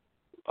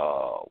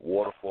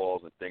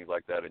 waterfalls and things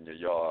like that in your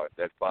yard.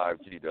 That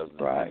 5G is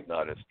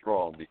not as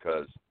strong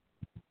because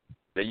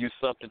they use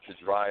something to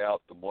dry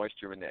out the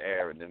moisture in the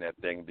air, and then that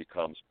thing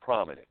becomes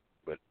prominent.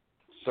 But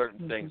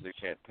certain things they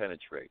can't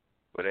penetrate.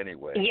 But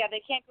anyway. Yeah,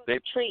 they can't go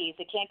through trees.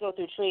 It can't go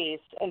through trees.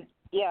 And,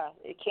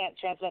 it can't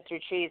transmit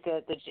through trees,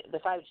 the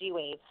 5G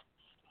waves.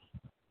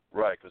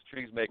 Right, because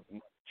trees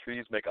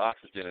make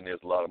oxygen, and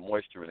there's a lot of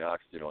moisture in the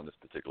oxygen on this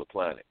particular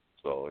planet.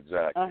 So,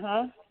 exactly.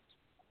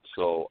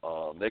 So,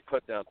 they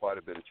cut down quite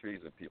a bit of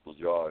trees in people's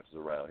yards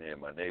around here in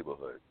my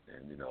neighborhood.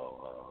 And,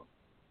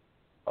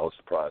 I was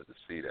surprised to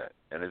see that.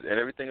 And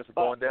everything is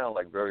going down,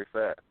 very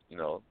fast,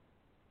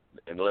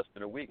 in less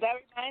than a week. That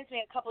reminds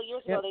me, a couple of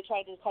years ago, they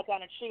tried to cut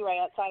down a tree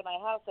right outside my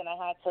house, and I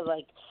had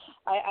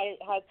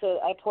to,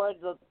 I poured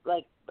the,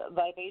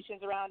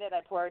 libations around it.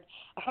 I poured,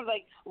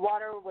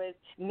 water with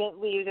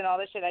mint leaves and all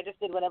this shit. I just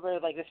did whatever,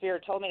 the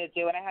spirit told me to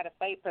do, and I had to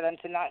fight for them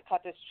to not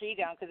cut this tree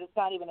down because it's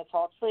not even a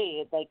tall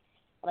tree. It's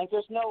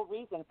there's no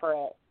reason for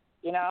it,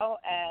 And I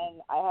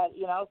had,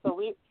 so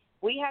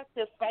we have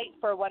to fight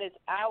for what is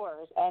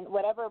ours, and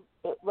whatever.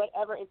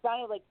 It's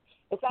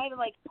not even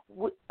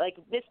like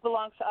this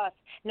belongs to us.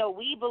 No,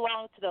 we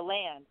belong to the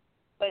land.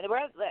 But we're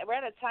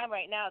at a time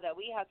right now that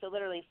we have to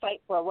literally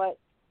fight for what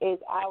is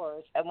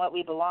ours and what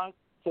we belong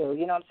to.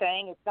 You know what I'm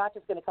saying? It's not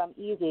just going to come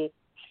easy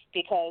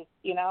because,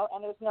 and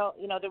there's no,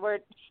 the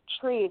word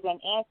trees and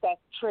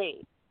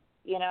ancestry,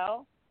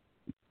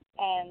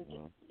 and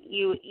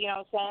you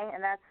know what I'm saying?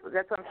 And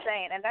that's what I'm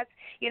saying. And that's,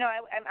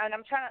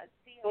 I'm trying to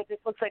see what this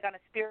looks like on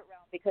a spirit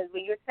realm, because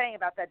when you're saying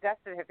about that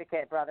death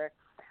certificate, brother,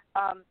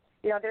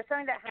 there's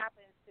something that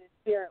happens to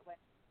spirit when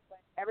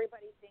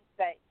everybody thinks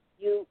that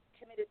you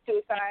committed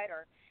suicide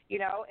or,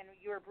 and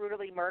you were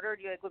brutally murdered.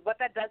 What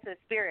that does to the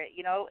spirit,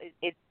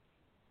 it's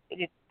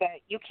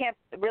that you can't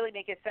really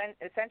make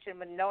ascension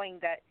when knowing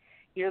that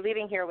you're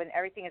leaving here when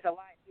everything is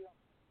alive.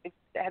 It's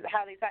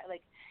how they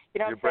like,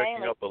 You're what I'm saying?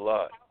 Breaking up a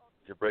lot.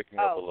 You're breaking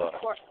up a lot.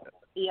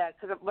 Yeah,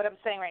 because what I'm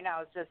saying right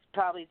now is just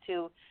probably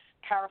too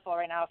powerful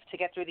right now to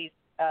get through these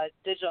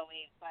digital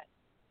waves. But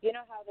you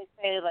know how they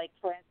say, like,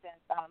 for instance,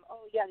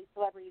 these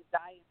celebrities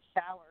die in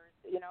showers.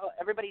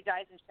 Everybody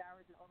dies in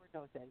showers and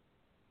overdoses.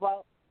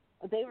 Well,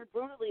 they were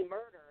brutally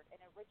murdered in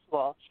a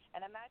ritual.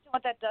 And imagine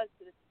what that does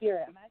to the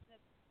spirit. Imagine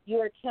if you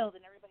were killed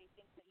and everybody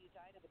thinks that you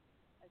died of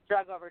a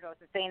drug overdose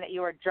and saying that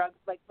you were drugged,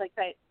 like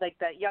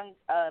that young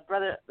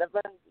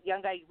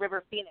young guy,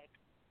 River Phoenix.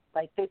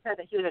 Like, they said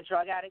that he was a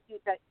drug addict. He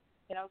was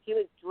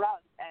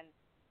drugged and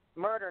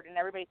murdered, and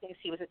everybody thinks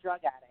he was a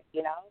drug addict,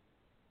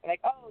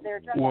 Like, they're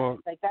a drug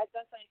addict. Like, that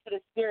does something to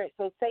the spirit.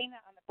 So saying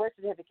that on the birth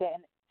certificate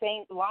and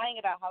lying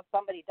about how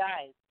somebody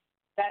dies,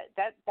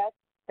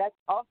 that's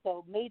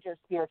also major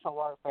spiritual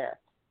warfare,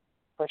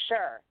 for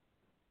sure.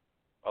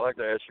 I'd like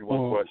to ask you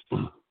one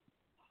question.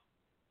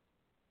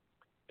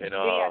 And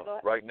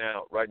right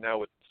now,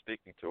 with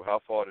speaking to,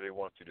 how far do they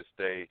want you to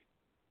stay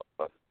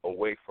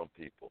away from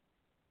people?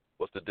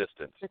 What's the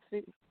distance? 6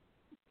 feet.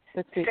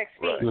 6 feet.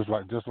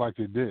 Right. Just like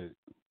you did.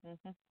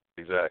 Mm-hmm.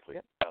 Exactly.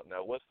 Yep.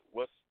 Now,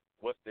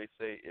 what they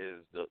say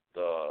is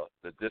the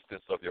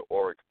distance of your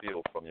auric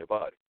field from your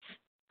body.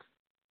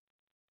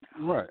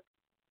 Right.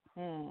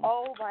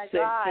 Oh my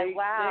God!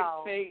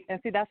 Wow. 6 feet. And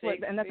see, that's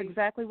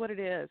exactly what it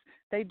is.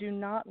 They do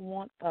not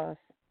want us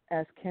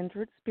as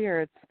kindred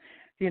spirits,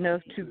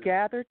 to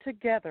gather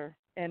together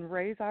and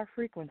raise our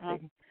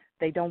frequency.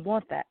 They don't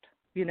want that.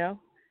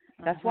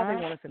 That's why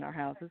they want us in our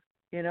houses.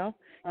 You know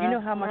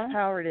how much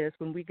power it is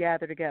when we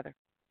gather together.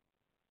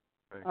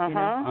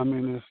 I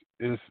mean,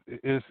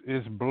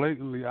 it's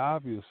blatantly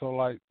obvious. So,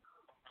 like,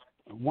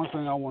 one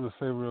thing I want to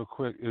say real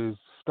quick is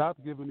stop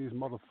giving these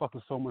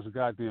motherfuckers so much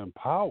goddamn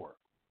power.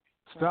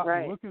 Stop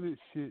looking at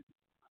shit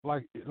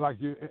like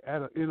you're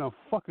in a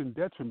fucking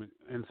detriment,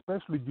 and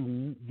especially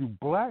you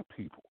black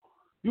people.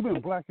 You've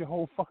been black your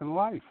whole fucking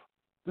life.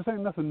 This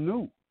ain't nothing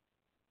new.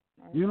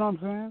 You know what I'm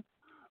saying?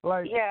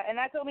 Like, yeah, and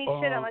that don't mean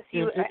shit unless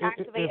you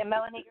activate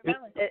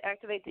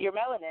your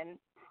melanin.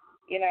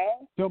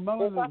 Your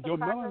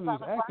melanin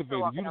is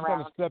activated. You just got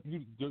to step.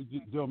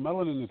 Your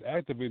melanin is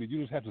activated.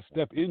 You just have to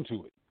step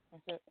into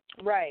it.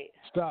 Right.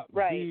 Stop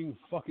being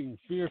fucking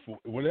fearful.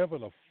 Whatever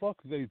the fuck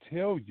they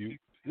tell you,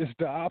 it's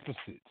the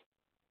opposite.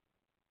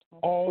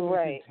 All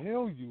they can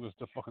tell you is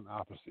the fucking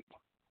opposite.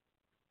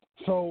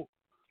 So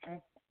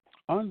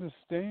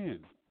understand,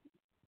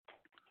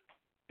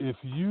 if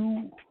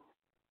you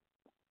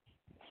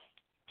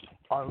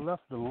are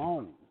left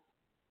alone,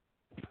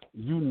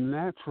 you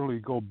naturally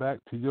go back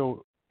to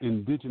your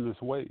indigenous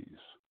ways.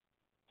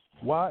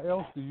 Why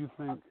else do you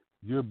think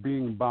you're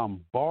being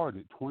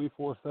bombarded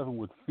 24/7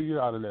 with fear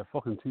out of that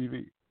fucking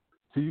TV?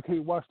 So you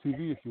can't watch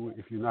TV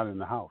if you're not in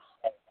the house,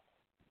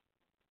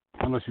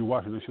 unless you're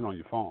watching this shit on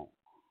your phone.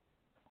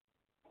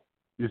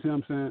 You see what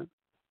I'm saying?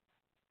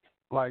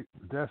 Like,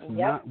 that's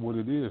not what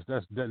it is.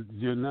 That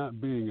you're not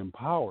being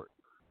empowered.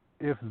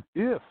 If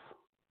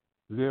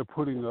they're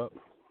putting up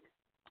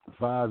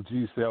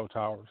 5G cell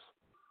towers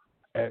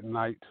at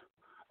night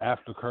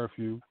after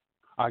curfew,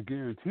 I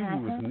guarantee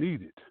you it's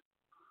needed.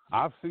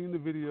 I've seen the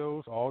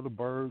videos. All the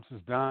birds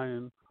is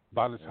dying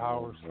by the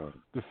towers.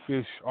 The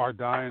fish are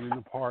dying in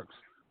the parks.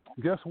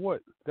 Guess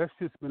what? That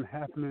shit's been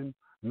happening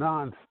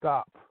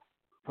nonstop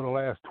for the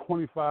last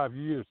 25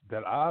 years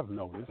that I've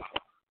noticed.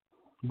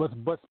 But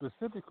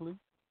specifically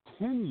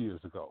 10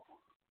 years ago,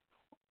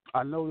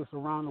 I noticed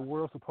around the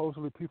world,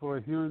 supposedly people are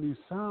hearing these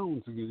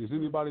sounds again. Is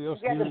anybody else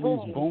hearing these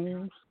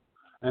booms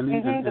and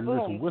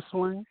this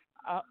whistling?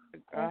 I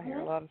hear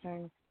a lot of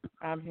things.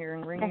 I'm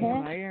hearing ringing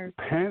in my ears.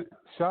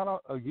 Shout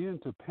out again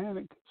to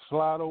Panic.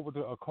 Slide over to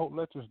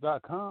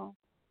occultlectures.com,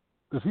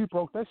 because he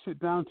broke that shit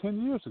down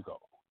 10 years ago.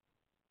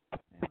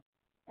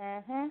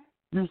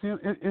 You see,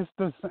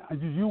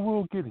 you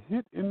will get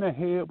hit in the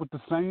head with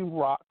the same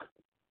rock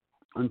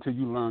until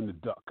you learn to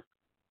duck.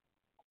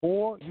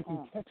 Or you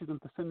can catch it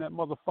and send that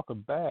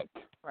motherfucker back.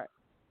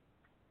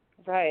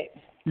 Right.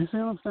 You see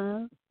what I'm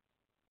saying?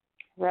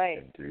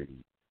 Right.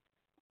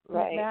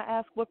 Right. May I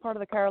ask, what part of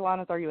the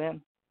Carolinas are you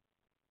in?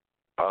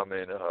 I'm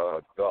in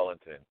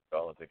Darlington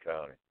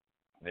County,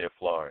 near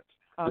Florence.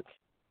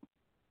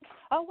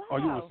 Oh, wow. Oh,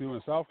 you want to see you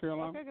in South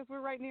Carolina? Okay, because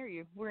we're right near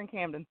you. We're in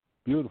Camden.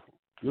 Beautiful.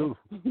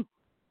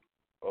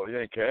 Oh, you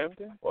in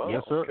Camden? Wow,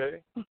 yes, sir.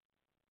 Okay.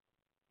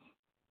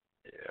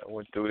 Yeah, I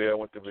went through there. I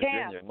went to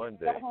Virginia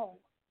Monday.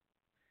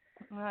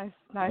 Nice.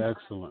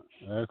 Excellent.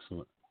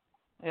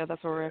 Yeah,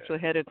 that's where we're actually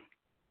headed.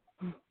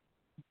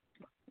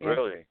 Yeah.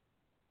 Really?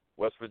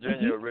 West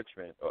Virginia or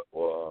Richmond?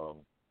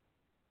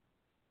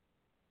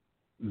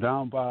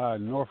 Down by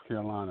North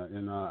Carolina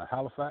in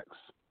Halifax,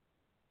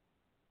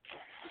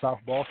 South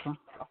Boston.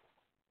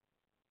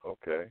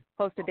 Okay.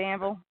 Close to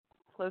Danville,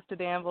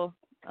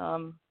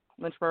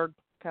 Lynchburg,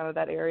 kind of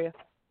that area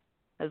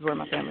is where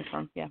my family's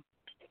from. Yeah.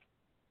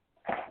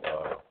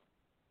 Wow.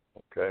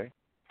 Okay.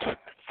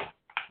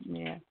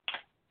 Yeah.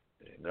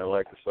 Not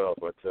like the South,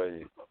 I tell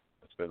you.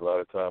 I spent a lot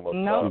of time up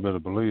No. top. You better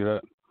believe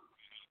that.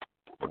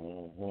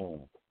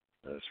 Mm-hmm.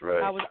 That's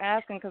right. I was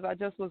asking because I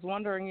just was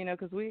wondering,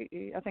 because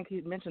I think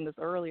he mentioned this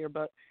earlier,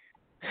 but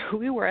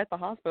we were at the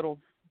hospital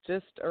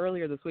just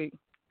earlier this week,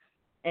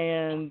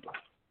 and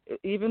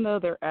even though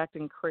they're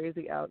acting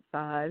crazy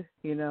outside,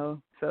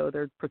 so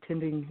they're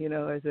pretending,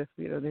 as if,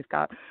 they've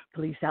got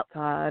police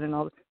outside and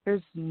all this,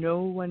 there's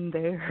no one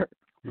there.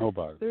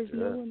 Nobody. There's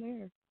no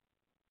one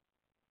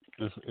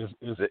there.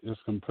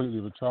 It's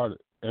completely retarded.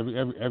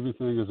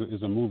 Everything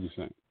is a movie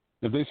scene.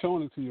 If they're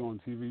showing it to you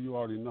on TV, you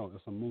already know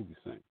it's a movie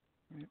scene.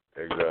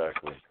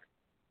 Exactly.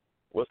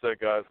 What's that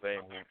guy's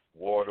name who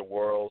wore the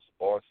worlds?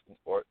 Orson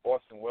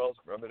Welles,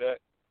 remember that?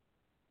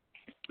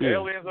 Yeah.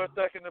 Aliens are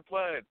attacking the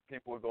planet.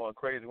 People were going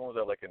crazy. When was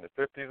that, like in the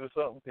 50s or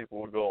something? People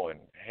were going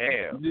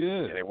ham.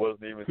 Yeah. And it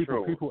wasn't even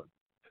true.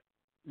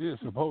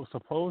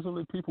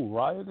 Supposedly people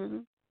rioted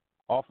it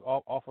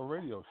off a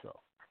radio show.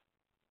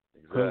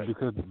 Exactly.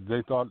 Because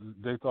they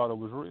thought it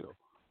was real.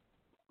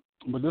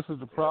 But this is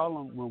the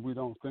problem when we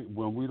don't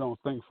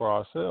think for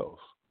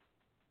ourselves.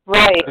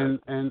 Right.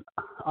 And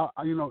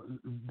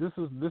this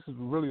is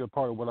really a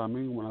part of what I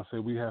mean when I say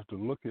we have to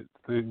look at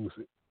things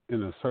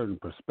in a certain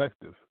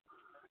perspective.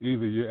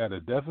 Either you're at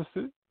a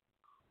deficit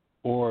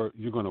or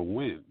you're going to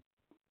win.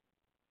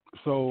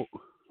 So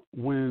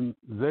when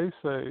they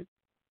say,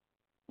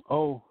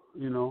 "Oh,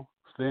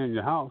 stay in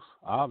your house,"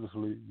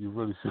 obviously you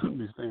really shouldn't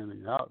be staying in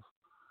your house,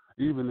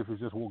 even if it's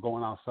just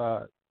going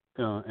outside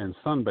and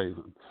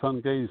sunbathing,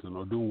 sun gazing,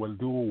 or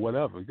doing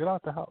whatever. Get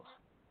out the house.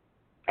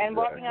 And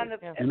walking on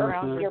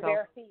around your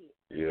bare feet.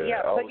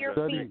 Yeah, put your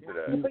feet,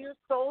 put your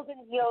soles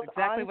and heels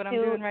exactly what I'm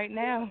doing right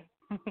now.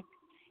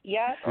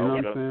 Yes. You know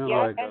what I'm saying?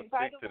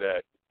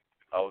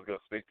 I was going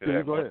to speak to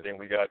that. One ahead. thing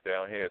we got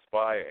down here is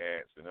fire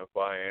ants, and them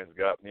fire ants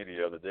got me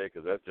the other day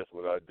because that's just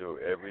what I do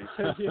every.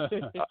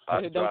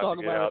 I try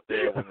to get out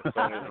there when the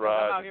sun is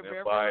rising.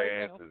 Them fire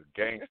ants is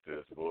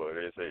gangsters, boy.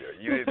 They say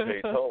you didn't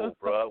pay toll,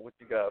 bro. What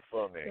you got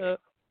for me? But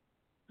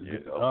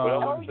I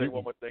want to say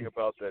one more thing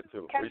about that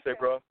too. What do you say,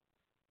 bro?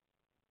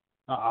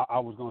 I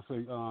was going to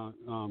say,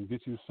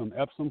 get you some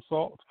Epsom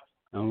salt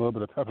and a little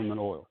bit of peppermint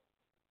oil,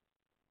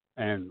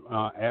 and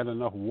add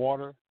enough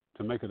water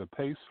to make it a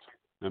paste,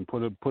 and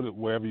put it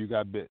wherever you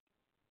got bit.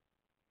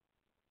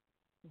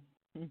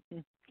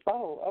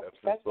 Oh, Epsom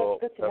that's salt,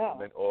 good to know.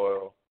 peppermint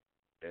oil,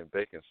 and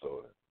baking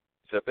soda.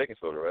 You said baking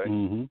soda, right?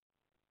 Mm-hmm.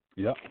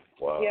 Yep.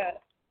 Wow. Yeah.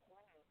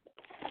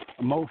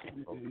 Most.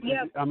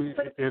 Yeah. I mean,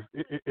 if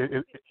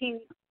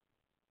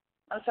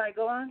I'm sorry.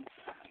 Go on.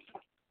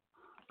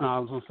 I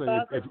was going to say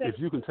if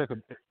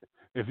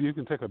you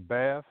can take a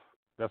bath,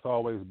 that's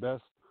always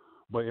best.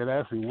 But it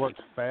actually works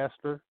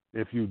faster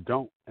if you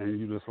don't, and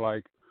you just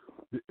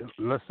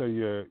let's say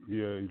your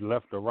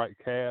left or right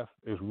calf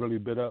is really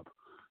bit up.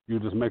 You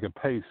just make a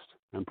paste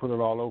and put it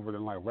all over it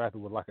and wrap it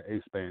with an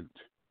ace bandage.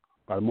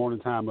 By the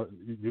morning time,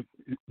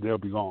 they'll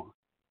be gone.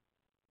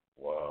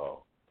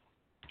 Wow.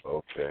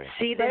 Okay.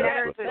 See, the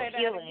nerves are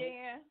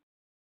healing.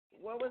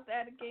 What was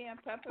that again?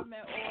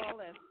 Peppermint oil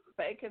and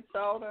baking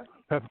soda.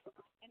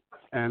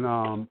 And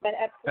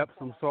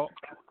Epsom salt.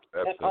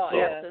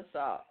 Epsom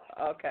salt.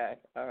 Okay,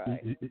 all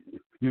right.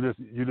 You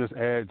just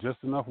add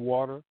just enough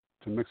water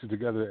to mix it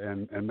together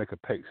and make a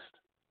paste.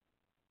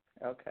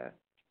 Okay.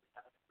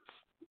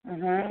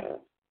 Mhm.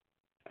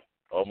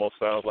 Almost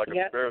sounds like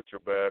a spiritual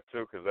bath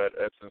too, because that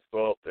Epsom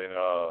salt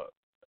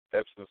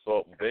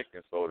and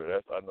baking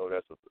soda. I know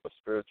that's a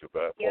spiritual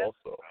bath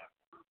also.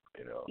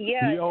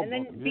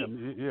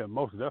 Yeah.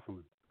 Most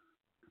definitely.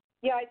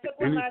 Yeah, I took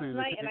one last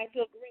night and I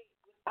feel great.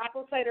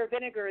 Apple cider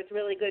vinegar is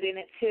really good in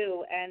it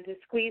too, and to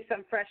squeeze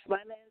some fresh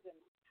lemons. And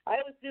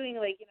I was doing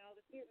the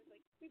spirit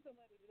was squeeze some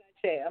lemons in that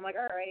shit. I'm all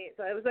right.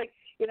 So I was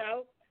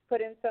put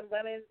in some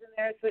lemons in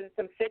there, put in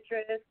some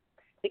citrus,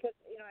 because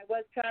I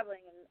was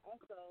traveling, and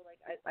also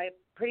I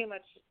pretty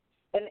much,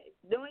 and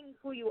knowing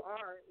who you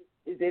are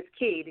is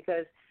key,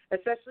 because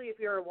especially if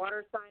you're a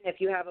water sign, if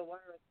you have a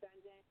water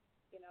ascendant,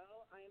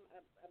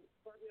 I'm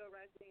Scorpio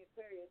rising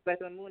Aquarius, but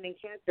I'm moon in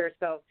Cancer,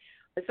 so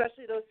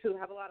especially those who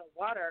have a lot of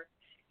water.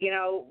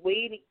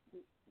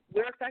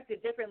 We're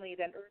affected differently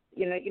than Earth.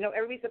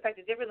 Everybody's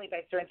affected differently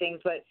by certain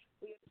things, but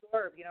we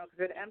absorb, because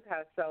we're the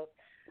empaths. So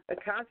I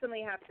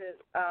constantly have to,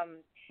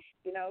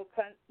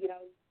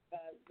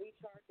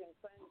 recharge and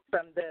cleanse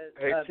from the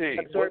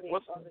absorbing.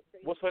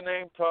 What's her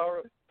name?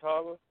 Tara?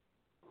 Oh,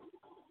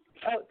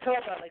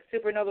 Tovah, like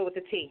supernova with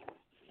a T.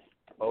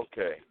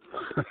 Okay.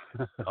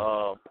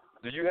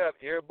 Do you have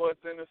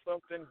earbuds in or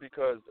something?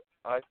 Because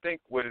I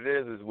think what it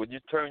is when you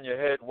turn your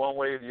head one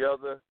way or the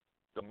other,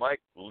 the mic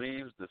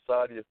leaves the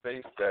side of your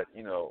face that,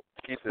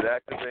 keeps it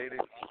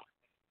activated.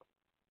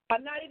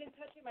 I'm not even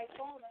touching my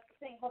phone. That's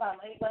the thing. Hold on.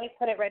 Let me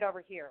put it right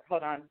over here.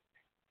 Hold on.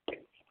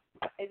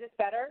 Is this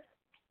better?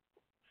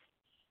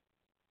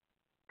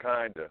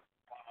 Kinda.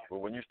 But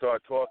when you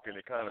start talking,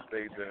 it kind of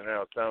fades in and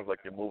out. Sounds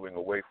like you're moving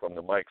away from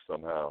the mic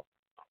somehow.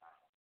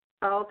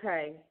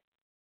 Okay.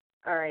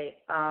 All right.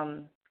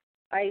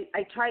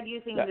 I tried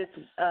using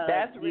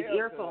these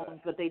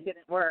earphones, but they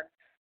didn't work.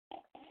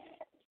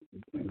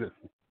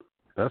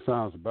 That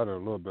sounds better a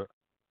little bit.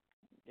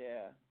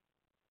 Yeah.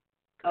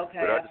 Okay.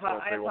 But I just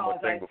want to say one more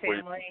thing before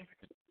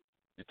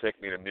you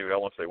take me to mute. I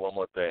want to say one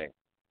more thing.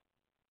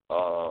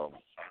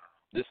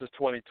 This is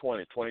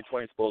 2020.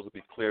 2020 is supposed to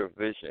be clear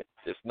vision.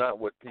 It's not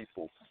what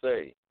people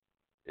say.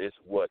 It's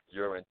what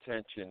your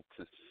intention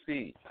to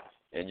see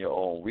in your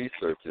own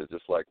research is,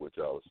 just like what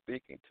y'all was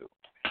speaking to.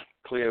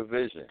 Clear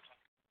vision.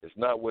 It's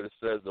not what it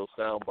says, those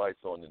sound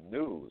bites on the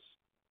news.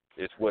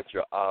 It's what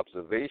your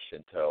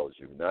observation tells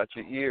you, not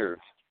your ears,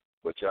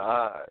 but your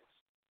eyes.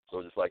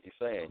 So just like you're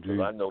saying,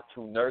 because I know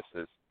 2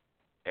 nurses,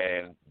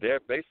 and they're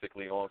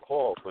basically on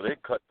call, so they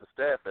cut the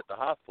staff at the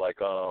hospital. Like,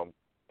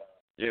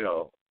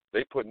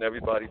 they putting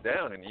everybody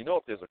down, and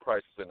if there's a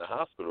crisis in the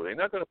hospital, they're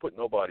not going to put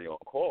nobody on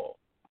call.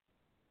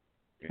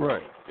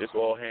 Right. It's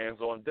all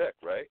hands on deck,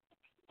 right?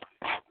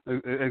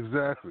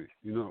 Exactly.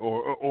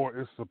 Or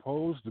it's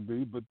supposed to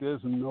be, but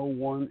there's no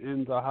one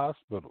in the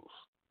hospitals.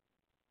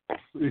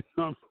 You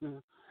know what I'm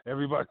saying?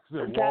 Everybody's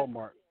at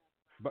Walmart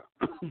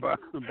buying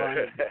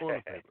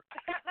toilet paper.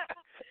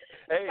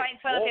 Hey,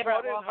 Walmart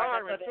is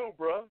hiring too,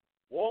 bro.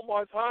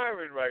 Walmart's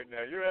hiring right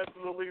now. You're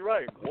absolutely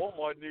right.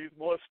 Walmart needs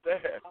more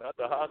staff, not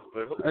the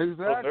hospital.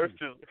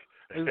 Exactly.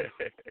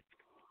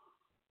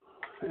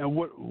 And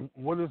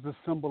what is the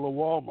symbol of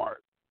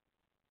Walmart?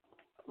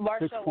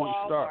 Marshall 6-point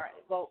Walmart. star.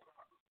 Well,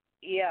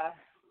 yeah.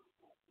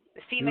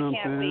 The FEMA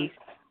can't leave.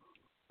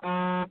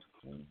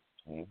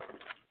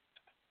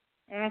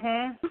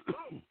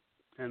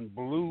 And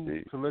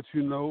blue, to let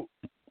you know,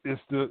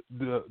 it's the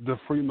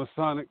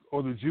Freemasonic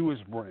or the Jewish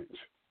branch.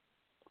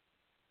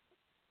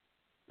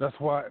 That's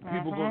why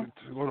people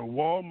go to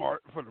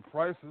Walmart for the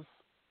prices.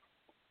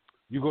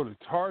 You go to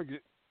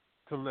Target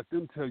to let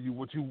them tell you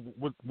what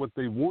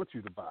they want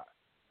you to buy.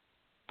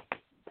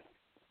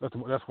 That's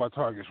why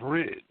Target's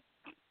red.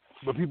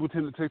 But people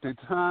tend to take their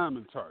time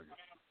in Target.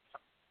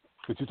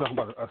 But you're talking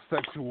about a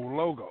sexual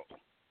logo.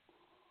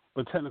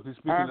 But technically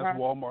speaking, that's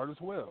Walmart as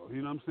well.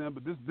 You know what I'm saying?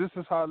 But this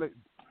is how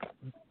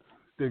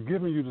they're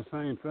giving you the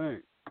same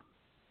thing.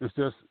 It's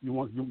just you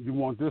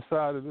want this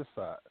side or this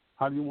side.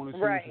 How do you want to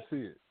choose to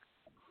see it?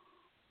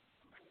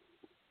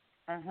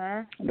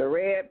 The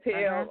red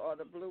pill or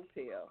the blue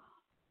pill.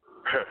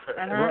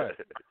 Right.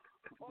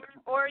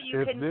 Or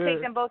you can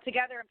take them both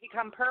together and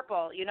become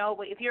purple.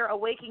 If you're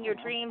awaking your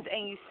dreams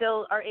and you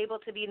still are able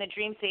to be in a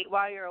dream state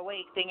while you're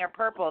awake, then you're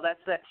purple.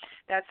 That's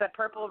the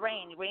purple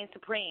rain, reign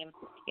supreme.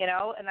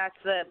 And that's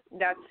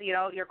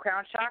your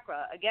crown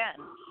chakra again.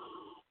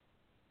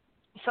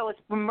 So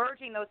it's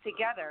merging those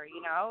together.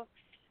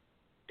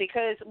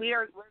 Because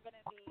we're going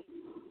to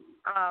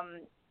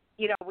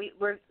be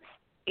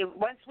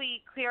once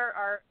we clear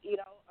our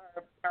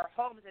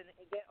homes and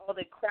get all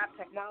the crap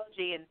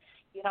technology and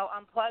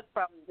unplug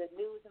from the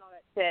news and all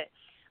that shit,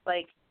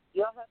 like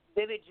you'll have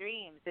vivid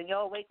dreams and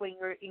you'll awake when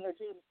you're in your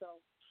dreams. So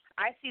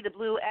I see the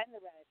blue and the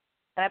red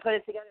and I put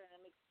it together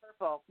and it makes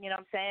purple. You know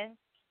what I'm saying?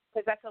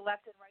 Because that's the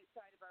left and right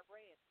side of our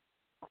brain.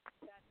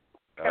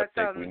 I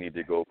think we need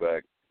to go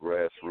back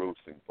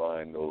grassroots and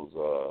find those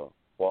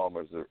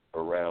farmers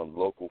around,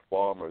 local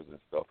farmers and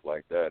stuff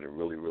like that, and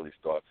really, really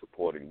start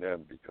supporting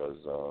them because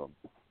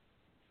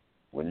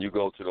when you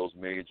go to those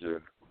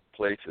major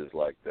places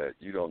like that,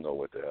 you don't know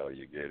what the hell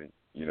you're getting.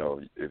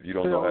 If you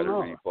don't know how to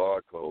read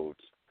barcodes,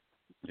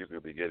 you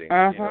could be getting,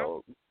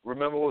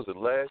 remember, what was it,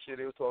 last year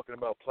they were talking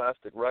about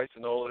plastic rice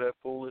and all of that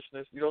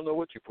foolishness? You don't know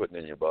what you're putting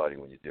in your body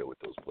when you deal with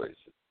those places.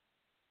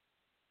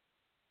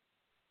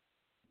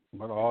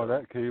 But all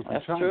that came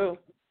from China. True.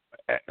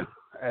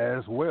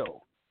 As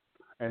well.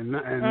 And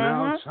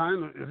now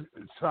China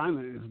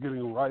is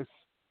getting rice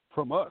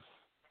from us.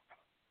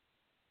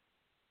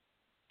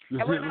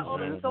 And what about all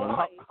the soy?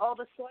 All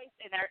the soy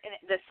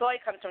the soy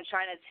comes from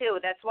China too.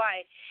 That's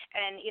why.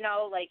 And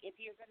if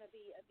you're gonna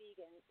be a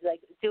vegan,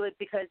 do it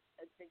because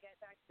to get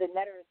back to the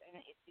netters and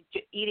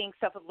eating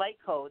stuff with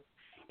light codes.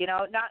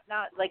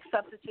 Not like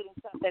substituting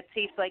stuff that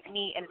tastes like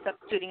meat and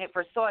substituting it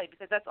for soy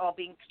because that's all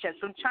being shipped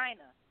from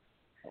China.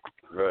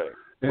 Right.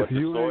 But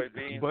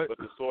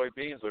the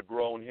soybeans are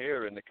grown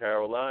here in the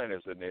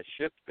Carolinas and they're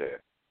shipped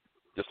there.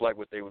 Just like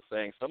what they were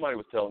saying. Somebody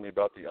was telling me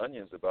about the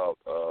onions about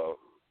I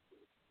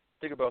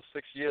think about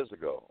 6 years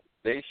ago.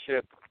 They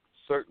ship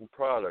certain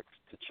products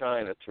to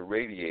China to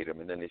radiate them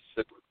and then they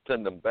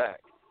send them back.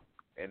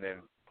 and then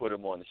put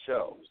them on the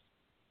shelves.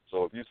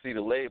 So if you see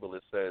the label,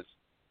 it says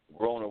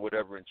grown or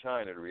whatever in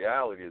China. The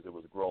reality is it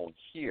was grown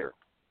here,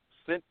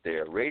 sent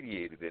there,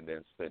 radiated, and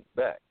then sent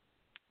back.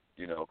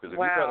 You know, because if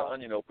you cut an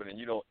onion open and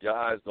your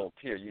eyes don't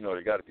tear, you know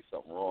there got to be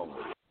something wrong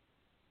with it.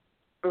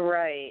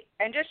 Right,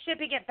 and just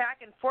shipping it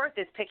back and forth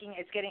is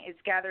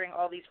gathering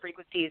all these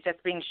frequencies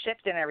that's being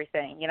shipped and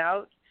everything. You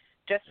know,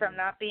 just from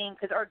not being,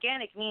 because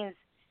organic means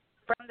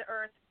from the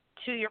earth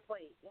to your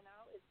plate. You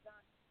know, it's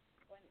not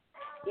when,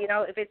 you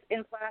know, if it's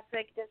in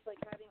plastic, just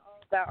like having all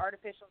of that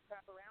artificial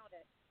crap around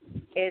it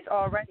is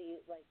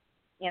already like,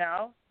 you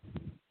know,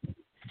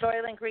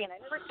 Soylent Green. I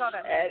never saw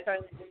that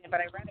Soylent Green,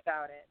 but I read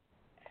about it.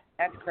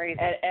 That's crazy.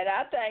 And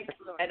I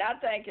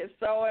think it's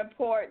so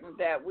important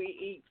that we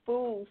eat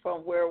food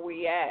from where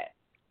we at.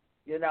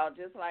 You know,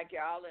 just like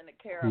y'all in the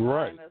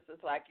Carolinas, right.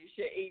 It's like you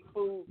should eat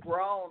food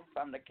grown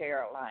from the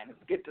Carolinas.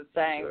 Get the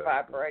same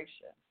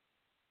vibration.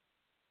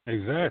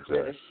 Exactly.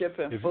 Instead of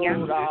shipping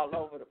food all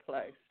over the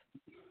place.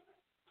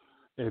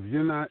 If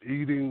you're not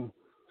eating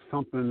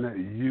something that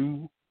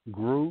you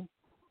grew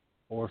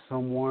or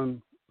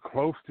someone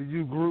close to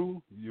you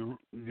grew,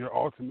 you're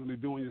ultimately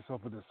doing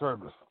yourself a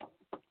disservice.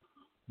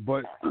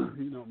 But,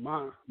 you know,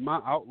 my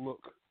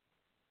outlook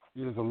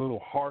is a little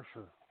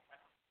harsher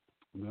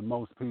than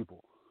most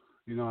people.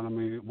 You know what I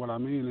mean? What I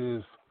mean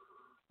is,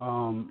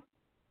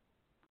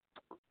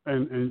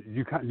 and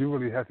you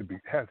really have to be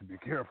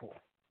careful,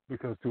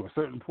 because to a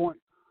certain point,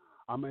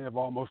 I may have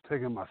almost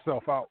taken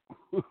myself out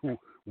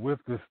with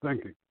this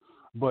thinking.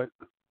 But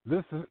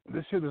this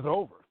shit is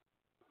over.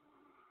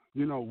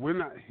 You know, we're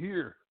not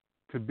here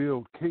to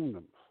build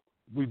kingdoms.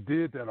 We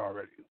did that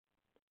already.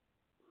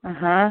 You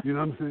know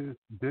what I'm saying?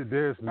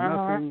 There's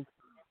nothing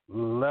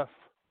left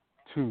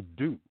to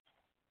do.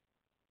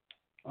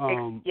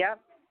 Yep.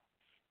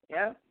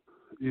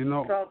 You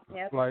know,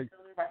 like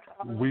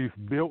we've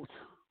built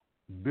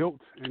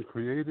and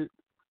created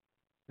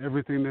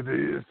everything that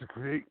there is to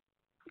create.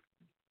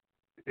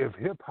 If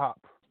hip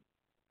hop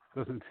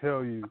doesn't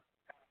tell you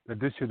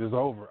that this shit is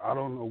over, I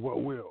don't know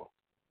what will.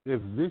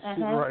 If this shit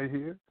right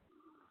here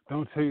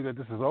don't tell you that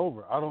this is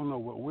over, I don't know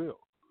what will.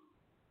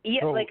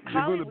 Yeah, so like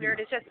Hollywood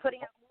is just putting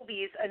out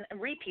movies and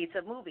repeats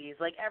of movies.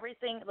 Like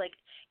everything, like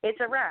it's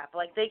a wrap.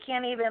 Like they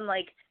can't even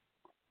like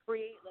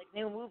create like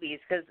new movies,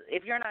 because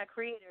if you're not a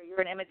creator, you're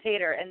an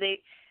imitator. And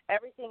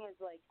everything is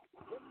like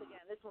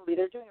this movie.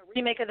 They're doing a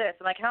remake of this.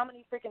 And like how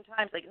many freaking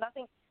times? Like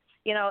nothing,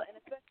 you know. And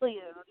especially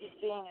it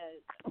being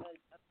a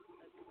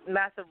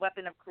massive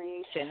weapon of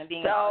creation and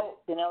being,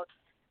 you know,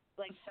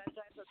 like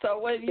so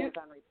when you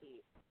on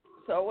repeat.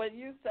 So when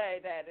you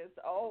say that it's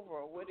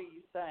over, what are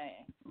you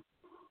saying?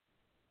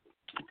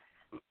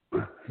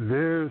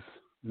 There's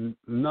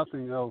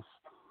nothing else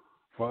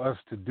for us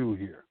to do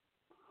here,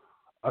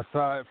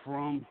 aside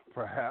from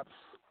perhaps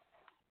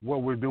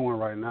what we're doing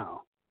right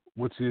now,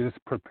 which is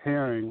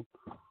preparing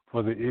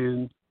for the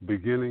end,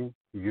 beginning,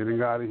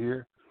 getting out of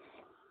here.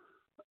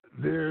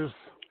 There's,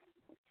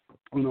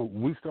 you know,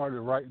 we started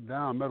writing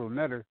down Metal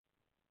Netter,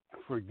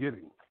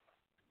 forgetting.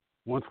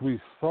 Once we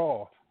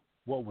saw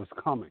what was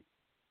coming,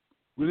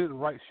 we didn't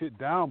write shit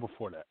down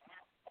before that.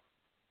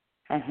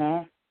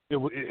 It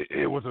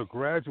was a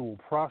gradual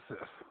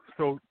process.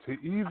 So to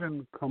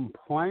even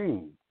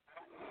complain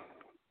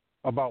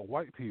about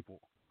white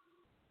people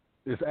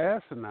is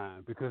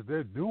asinine, because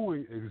they're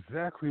doing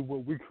exactly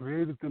what we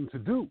created them to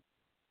do.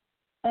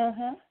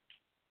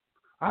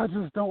 I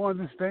just don't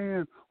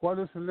understand why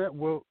this and that.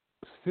 Well,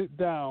 sit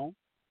down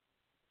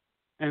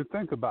and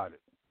think about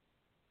it.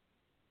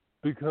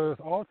 Because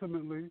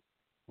ultimately,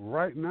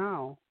 right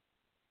now,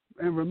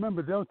 and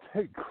remember, they'll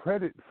take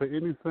credit for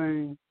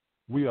anything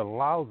we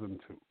allow them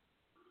to.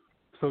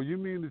 So you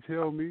mean to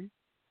tell me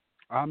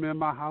I'm in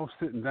my house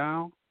sitting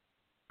down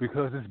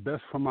because it's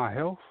best for my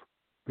health?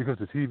 Because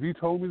the TV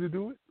told me to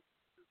do it?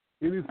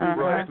 Anything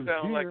right, it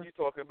sounds like you're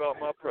talking about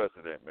my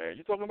president, man.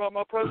 You talking about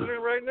my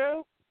president right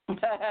now? Well,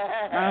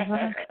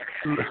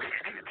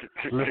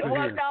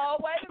 no,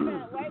 wait a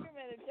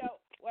minute.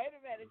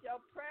 Your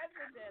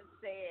president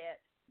said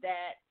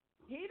that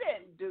he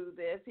didn't do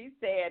this. He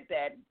said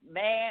that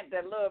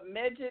the little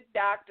midget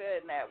doctor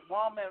and that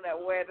woman that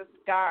wear the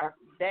scarf,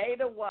 they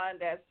the one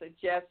that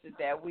suggested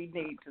that we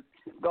need to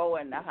go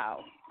in the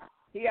house.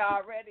 He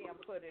already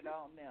put it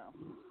on them.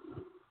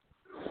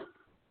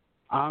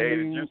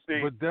 Did you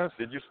see? But that's,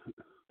 did you?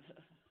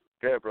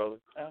 Go ahead, brother.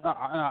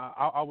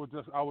 I was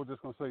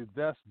just gonna say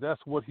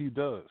that's what he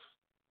does.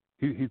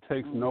 He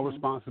takes no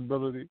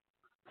responsibility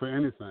for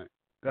anything.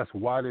 That's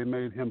why they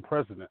made him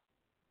president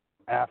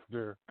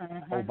after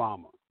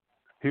Obama.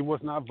 He was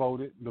not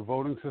voted. The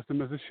voting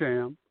system is a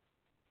sham.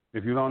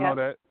 If you don't know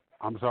that,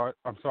 I'm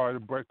sorry to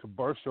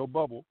burst your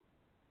bubble.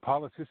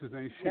 Politicians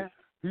ain't shit.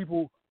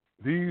 People,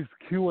 these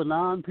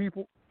QAnon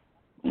people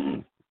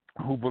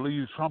who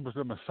believe Trump is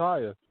the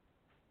Messiah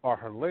are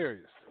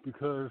hilarious,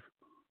 because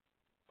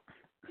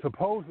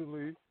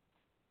supposedly,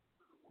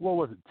 what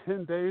was it,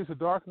 10 days of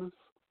darkness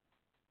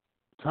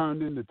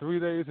turned into 3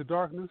 days of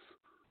darkness?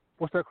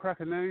 What's that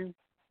cracker name?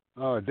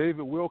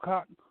 David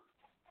Wilcock.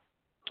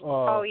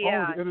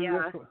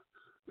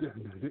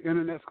 the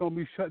internet's gonna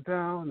be shut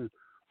down and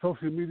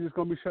social media's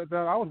gonna be shut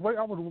down. I was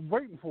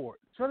waiting for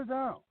it. Shut it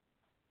down.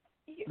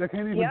 They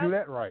can't even do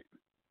that right.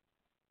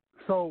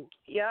 So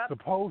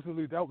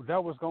supposedly that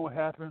was gonna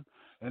happen,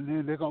 and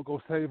then they're gonna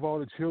go save all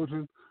the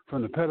children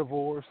from the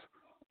pedivores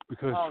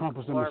because Trump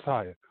is the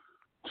Messiah.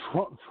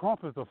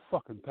 Trump is a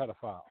fucking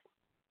pedophile.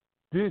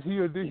 Did he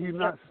or did he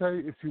not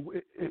say if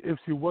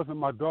she wasn't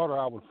my daughter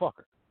I would fuck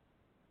her?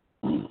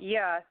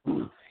 Yeah.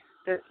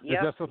 Is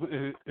that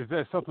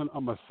something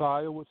a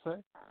Messiah would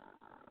say?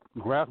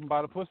 Grab him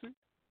by the pussy?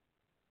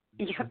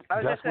 Yeah, I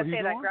was just going to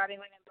say that, grabbing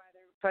women by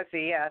their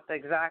pussy. Yes,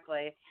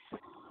 exactly.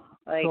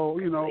 Like, so,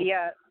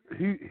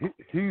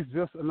 he's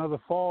just another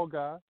fall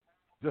guy,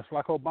 just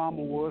like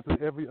Obama was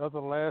and every other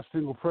last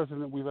single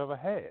president we've ever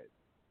had.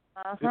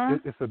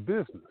 It's a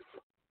business.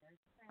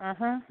 You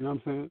know what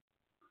I'm saying?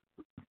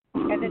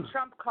 And the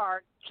Trump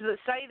card,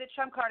 study the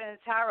Trump card in the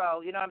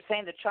tarot, you know what I'm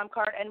saying? The Trump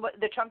card, and what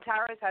the Trump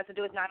tarot has to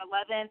do with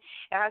 9/11,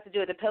 it has to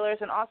do with the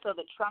pillars, and also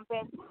the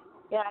trumpet.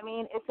 Yeah, I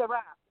mean, it's a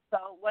wrap.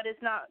 So what is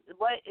not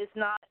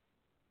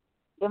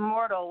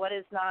immortal, what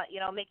is not,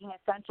 making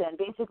ascension?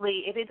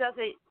 Basically, if it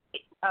doesn't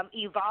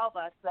evolve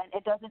us, then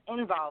it doesn't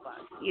involve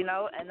us,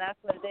 and that's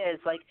what it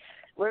is. Like,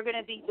 we're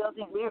building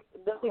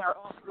our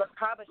own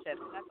Merkaba ship,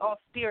 and that's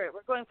all spirit.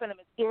 We're going from the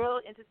material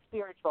into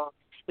spiritual.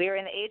 We are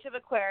in the age of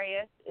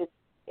Aquarius.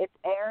 It's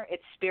air,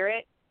 it's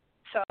spirit.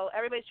 So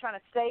everybody's trying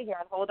to stay here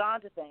and hold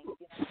on to things.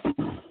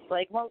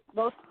 Like most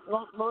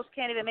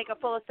can't even make a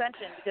full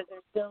ascension because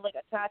they're still like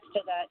attached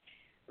to that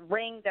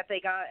ring that they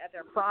got at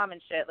their prom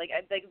and shit. Like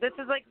this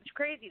is like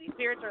crazy. These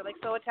spirits are like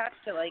so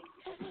attached to like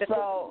the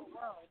So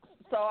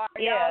are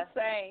y'all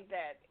saying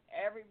that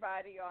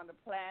everybody on the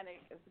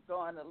planet is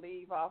going to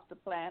leave off the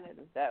planet?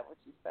 Is that what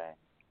you say?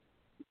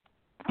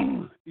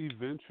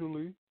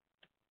 Eventually,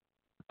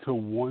 to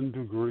one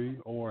degree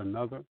or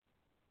another.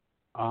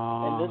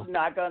 And there's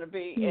not going to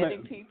be any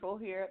people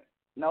here,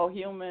 no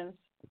humans.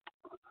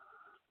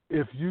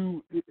 If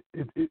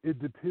it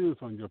depends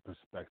on your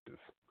perspective.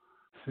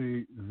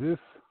 See, this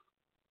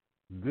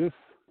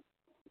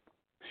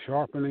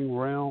sharpening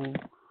realm,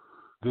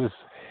 this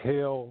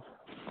hell,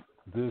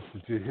 this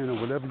Gehenna,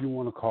 whatever you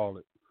want to call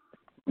it,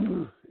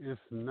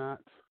 it's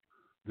not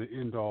the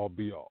end all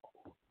be all.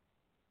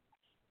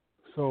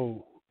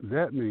 So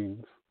that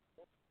means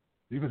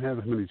you can have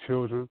as many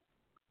children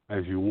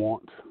as you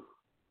want.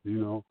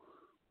 You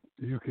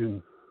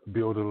can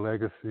build a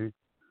legacy,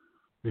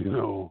 be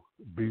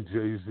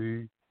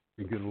Jay-Z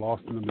and get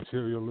lost in the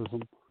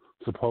materialism,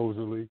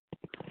 supposedly,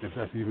 if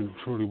that's even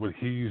truly what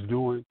he's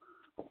doing.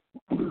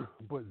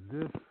 But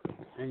this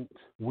ain't,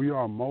 we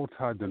are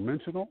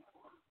multidimensional,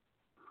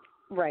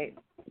 right?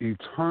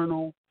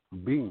 Eternal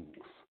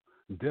beings.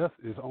 Death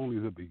is only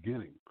the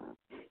beginning.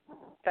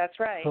 That's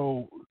right.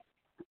 So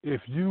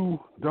if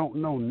you don't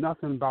know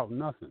nothing about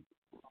nothing,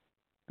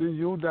 then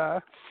you'll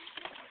die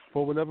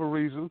for whatever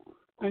reason,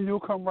 and you'll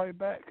come right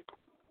back.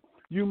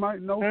 You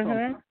might know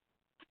something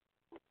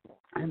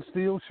and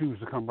still choose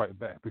to come right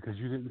back because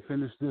you didn't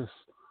finish this,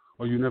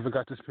 or you never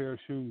got this pair of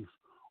shoes,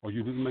 or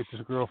you didn't make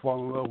this girl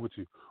fall in love with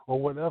you,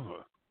 or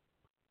whatever.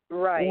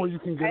 Right. Or you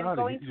can get out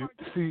of it.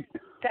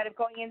 Instead of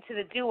going into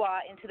the dua,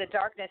 into the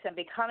darkness, and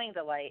becoming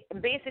the light.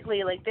 And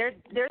basically, like there's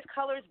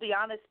colors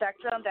beyond the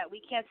spectrum that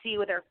we can't see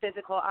with our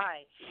physical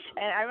eye.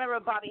 And I remember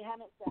Bobby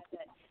Hemmett said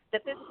that the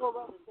physical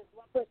world is just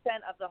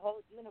 1% of the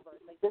whole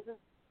universe. Like the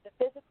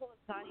physical is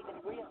not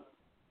even real.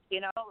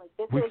 Like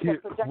this is a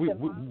projection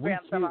we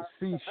can't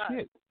see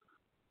shit.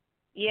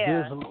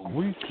 Yeah.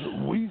 We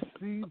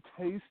see,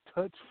 taste,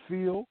 touch,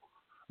 feel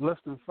less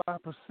than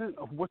 5%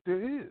 of what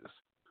there is.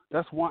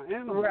 That's why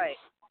animals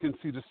can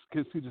see the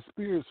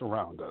spirits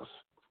around us.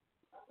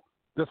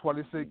 That's why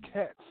they say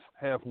cats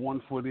have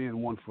 1 foot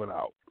in, 1 foot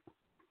out.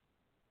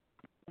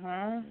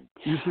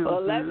 You see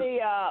well,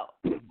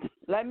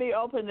 let me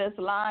open this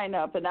line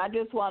up, and I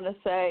just want to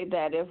say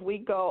that if we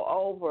go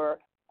over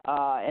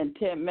in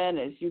 10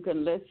 minutes, you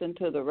can listen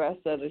to the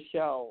rest of the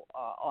show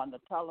on the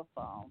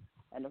telephone,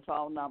 and the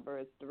phone number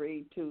is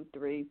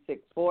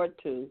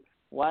 323-642-1586.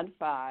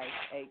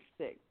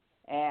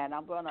 And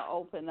I'm going to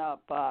open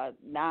up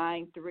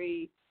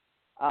 936-303.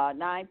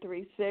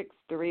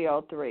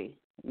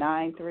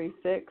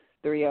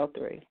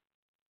 936-303.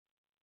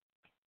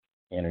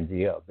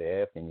 Energy up,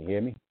 Bev. Can you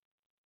hear me?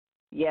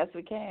 Yes,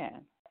 we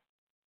can.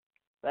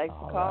 Thanks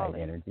for calling.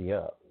 Right, energy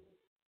up.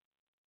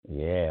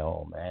 Yeah,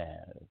 oh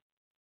man,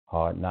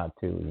 hard not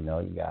to. You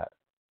got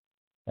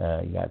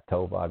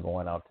Tovah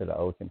going out to the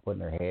ocean,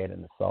 putting her head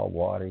in the salt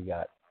water. You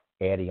got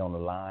Eddie on the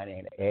line,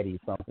 and Eddie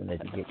is something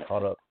that you get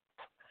caught up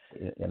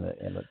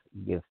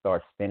you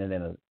start spinning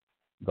in a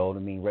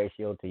golden mean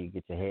ratio till you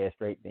get your head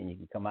straight, then you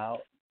can come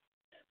out.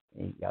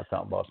 And y'all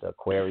talking about the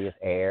Aquarius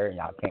air, and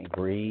y'all can't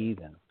breathe,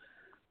 and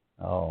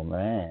oh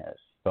man,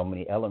 so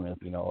many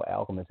elements.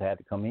 Alchemists had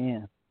to come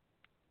in,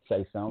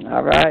 say something.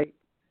 All right.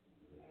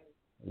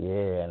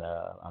 Yeah, and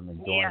I'm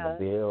enjoying the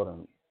build,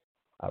 and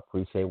I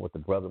appreciate what the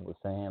brother was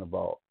saying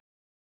about,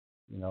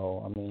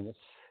 it's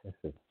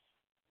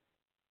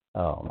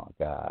oh my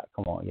God,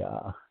 come on,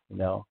 y'all,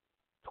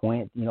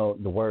 twin. You know,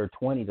 the word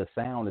 20, the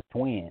sound is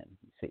twin.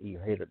 You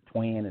hear the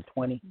twin and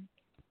 20.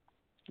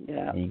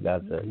 Yeah. And you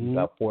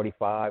got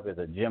 45 as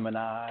a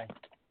Gemini,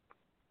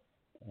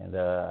 and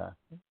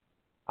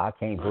I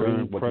can't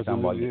breathe. What you talking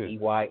about? Your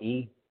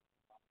EYE.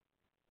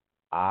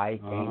 I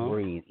can't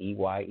breathe.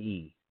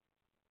 EYE.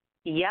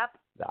 Yep.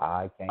 The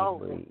I can't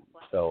breathe.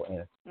 So,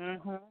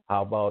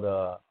 how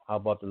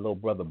about the little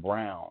brother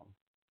Brown?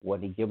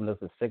 Wasn't he giving us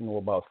a signal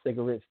about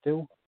cigarettes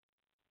too?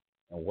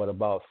 And what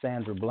about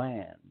Sandra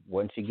Bland?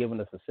 Wasn't she giving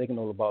us a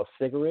signal about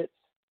cigarettes?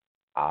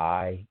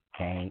 I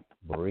can't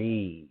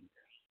breathe.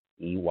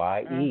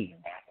 EYE.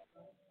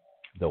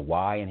 The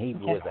Y in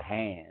Hebrew is a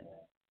hand.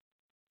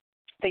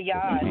 The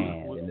yod.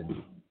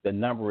 And the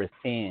number is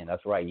 10.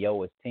 That's right.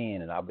 Yo is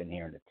 10, and I've been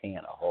hearing the 10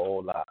 a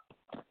whole lot.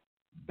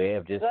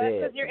 Bev just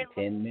said in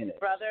 10 minutes.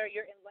 Brother,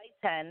 you're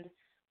enlightened.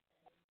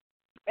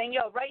 And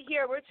right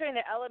here, we're turning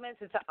the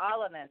elements into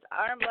elements.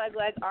 Arm,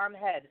 leg, arm,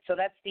 head. So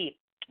that's deep.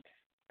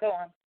 Go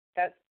on.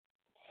 That's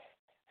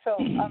so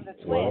the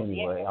twins. Well,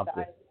 anyway,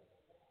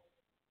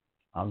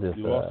 I'm just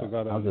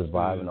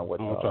vibing on what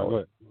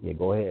y'all. Yeah,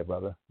 go ahead,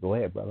 brother.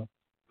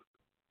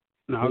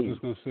 No, I was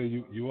just gonna say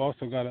you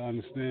also got to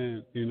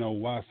understand,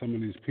 why some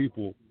of these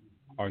people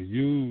are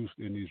used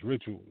in these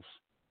rituals.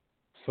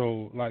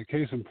 So, like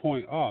case in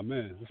point, oh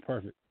man, that's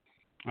perfect.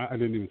 I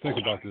didn't even think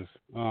about this.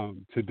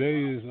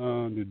 Today is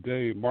the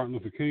day Martin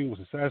Luther King was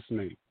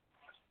assassinated,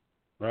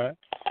 right?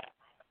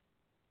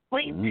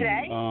 Wait,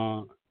 today?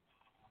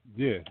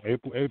 Yeah,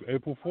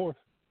 April 4th.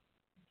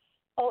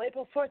 Oh,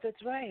 April 4th.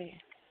 That's right.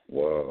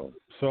 Wow.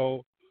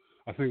 So,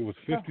 I think it was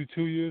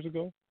 52 years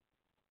ago.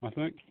 I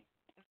think.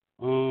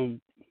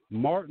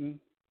 Martin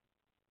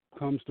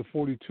comes to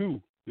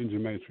 42 in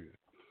Gematria.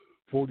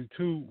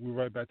 42, we're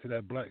right back to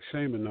that black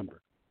shaman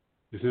number.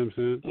 You see what I'm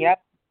saying?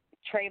 Yep.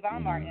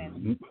 Trayvon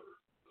Martin.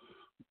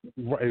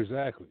 Right,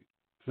 exactly.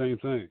 Same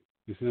thing.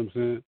 You see what I'm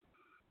saying?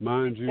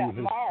 Mind you,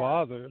 his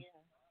father,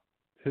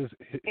 his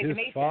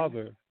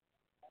father,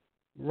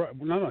 right?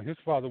 No, his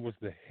father was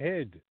the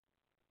head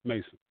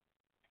Mason.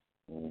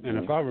 Mm-hmm. And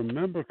if I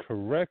remember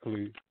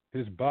correctly,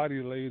 his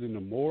body laid in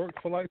the morgue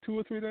for like 2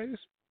 or 3 days.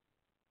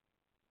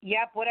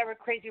 Yep, whatever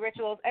crazy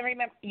rituals. And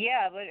remember,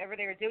 whatever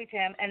they were doing to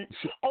him. And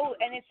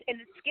it's in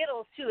the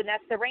Skittles too, and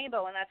that's the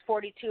rainbow, and that's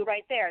 42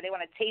 right there. They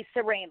want to taste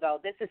the rainbow.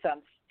 This is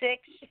some sick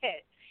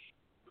shit.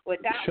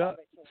 With that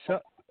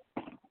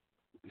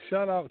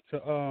shout out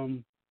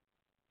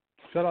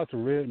to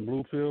Red and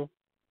Blue Pill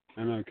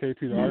and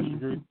KT the Arts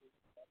Degree.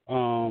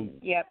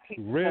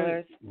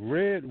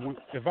 Red.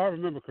 If I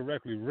remember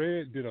correctly,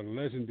 Red did a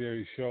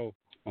legendary show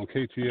on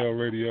KTL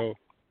Radio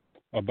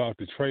about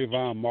the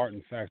Trayvon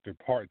Martin Factor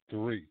Part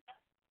 3.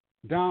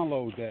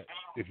 Download that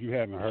if you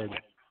haven't heard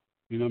it.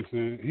 You know what I'm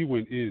saying? He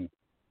went in.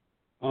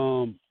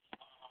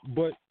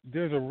 But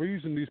there's a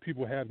reason these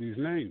people have these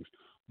names.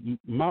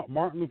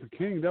 Martin Luther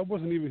King, that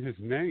wasn't even his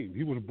name.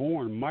 He was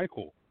born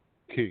Michael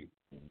King.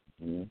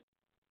 Mm-hmm.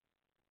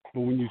 But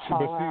when you see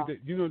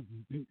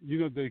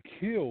that, they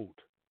killed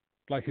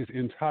like his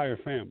entire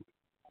family.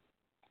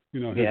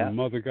 His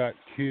mother got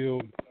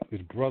killed,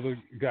 his brother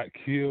got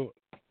killed.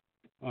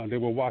 They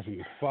were watching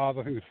his father.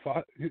 I think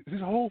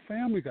his whole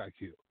family got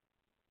killed.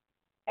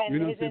 And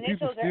his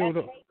initials are MK,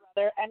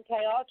 brother, MK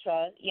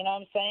Ultra. You know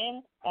what I'm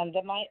saying? And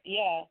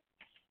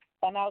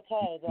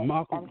MLK,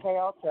 MK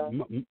Ultra.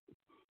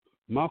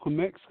 Malcolm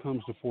X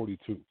comes to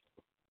 42.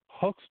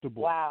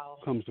 Huxtable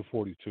comes to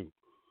 42.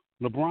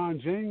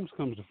 LeBron James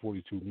comes to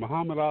 42.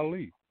 Muhammad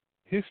Ali,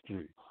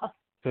 history,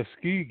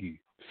 Tuskegee,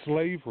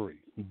 slavery,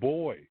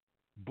 boy,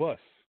 bus,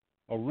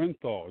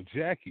 Orenthal,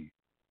 Jackie,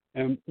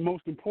 and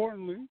most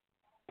importantly,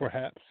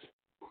 perhaps,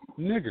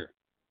 nigger.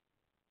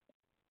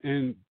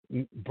 And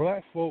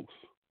black folks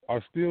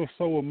are still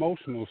so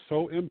emotional,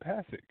 so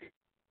empathic.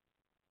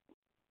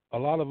 A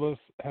lot of us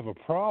have a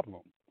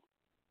problem,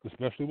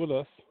 especially with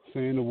us,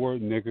 saying the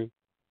word nigger,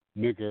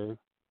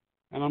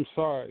 and I'm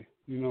sorry,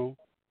 you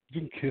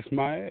can kiss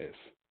my ass,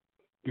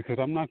 because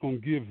I'm not going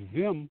to give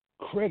them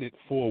credit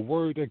for a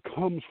word that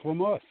comes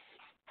from us.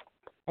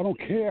 I don't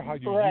care how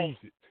you use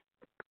it.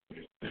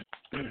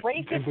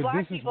 Racist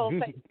black people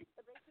say...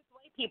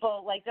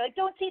 People like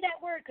don't say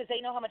that word because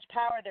they know how much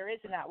power there is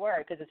in that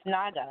word because it's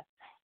NAGA.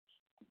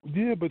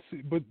 Yeah, but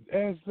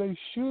as they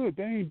should.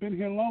 They ain't been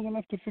here long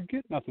enough to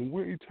forget nothing.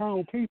 We're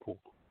eternal people.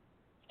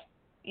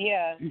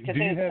 Yeah, because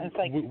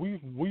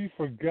we've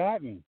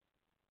forgotten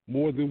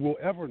more than we'll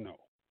ever know.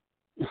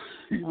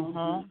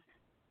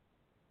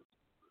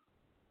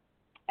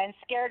 And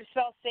scared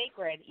spells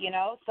sacred,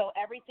 So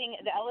everything,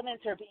 the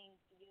elements are being,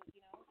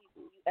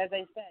 as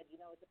I said,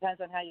 it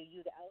depends on how you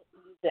use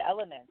the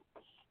elements.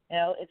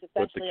 It's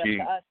essentially up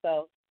to us.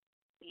 So,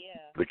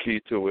 yeah. The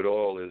key to it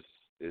all is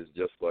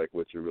just like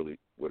what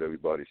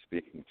everybody's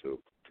speaking to.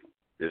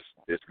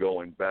 It's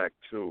going back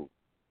to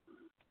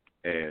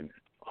and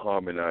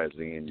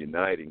harmonizing and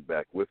uniting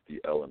back with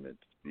the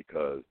elements,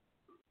 because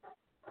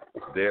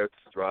they're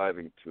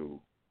striving to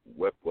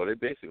they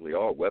basically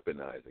are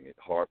weaponizing it.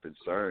 Harp and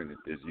CERN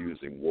is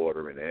using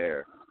water and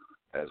air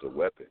as a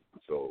weapon.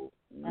 So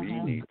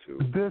we need to,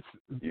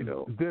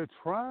 They're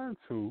trying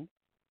to.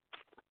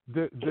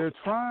 They're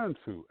trying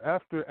to.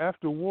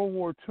 After World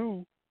War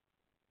II,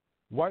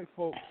 white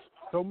folks,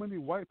 so many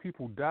white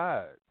people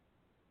died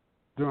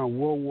during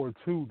World War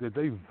II that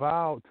they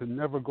vowed to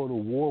never go to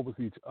war with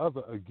each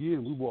other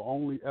again. We will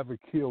only ever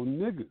kill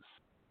niggas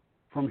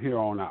from here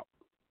on out.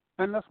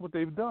 And that's what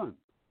they've done.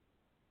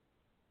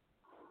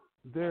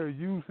 They're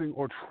using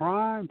or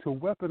trying to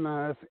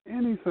weaponize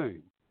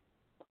anything.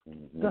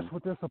 That's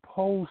what they're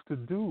supposed to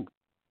do.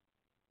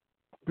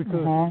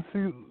 Because,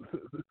 see,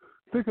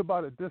 think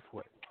about it this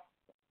way.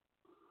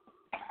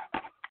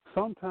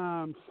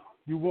 Sometimes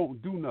you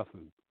won't do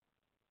nothing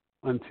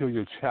until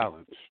you're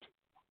challenged.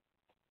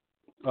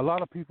 A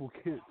lot of people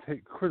can't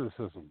take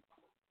criticism.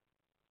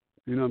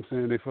 You know what I'm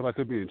saying? They feel like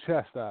they're being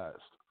chastised.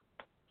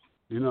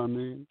 You know what I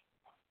mean?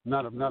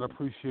 Not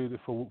appreciated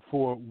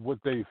for what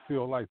they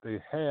feel like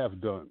they have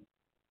done.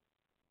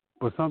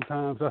 But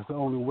sometimes that's the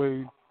only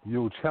way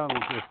you'll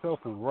challenge yourself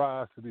and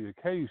rise to the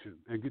occasion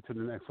and get to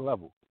the next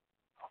level.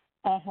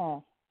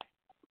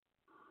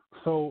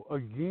 So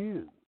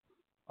again,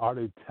 are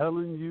they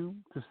telling you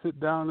to sit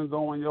down and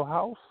go in your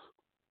house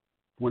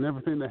when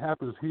everything that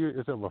happens here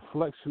is a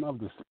reflection of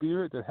the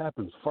spirit that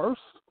happens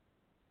first?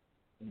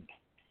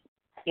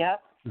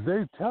 Yep.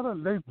 They're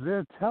telling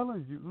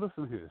you,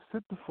 listen here,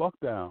 sit the fuck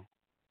down,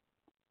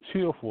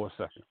 chill for a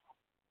second,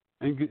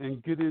 and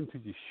get into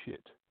your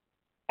shit.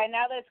 And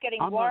now that it's getting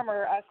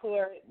warmer, us who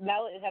have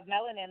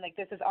melanin, like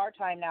this is our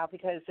time now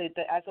because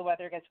as the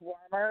weather gets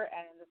warmer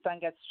and the sun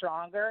gets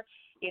stronger,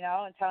 you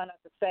know, and telling us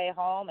to stay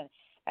home and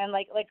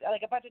like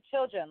a bunch of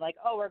children, like,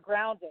 oh, we're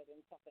grounded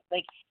and something.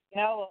 Like, you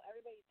know, well,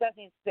 everybody does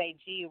need to say,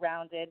 gee,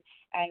 rounded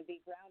and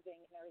be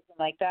grounding and everything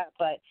like that.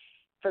 But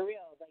for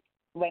real, like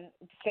when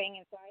staying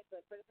inside,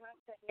 but for the past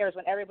 10 years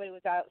when everybody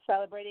was out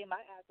celebrating, my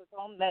ass was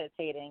home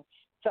meditating.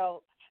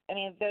 So, I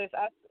mean, there's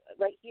us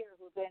right here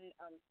who've been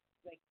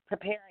like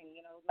preparing,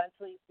 you know,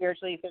 mentally,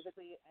 spiritually,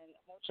 physically, and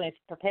emotionally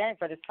preparing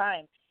for this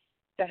time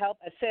to help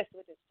assist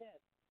with this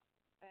shift.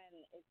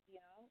 And it's,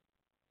 you know,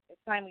 it's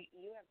time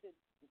you have to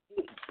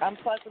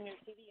unplug from your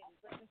TV and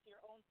listen to your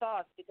own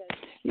thoughts because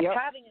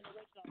having an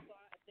original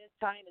thought at this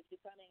time is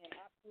becoming an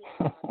absolute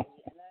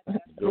reality. And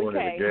that's doing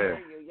it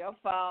again. Hear you. Your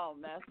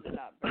phone messed it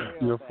up.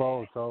 Your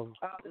phone, so.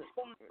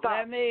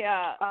 Let me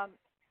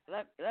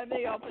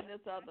open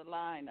this other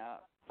line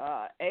up.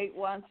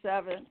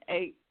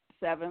 817-874.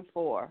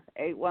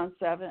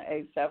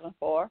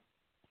 817-874.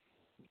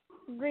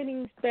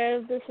 Greetings,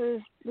 Bev. This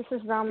is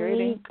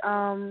Dominique.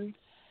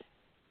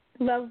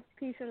 Love,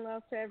 peace, and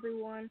love to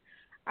everyone.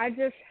 I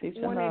just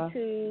wanted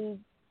to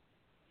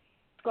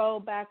go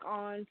back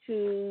on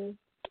to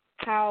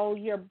how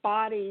your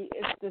body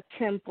is the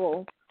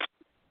temple.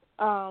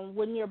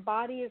 When your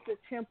body is the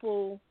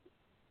temple,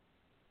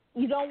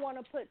 you don't want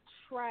to put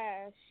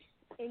trash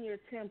in your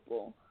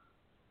temple.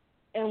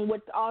 And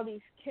with all these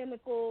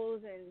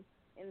chemicals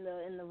and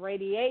the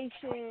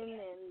radiation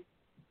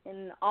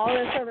and all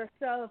this other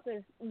stuff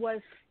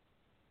was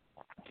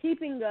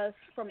keeping us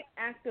from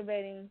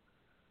activating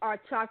our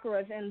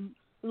chakras and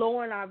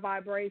lowering our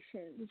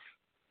vibrations.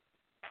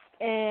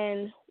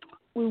 And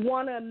we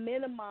want to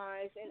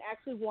minimize and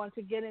actually want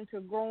to get into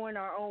growing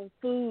our own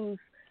foods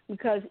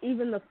because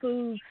even the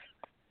foods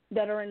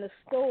that are in the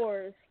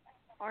stores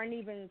aren't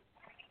even,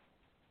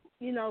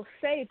 you know,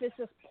 safe. It's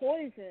just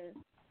poison.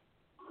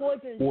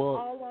 Poison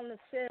all on the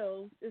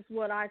shelves is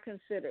what I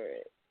consider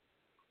it.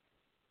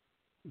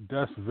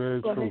 That's very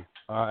true.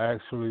 I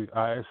actually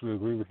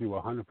agree with you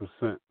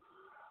 100%.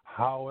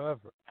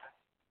 However,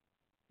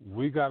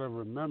 we got to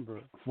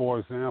remember, for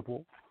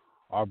example,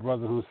 our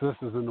brothers and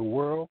sisters in the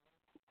world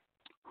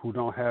who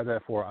don't have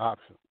that for an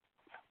option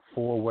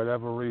for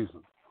whatever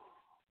reason,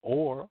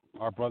 or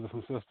our brothers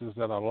and sisters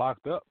that are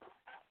locked up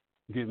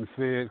getting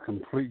fed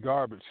complete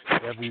garbage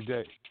every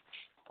day.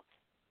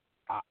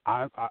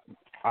 I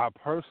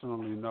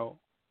personally know,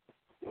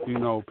 you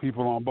know,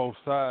 people on both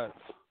sides,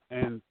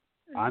 and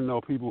I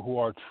know people who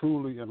are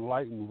truly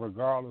enlightened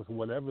regardless of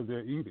whatever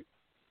they're eating.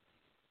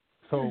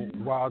 So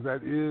while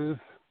that is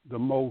the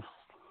most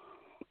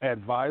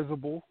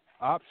advisable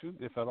option,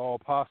 if at all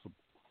possible,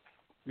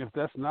 if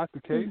that's not the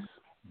case,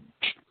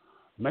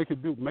 make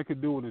it do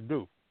what it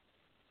do.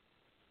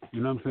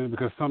 You know what I'm saying?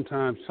 Because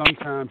sometimes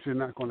you're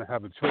not going to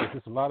have a choice.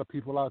 There's a lot of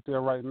people out there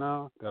right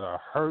now that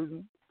are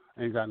hurting,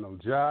 ain't got no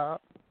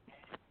job.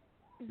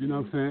 You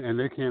know what I'm saying? And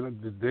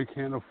they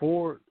can't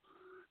afford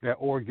that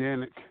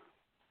organic,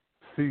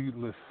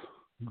 seedless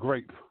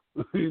grape.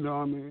 You know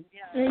what I mean?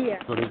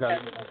 Yeah.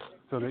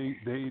 So they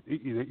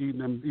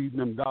eating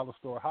them dollar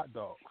store hot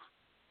dogs.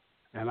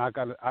 And I'm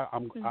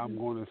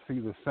going to see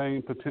the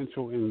same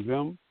potential in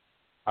them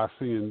I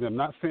see in them.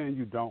 Not saying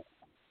you don't.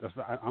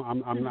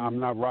 I'm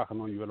not rocking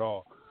on you at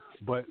all.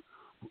 But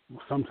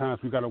sometimes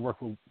we got to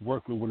work with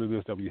what it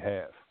is that we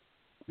have.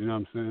 You know what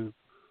I'm saying?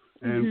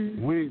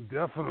 And we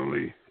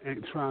definitely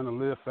ain't trying to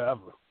live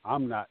forever.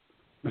 I'm not.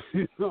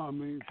 You know what I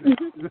mean? You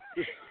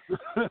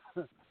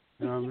know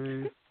what I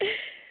mean?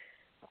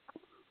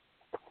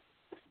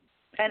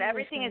 And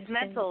everything is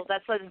mental.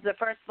 That's what is the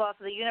first law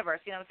of the universe.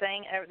 You know what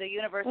I'm saying? The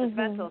universe is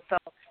mental. So,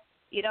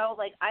 you know,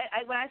 like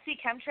I when I see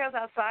chemtrails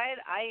outside,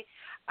 I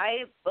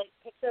like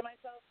picture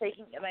myself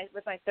taking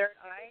with my third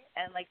eye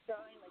and like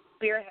throwing like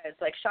spearheads,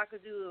 like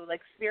Shaka Zulu,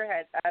 like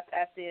spearheads at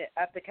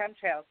the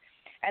chemtrails,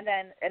 and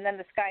then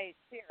the sky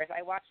clears.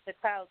 I watch the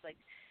clouds like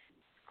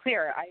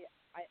clear. I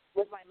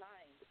with my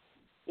mind,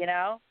 you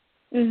know.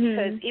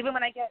 Because even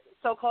when I get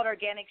so-called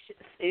organic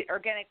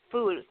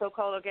food,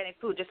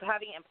 just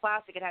having it in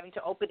plastic and having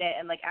to open it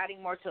and like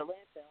adding more to the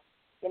landfill,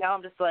 you know,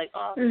 I'm just like,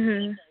 oh, so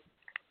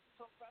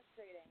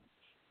frustrating.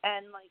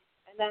 And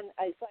then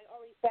I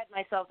already fed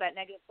myself that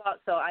negative thought,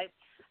 so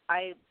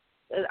I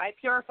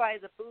purify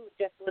the food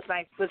just with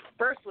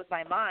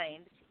my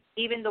mind,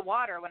 even the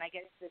water when I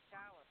get into the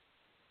shower,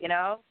 you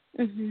know.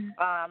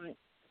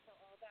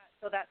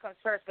 So that comes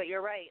first. But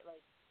you're right, like.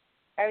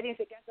 Everything's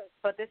against us,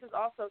 but this is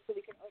also so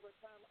we can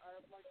overcome our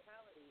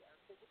mortality, our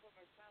physical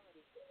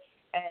mortality.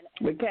 And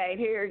we can't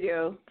hear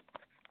you.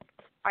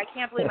 I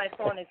can't believe my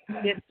phone is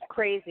this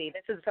crazy.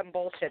 This is some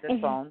bullshit, this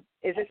phone.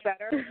 Is this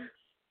better?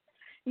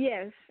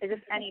 Yes. Is this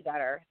any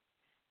better?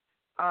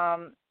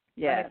 Yeah.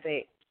 Let me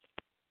see.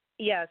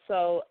 Yeah,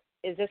 so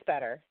is this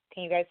better?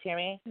 Can you guys hear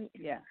me?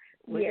 Yeah.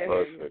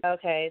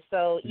 Okay,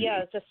 so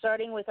yeah, just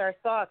starting with our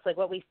thoughts, like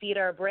what we feed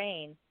our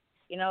brain,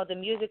 you know, the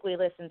music we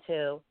listen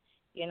to.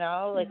 You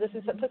know, like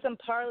put some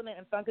Parliament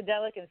and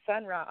Funkadelic and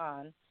Sun Ra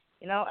on.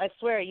 You know, I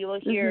swear you will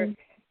hear,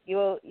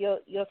 you'll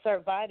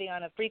start vibing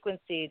on a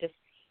frequency, just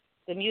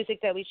the music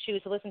that we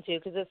choose to listen to,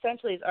 because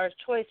essentially it's our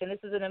choice, and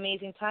this is an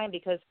amazing time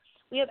because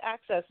we have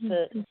access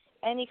to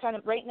any kind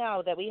of right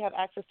now that we have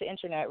access to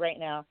internet right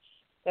now,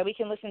 that we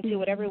can listen to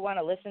whatever we want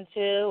to listen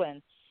to,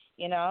 and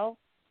you know,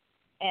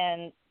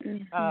 and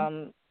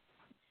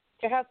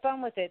to have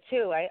fun with it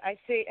too. I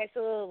see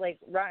little like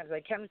rhymes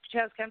like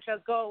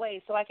chemtrails go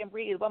away so I can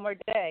breathe one more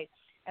day,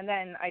 and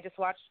then I just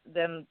watch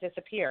them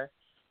disappear.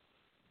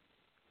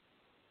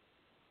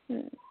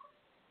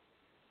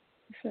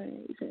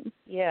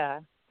 Yeah.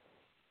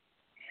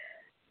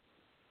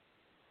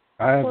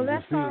 I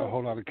haven't seen a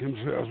whole lot of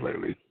chemtrails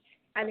lately.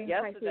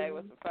 Yesterday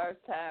was the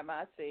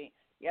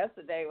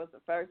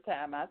first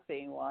time I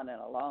seen one in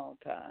a long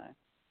time.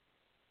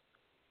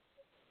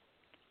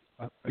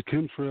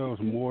 Chemtrails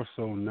more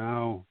so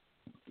now,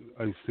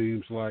 it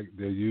seems like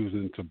they're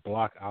using to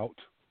block out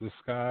the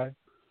sky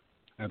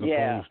as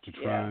opposed to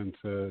trying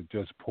to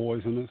just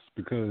poison us,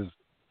 because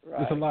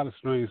there's a lot of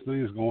strange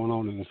things going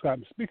on in the sky.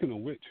 Speaking of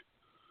which,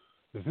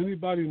 does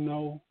anybody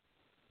know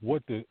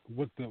what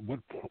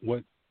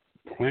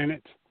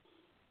planet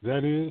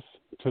that is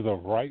to the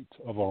right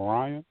of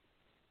Orion?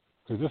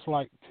 Because it's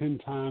like 10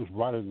 times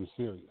brighter than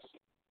Sirius,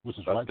 which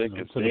is right to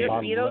the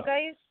bottom left.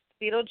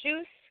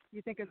 Beetlejuice?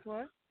 You think it's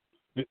what?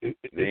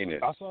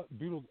 Venus. I saw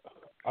Venus.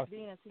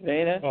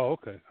 Oh,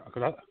 okay.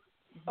 Venus.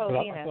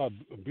 I thought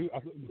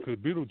because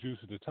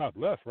Beetlejuice is the top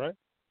left, right?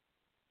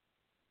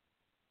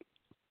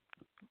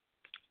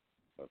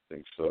 I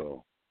think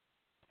so.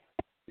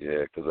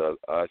 Yeah, because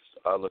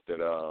I looked at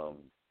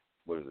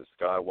what is it,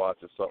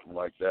 Skywatch or something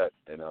like that,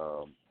 and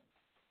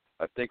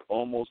I think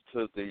almost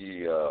to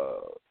the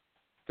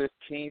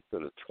 15th or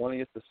the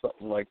 20th or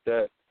something like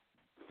that.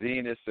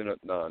 Venus and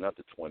no, not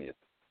the 20th.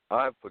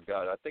 I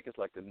forgot. I think it's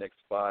like the next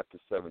 5 to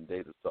 7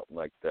 days or something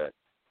like that.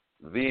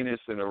 Venus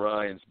and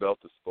Orion's belt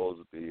is supposed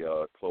to be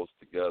close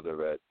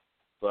together at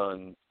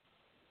Sun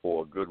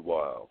for a good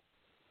while.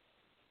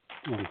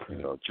 Okay. You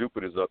know,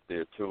 Jupiter's up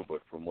there too,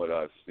 but from what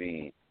I've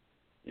seen,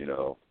 you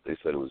know, they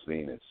said it was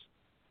Venus.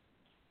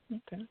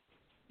 Okay.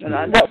 And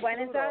I know when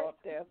is that? Up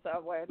there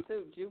somewhere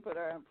too.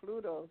 Jupiter and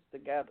Pluto's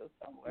together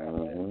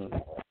somewhere.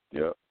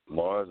 Yeah.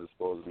 Mars is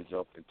supposed to be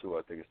jumping too.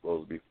 I think it's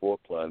supposed to be 4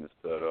 planets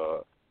that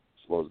are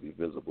supposed to be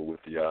visible with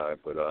the eye,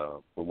 but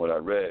from what I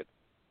read,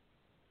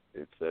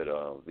 it said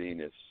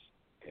Venus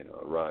and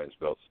Orion's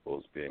belt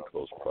supposed to be in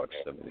close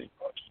proximity.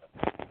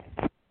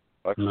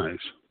 Nice.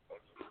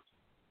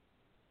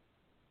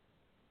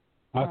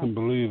 I can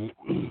believe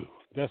it.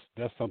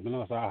 That's something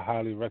else I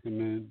highly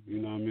recommend. You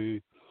know what I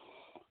mean?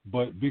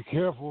 But be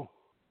careful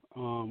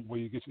where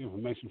you get your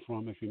information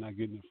from if you're not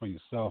getting it for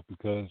yourself,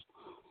 because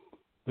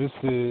this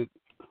said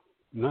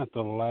not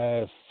the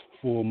last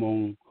full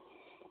moon.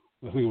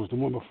 I think it was the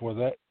one before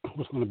that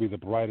was going to be the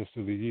brightest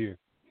of the year.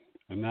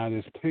 And now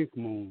this pink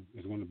moon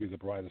is going to be the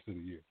brightest of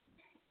the year.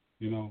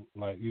 You know,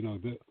 like, you know,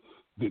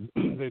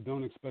 they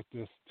don't expect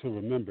us to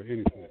remember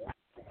anything.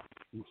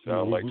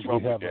 Sound like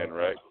Trump again,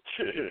 right?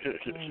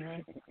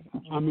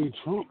 I mean,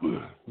 Trump,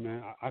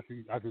 man, I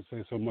could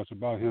say so much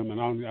about him, and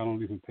I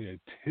don't even pay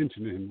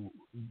attention to him,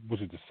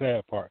 which is the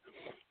sad part.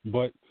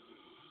 But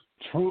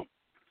Trump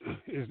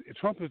is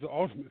the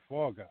ultimate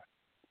fall guy.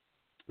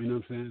 You know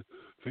what I'm saying?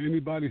 For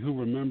anybody who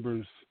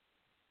remembers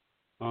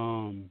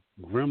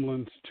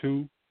Gremlins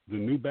 2, the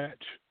new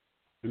batch,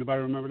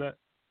 anybody remember that?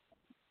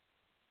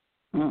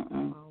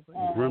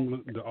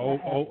 Gremlin, the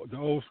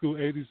old school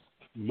 80s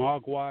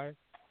Mogwai.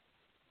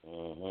 I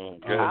don't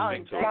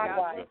think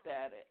I looked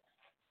at it.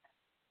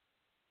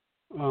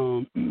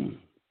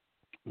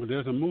 Well,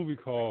 there's a movie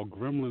called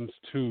Gremlins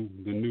 2,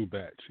 The New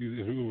Batch.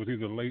 It was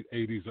either late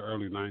 80s or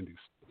early 90s,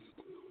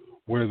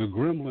 where the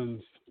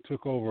Gremlins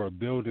took over a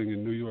building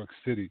in New York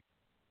City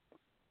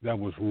that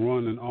was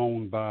run and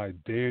owned by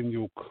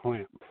Daniel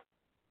Clamp,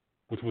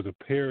 which was a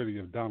parody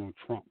of Donald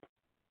Trump.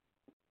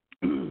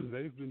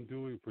 They've been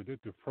doing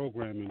predictive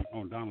programming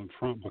on Donald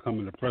Trump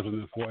becoming the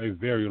president for a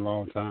very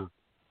long time.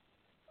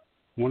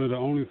 One of the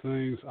only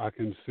things I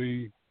can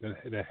see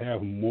that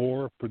have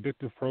more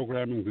predictive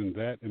programming than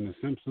that in The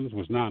Simpsons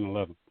was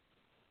 9/11.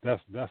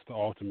 That's the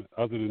ultimate.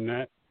 Other than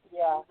that,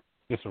 yeah,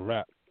 it's a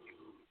wrap.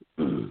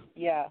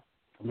 Yeah.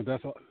 But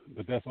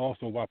that's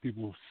also why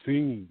people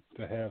seem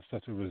to have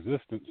such a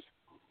resistance,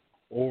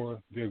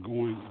 or they're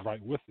going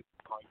right with it.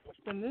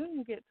 The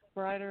moon gets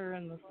brighter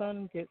and the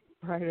sun gets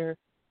brighter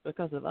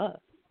because of us.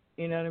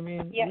 You know what I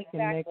mean? Yeah, we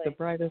can make the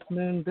brightest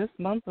moon this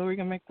month, or we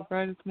can make the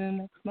brightest moon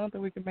next month, or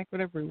we can make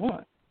whatever we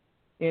want.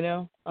 You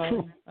know? I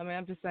mean,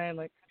 I'm just saying,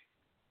 like,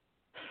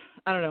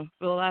 I don't know.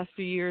 For the last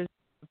few years,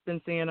 I've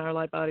been seeing our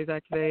light bodies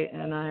activate,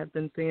 and I have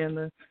been seeing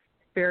the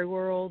fairy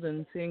world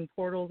and seeing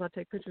portals. I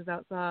take pictures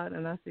outside,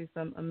 and I see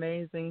some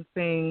amazing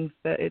things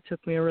that it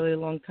took me a really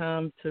long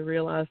time to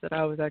realize that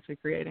I was actually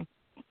creating.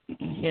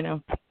 You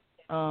know?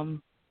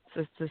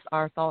 It's just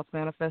our thoughts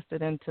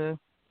manifested into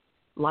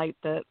light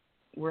that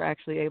we're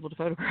actually able to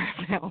photograph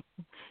now.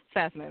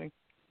 Fascinating.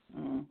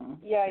 Mm-hmm.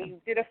 Yeah, you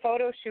did a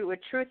photo shoot with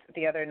Truth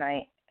the other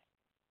night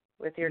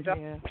with your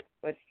daughter.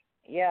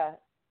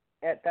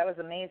 That was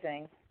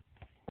amazing.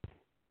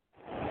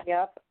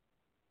 Yep.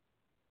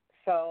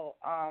 So,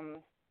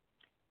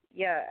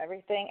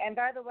 everything. And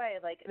by the way,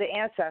 like the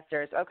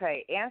ancestors.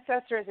 Okay,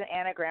 ancestor is an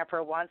anagram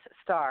for once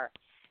star.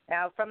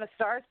 Now, from the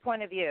star's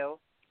point of view,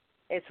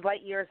 it's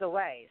light years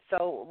away.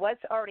 So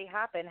what's already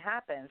happened.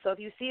 So if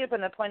you see it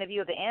from the point of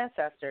view of the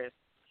ancestors,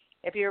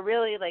 if you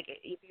really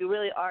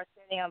are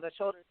standing on the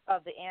shoulders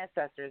of the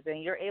ancestors, then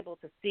you're able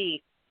to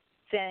see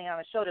standing on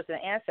the shoulders of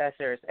the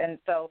ancestors. And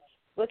so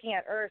looking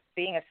at Earth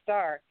being a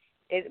star,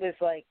 it was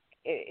like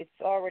it's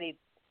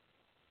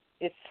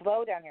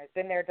slow down here. It's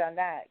been there, done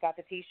that. Got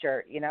the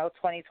T-shirt,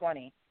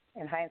 2020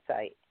 in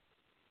hindsight.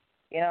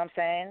 You know what I'm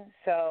saying?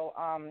 So,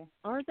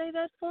 are they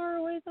that far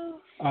away though?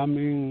 I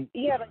mean,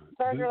 yeah, like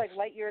stars are like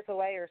light years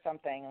away or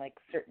something, like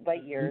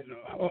light years.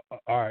 All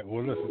right.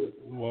 Well, listen.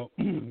 Well,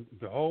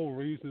 the whole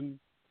reason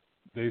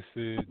they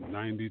said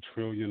 90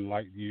 trillion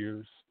light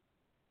years,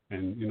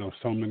 and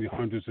so many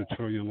hundreds of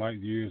trillion light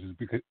years is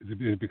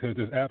because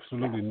there's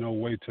absolutely no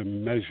way to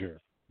measure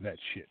that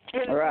shit.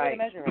 Right.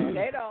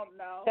 They don't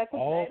know.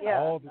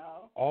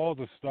 All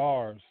the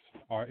stars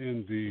are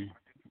in the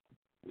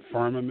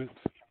firmament,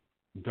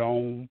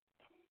 dome,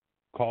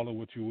 call it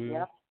what you will.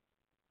 Yep.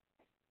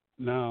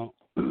 Now,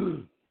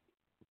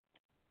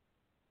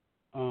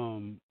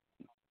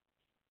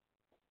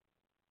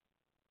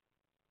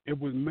 it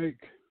would make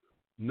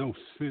no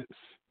sense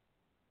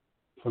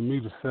for me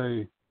to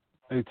say,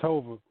 "Hey,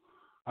 Tovah,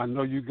 I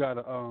know you got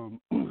a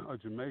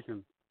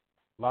Jamaican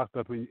locked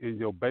up in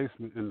your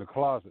basement in the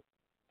closet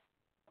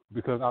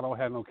because I don't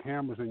have no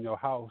cameras in your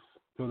house,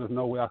 so there's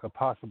no way I could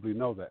possibly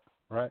know that,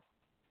 right?"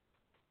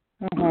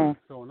 Mm-hmm.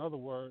 So in other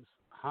words,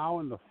 how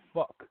in the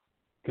fuck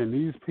can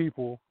these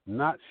people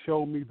not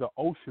show me the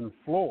ocean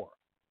floor,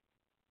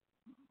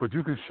 but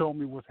you can show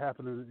me what's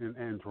happening in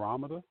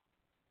Andromeda?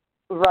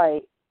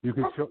 Right. You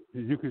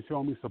can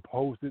show me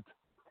supposed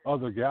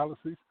other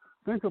galaxies.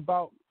 Think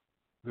about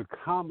the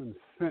common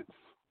sense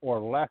or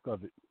lack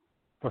of it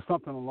for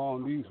something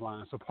along these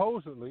lines.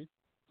 Supposedly,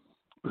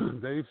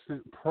 they've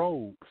sent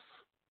probes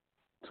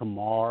to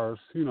Mars.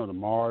 The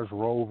Mars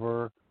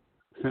rover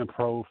sent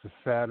probes to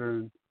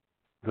Saturn.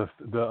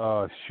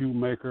 The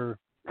Shoemaker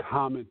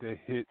comet that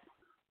hit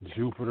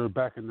Jupiter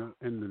back in the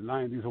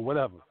 90s or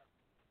whatever.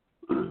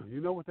 You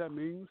know what that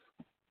means?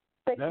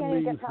 They that can't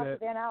means even get that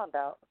Van Allen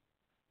about.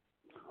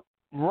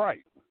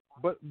 Right,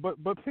 but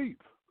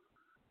peep.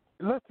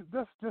 Let's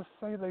just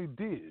say they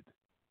did.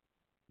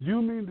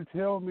 You mean to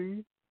tell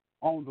me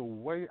on the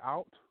way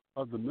out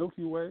of the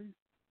Milky Way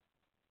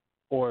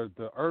or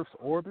the Earth's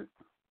orbit,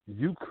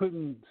 you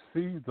couldn't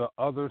see the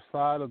other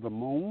side of the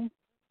moon?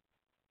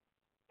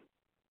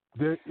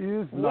 There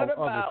is no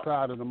other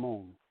side of the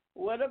moon.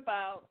 What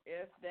about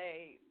if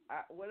they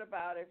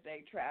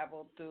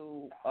travel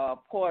through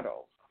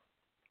portals?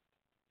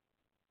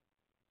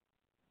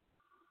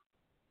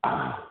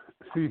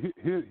 See,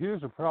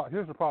 here's the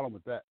problem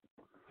with that.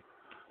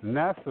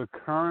 NASA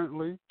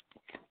currently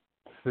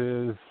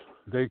says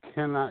they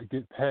cannot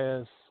get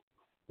past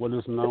what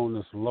is known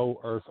as low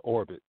Earth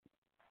orbit.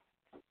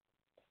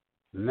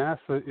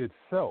 NASA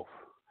itself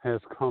has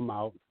come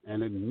out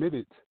and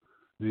admitted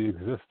the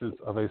existence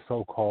of a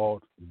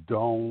so-called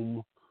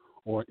dome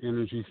or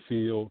energy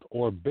field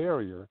or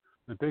barrier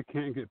that they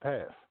can't get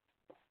past.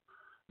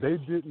 They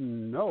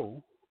didn't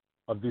know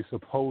of the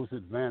supposed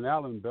Van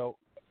Allen belt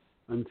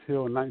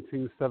until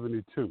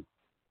 1972.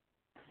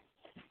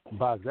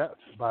 By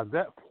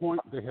that point,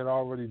 they had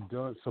already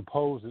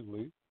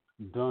supposedly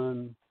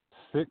done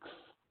 6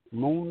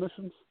 moon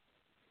missions.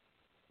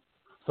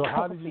 So So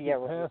how do you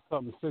get past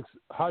something six?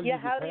 How do you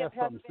get past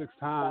something 6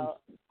 times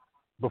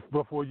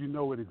before you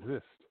know it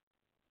exists?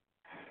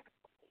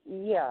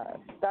 Yeah,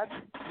 that's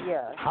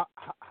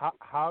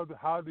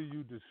How do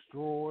you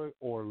destroy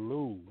or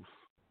lose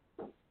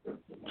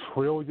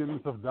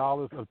trillions of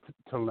dollars of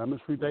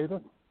telemetry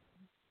data,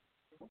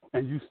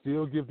 and you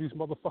still give these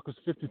motherfuckers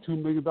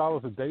 $52 million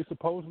a day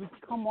supposedly?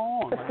 Come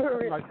on,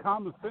 like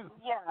common sense.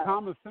 Yeah.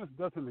 Common sense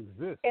doesn't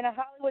exist in a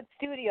Hollywood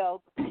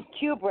studio,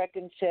 Kubrick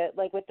and shit,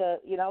 like with the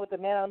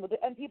man on the moon,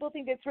 and people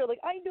think it's real. Like,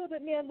 I knew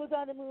that man was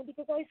on the moon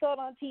because I saw it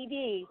on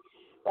TV.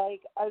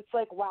 Like, it's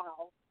like,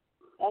 wow,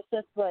 that's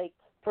just like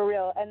for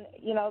real. And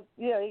you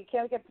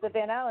can't get to the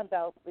Van Allen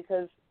belt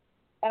because,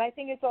 and I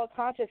think it's all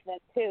consciousness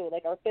too,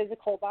 like our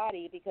physical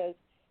body, because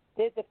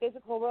the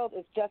physical world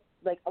is just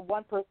like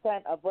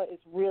 1% of what is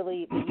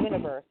really the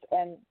universe.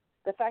 And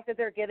the fact that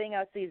they're giving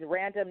us these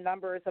random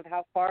numbers of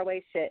how far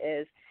away shit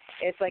is,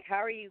 it's like, how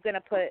are you going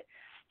to put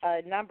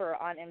a number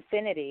on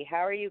infinity?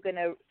 How are you going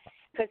to,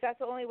 because that's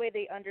the only way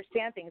they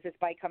understand things is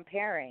by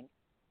comparing,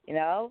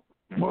 Well,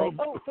 like,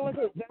 oh,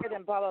 so-and-so is better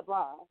than blah, blah,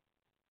 blah.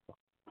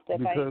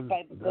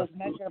 By those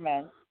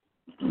measurements.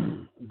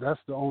 That's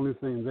the only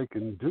thing they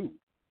can do.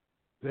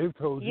 They've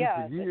told you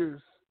for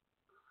years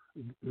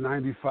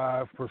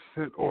 95%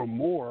 or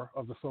more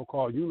of the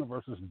so-called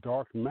universe is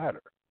dark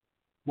matter.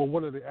 Well,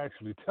 what are they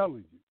actually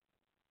telling you?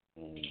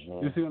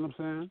 Mm-hmm. You see what I'm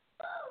saying?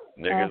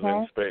 Niggas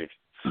in space.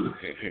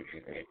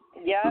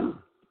 Yeah.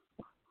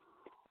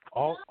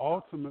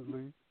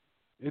 Ultimately,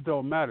 it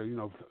don't matter.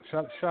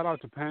 Shout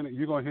out to Panic.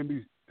 You're going to hear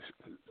me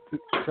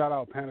shout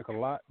out Panic a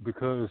lot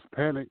because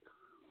Panic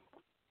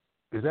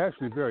is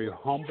actually very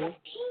humble,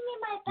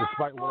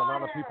 despite what a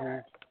lot of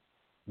people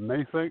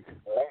may think.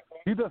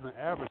 He doesn't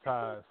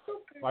advertise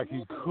like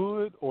he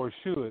could or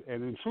should,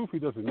 and in truth, he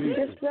doesn't need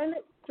to. Just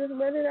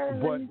let it out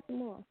and learn some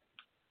more.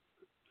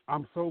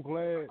 I'm so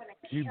glad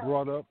he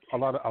brought up a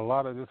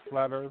lot of this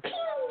flat Earth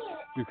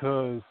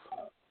because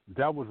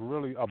that was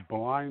really a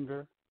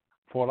blinder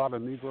for a lot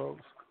of Negroes.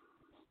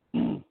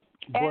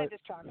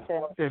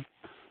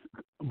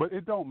 But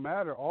it don't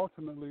matter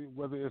ultimately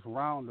whether it's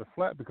round or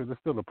flat because it's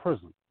still a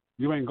prism.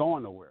 You ain't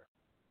going nowhere.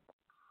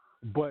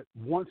 But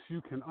once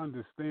you can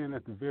understand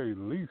at the very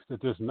least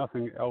that there's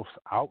nothing else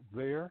out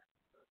there,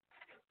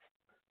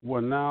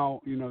 well,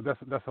 now,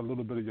 that's a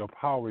little bit of your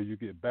power you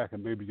get back,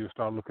 and maybe you'll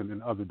start looking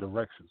in other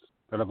directions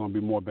that are going to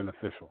be more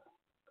beneficial.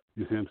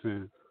 You see what I'm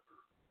saying?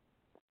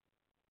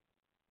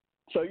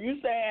 So you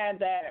saying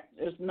that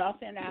there's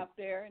nothing out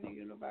there in the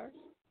universe?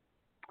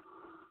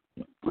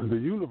 The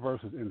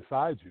universe is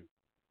inside you.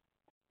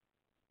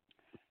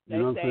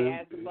 They say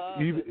as above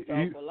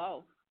and so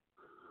below.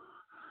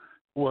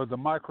 Well, the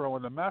micro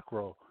and the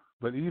macro.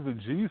 But even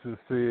Jesus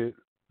said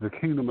the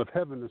kingdom of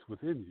heaven is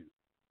within you.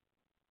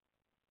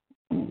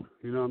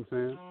 You know what I'm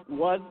saying?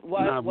 Was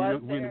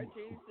there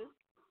Jesus?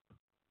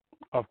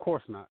 Of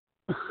course not.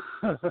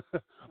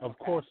 Of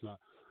course not.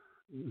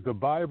 The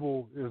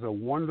Bible is a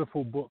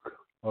wonderful book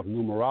of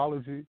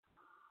numerology,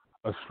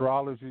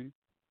 astrology,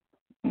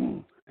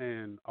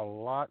 and a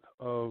lot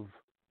of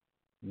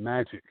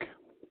magic,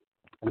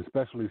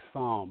 especially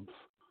Psalms.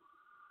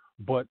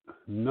 But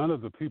none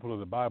of the people of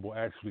the Bible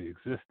actually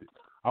existed.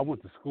 I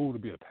went to school to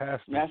be a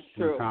pastor. That's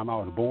true. From the time I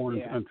was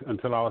born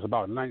until I was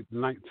about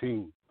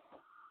 19.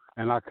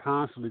 And I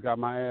constantly got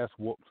my ass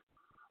whooped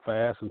for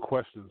asking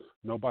questions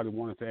nobody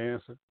wanted to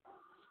answer.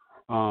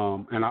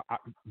 And I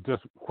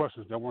just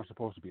questions that weren't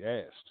supposed to be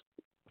asked.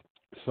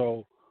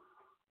 So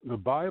the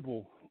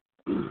Bible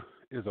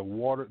is a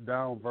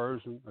watered-down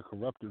version, a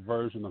corrupted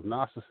version of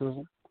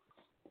Gnosticism,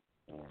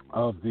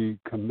 of the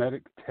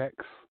Kemetic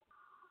text,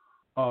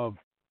 of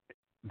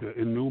the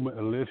Enuma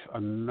Elish,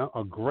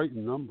 a great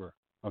number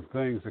of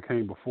things that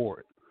came before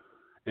it.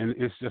 And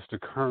it's just a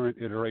current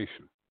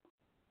iteration.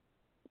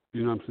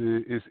 You know what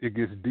I'm saying? It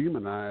gets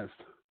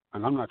demonized,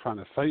 and I'm not trying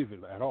to save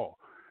it at all.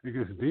 It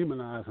gets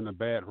demonized in a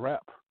bad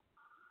rap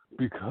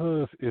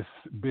because it's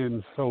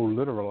been so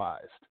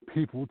literalized.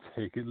 People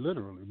take it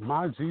literally.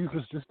 My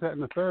Jesus, this, that,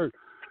 and the third.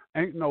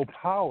 Ain't no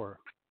power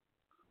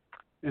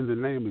in the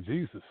name of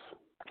Jesus.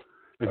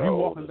 If you're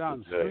walking down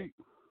the street,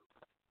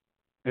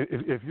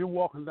 if you're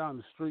walking down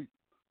the street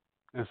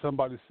and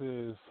somebody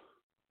says,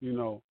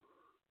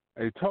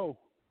 hey, Toe,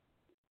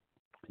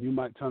 you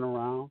might turn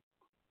around,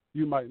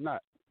 you might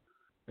not.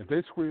 If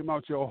they scream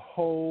out your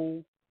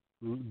whole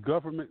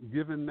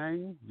government-given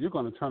name, you're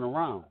going to turn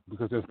around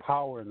because there's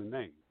power in the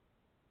name.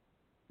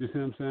 You see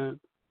what I'm saying?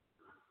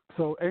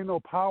 So ain't no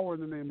power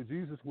in the name of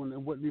Jesus when there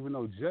wasn't even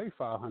no J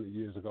 500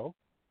 years ago.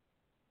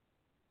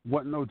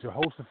 Wasn't no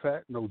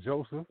Jehoshaphat, no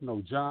Joseph,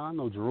 no John,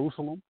 no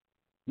Jerusalem,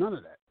 none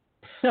of that.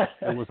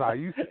 It was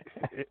Aisha.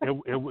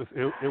 It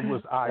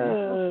was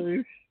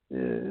Aisha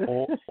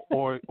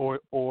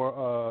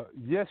or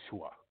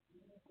Yeshua.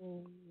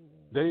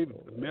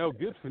 Mel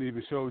Gibson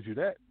even showed you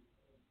that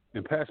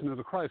in Passion of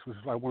the Christ, which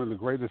is like one of the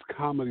greatest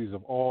comedies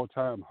of all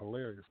time,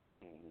 hilarious.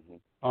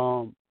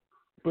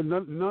 But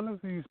none of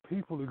these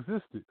people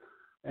existed.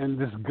 And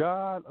this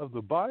God of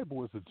the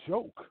Bible is a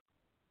joke.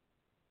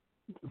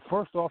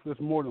 First off, there's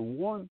more than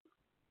one.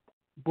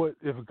 But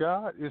if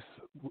God is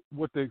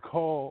what they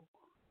call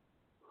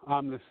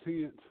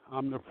omniscient,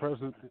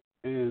 omnipresent,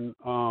 and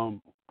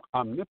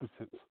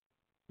omnipotent,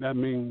 that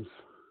means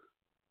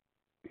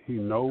he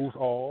knows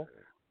all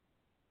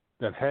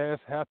that has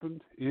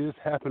happened, is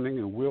happening,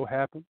 and will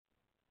happen,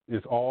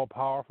 is all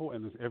powerful,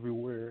 and is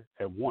everywhere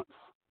at once.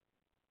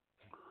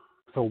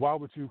 So why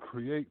would you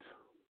create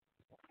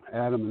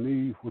Adam and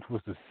Eve, which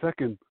was the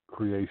second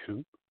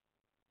creation?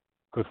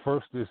 Because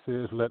first it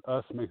says, let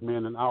us make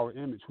man in our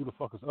image. Who the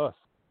fuck is us?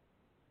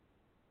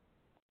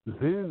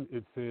 Then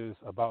it says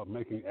about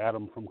making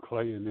Adam from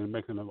clay and then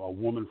making a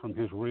woman from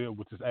his rib,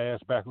 which is ass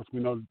backwards. We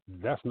know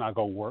that's not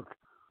going to work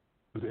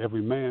because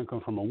every man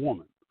comes from a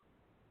woman.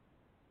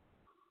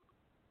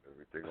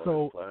 Everything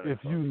so if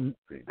you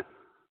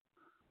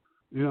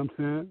know what I'm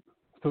saying?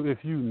 So if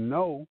you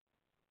know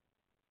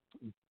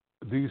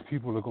these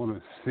people are going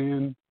to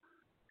sin,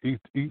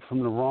 eat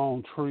from the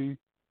wrong tree,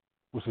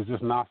 which is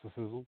just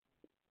Gnosticism,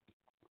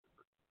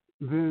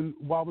 then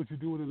why would you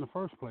do it in the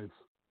first place?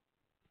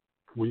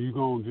 When you're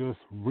going to just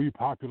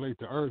repopulate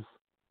the earth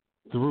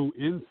through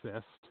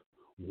incest,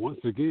 once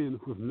again,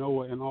 with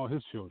Noah and all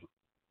his children,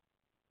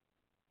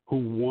 who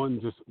one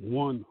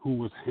who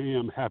was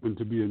Ham happened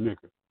to be a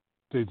nigger.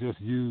 They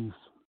just used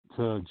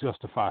to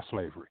justify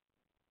slavery.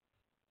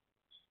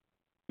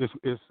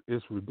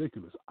 It's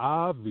ridiculous.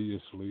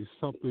 Obviously,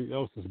 something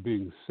else is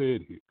being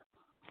said here.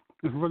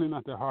 It's really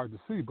not that hard to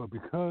see, but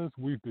because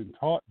we've been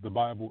taught the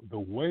Bible the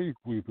way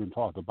we've been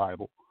taught the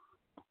Bible,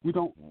 we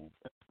don't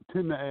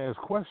tend to ask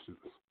questions.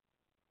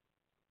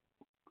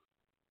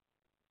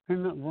 There's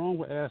nothing wrong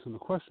with asking the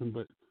question,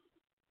 but,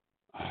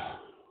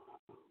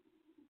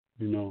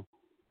 the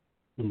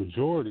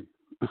majority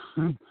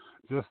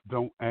just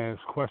don't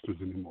ask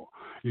questions anymore.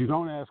 You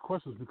don't ask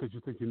questions because you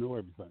think you know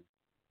everything.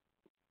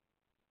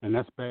 And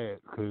that's bad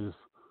because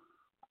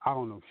I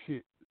don't know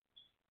shit.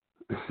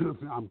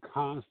 I'm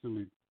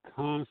constantly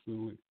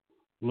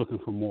looking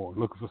for more,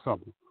 looking for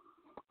something.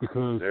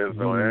 Because there's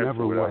you no answer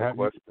never will without have a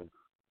question.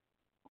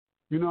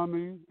 You know what I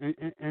mean?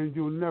 And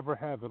you'll never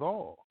have it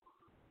all.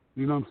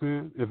 You know what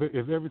I'm saying?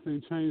 If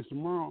everything changed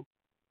tomorrow,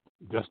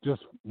 that's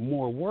just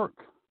more work.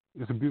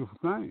 It's a beautiful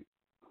thing.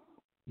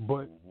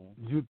 But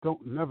you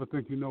don't never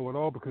think you know it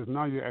all because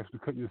now you're actually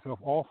cutting yourself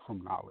off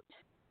from knowledge.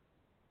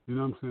 You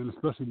know what I'm saying?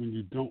 Especially when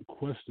you don't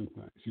question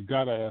things. You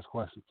got to ask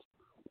questions.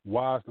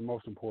 Why is the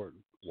most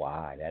important?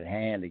 Why? That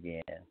hand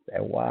again.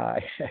 That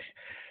why.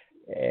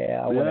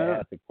 I want to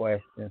ask a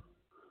question.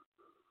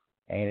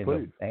 Ain't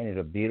it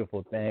a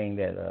beautiful thing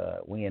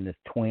that we in this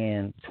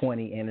 20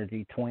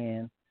 energy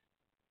twin,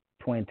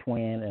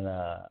 and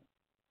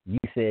you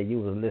said you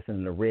was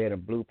listening to Red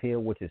and Blue Pill,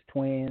 which is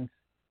twins,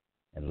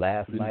 and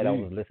last night I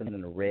was listening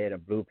to Red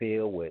and Blue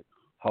Pill with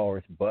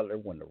Horace Butler,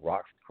 When the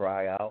Rocks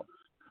Cry Out,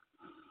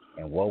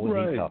 and what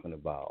was he talking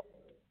about?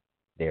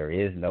 There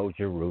is no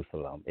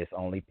Jerusalem. It's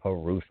only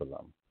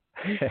Jerusalem.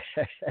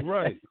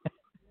 Right.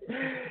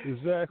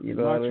 Exactly. You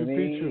know what I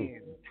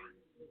mean?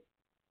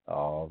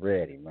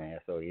 Already, man.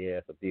 So yeah,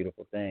 it's a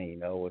beautiful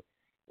thing.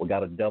 We got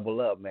to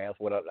double up, man.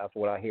 That's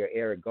what I hear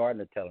Eric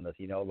Gardner telling us.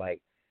 You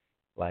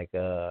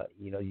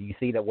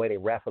see the way they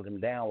wrestled him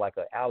down like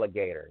an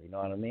alligator. You know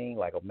what I mean?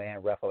 Like a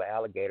man wrestled an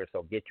alligator.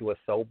 So get you a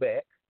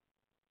Sobek,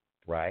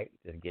 right?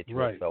 Just get you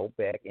a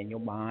Sobek in your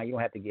mind. You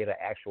don't have to get an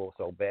actual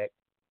Sobek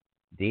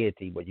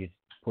deity, but you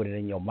put it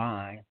in your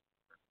mind.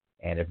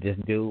 And if this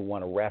dude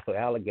want to wrestle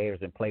alligators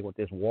and play with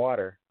this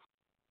water,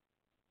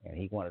 and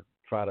he want to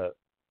try to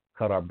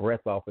cut our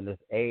breath off in this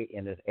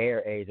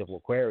air age of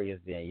Aquarius,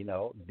 then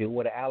do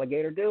what an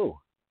alligator do.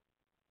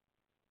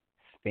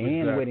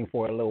 Spin with him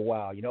for a little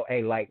while.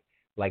 Hey, like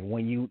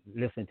when you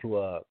listen to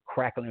a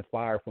crackling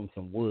fire from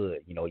some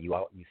wood.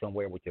 You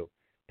somewhere with your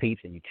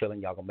peeps and you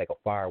chilling. Y'all gonna make a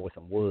fire with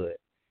some wood,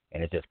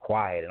 and it's just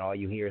quiet, and all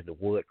you hear is the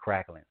wood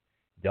crackling.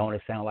 Don't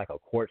it sound like a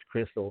quartz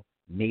crystal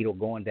needle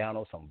going down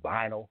on some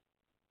vinyl,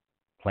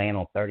 playing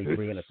on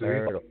 33 and a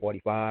third, or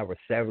 45 or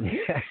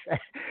 70?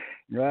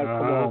 Come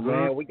on,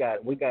 man. We got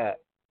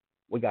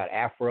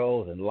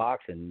afros and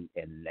locks and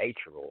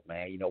naturals,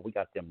 man. We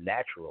got them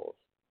naturals.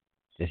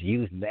 Just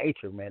use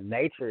nature, man.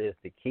 Nature is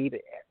the key to,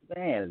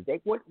 man.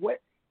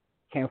 What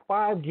can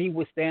 5G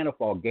withstand a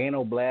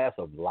volcano blast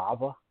of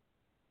lava?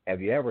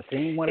 Have you ever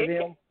seen one of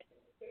them?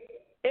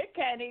 It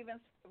can't even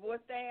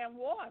withstand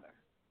water.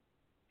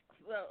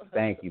 So.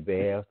 Thank you,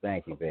 Bev.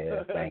 Thank you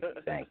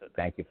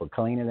for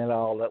cleaning it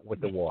all up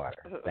with the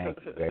water. Thank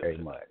you very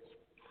much.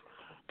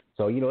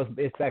 So,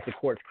 it's back to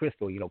quartz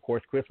crystal.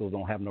 Quartz crystals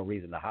don't have no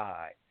reason to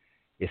hide.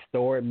 It's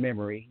stored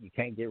memory. You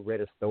can't get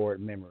rid of stored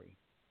memory.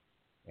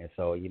 And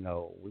so,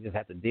 we just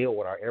have to deal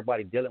with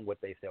everybody dealing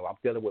with themselves. I'm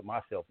dealing with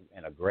myself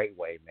in a great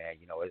way, man.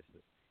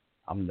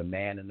 I'm the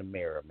man in the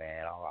mirror,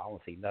 man. I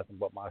don't see nothing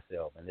but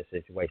myself in this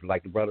situation.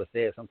 Like the brother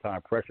said,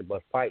 sometimes pressure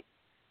busts pipes,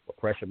 but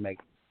pressure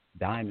makes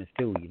diamonds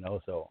too,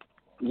 So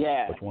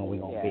which one we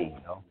gonna be,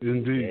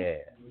 Indeed. Yeah.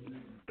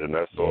 And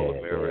that's all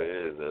the mirror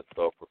is, that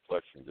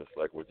self-reflection, just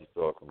like what you're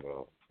talking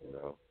about,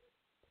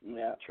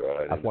 Yeah.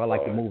 That's why I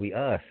like the movie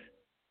Us.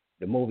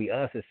 The movie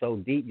Us is so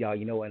deep, y'all.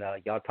 And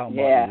y'all talking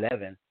about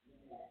 11.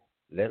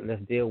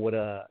 let's deal with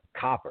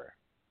copper.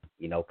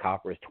 You know,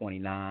 copper is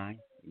 29.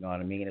 You know what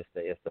I mean?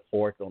 It's the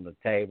fourth on the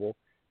table.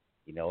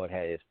 You know,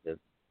 it's the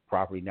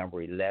property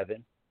number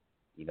 11.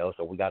 You know,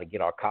 so we got to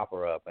get our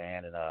copper up,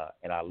 man. And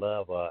I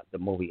love the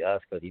movie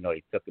Us because, you know,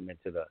 they took him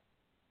into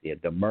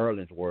the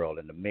Merlin's world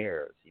and the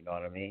mirrors. You know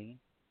what I mean?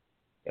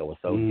 It was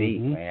so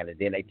deep, man. And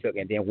then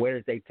where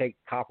did they take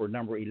copper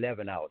number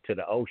 11 out? To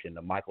the ocean,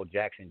 the Michael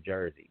Jackson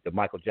jersey, the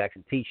Michael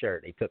Jackson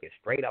T-shirt. They took it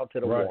straight out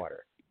to the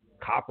water.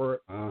 Copper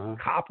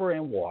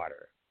and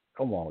water.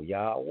 Come on,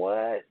 y'all.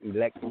 What? We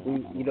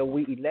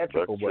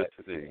electrical, but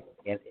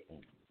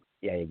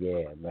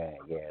yeah, man.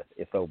 Yeah,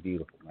 it's so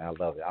beautiful, man. I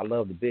love it. I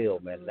love the bill,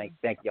 man.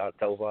 Thank y'all,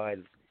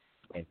 Tovah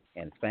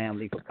and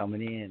family for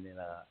coming in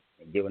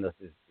and giving us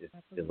this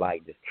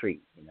delight, this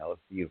treat. You know,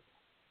 it's beautiful.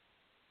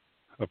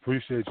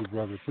 Appreciate you,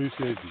 brother.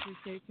 Appreciate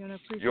you.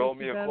 You owe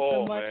me a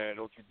call, man.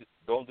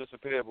 Don't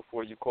disappear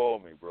before you call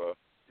me, bro.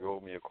 You owe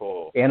me a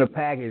call. And a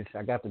package.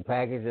 I got the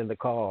package in the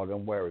call.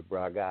 Don't worry,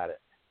 bro. I got it.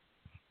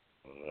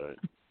 All right.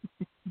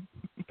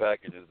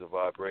 Package is the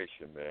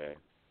vibration, man.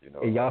 You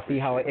know. And y'all see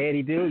how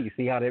Eddie do? You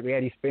see how that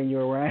Eddie spin you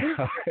around?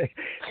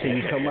 Till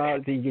you come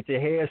out, till you get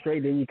your hair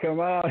straight, then you come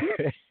out.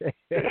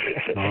 Yes,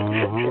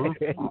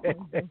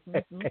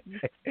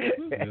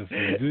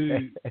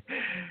 indeed.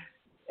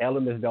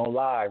 Elements don't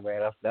lie,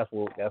 man. That's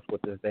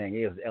what this thing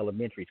is.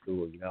 Elementary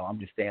school, you know. I'm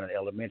just staying in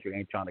elementary. I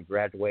ain't trying to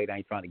graduate. I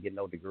ain't trying to get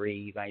no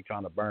degrees. I ain't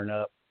trying to burn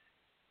up.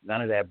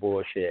 None of that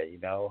bullshit, you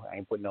know. I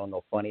ain't putting on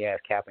no funny ass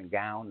cap and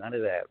gown. None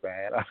of that,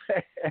 man.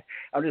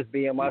 I'm just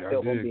being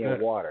myself. I'm being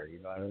water. You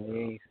know what I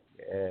mean?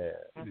 Yeah.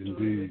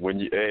 Indeed.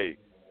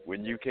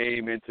 When we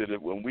came into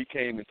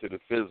the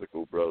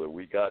physical, brother,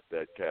 we got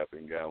that cap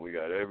and gown. We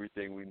got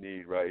everything we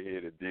need right here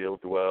to deal,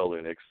 dwell,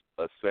 and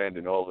ascend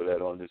and all of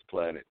that on this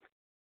planet.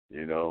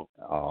 You know,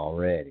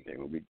 already. And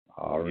when we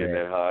get in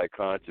that high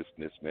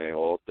consciousness, man,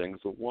 all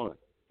things are one.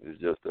 It's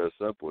just that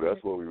simple.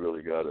 That's what we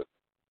really gotta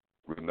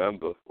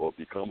remember, or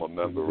become a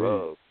member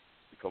of.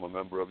 Become a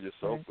member of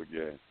yourself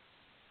again.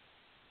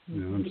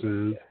 You know what I'm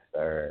saying? Yes,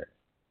 sir.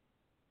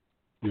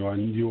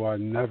 You are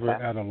never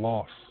at a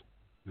loss.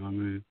 You know what I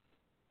mean?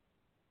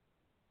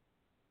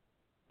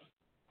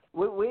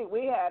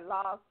 We had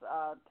lost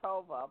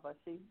Tovah, but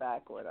she's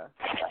back with us.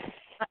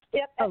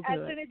 Yep, as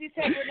soon as you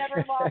said you're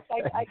never lost,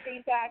 I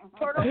came back.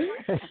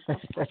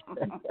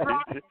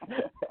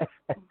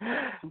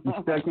 You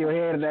stuck your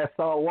head in that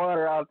salt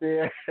water out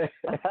there.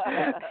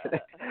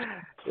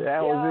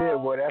 That was it,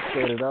 boy. That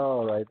said it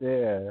all right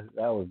there.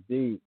 That was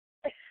deep.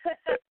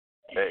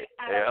 Hey,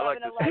 I like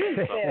to say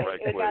something right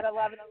quick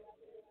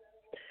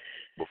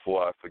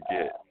before I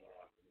forget.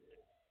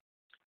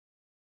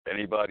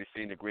 Anybody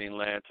seen the Green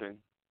Lantern?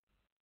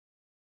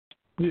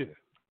 Yeah.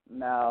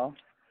 No.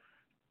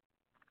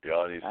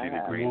 Y'all didn't see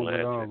the Green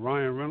Lantern.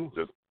 Ryan Reynolds.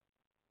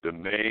 The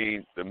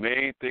main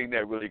thing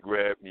that really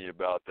grabbed me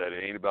about that,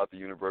 it ain't about the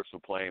universal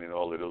plane and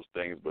all of those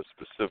things, but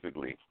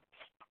specifically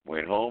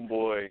when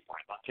Homeboy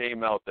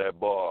came out that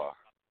bar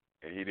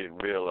and he didn't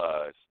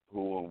realize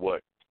who and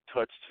what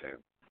touched him,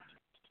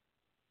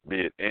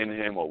 be it in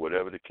him or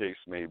whatever the case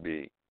may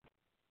be,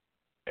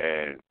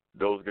 and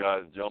those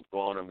guys jumped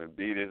on him and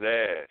beat his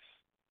ass,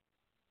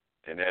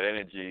 and that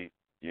energy,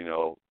 you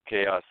know,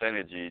 chaos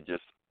energy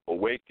just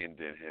awakened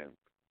in him.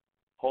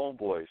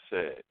 Homeboy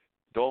said,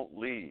 "Don't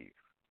leave."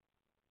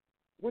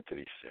 What did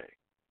he say?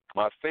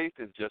 "My faith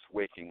is just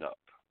waking up."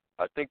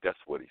 I think that's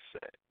what he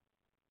said.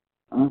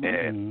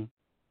 And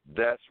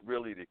that's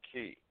really the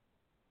key.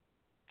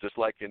 Just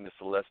like in the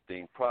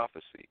Celestine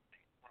prophecy,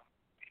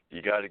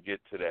 you got to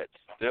get to that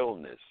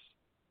stillness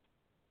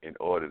in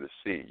order to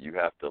see. You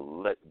have to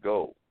let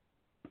go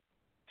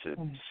to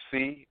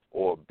see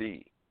or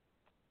be.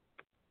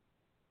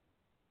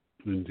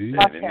 Indeed.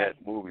 And in that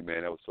movie,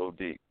 man, that was so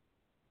deep.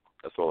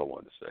 That's all I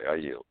wanted to say. I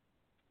yield.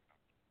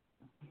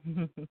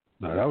 No,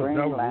 that was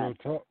real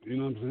talk. You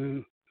know what I'm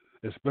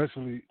saying?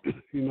 Especially,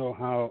 you know,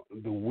 how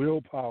the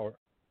willpower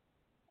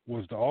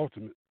was the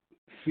ultimate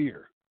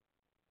fear.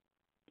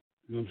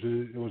 You know what I'm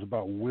saying? It was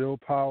about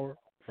willpower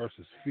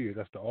versus fear.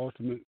 That's the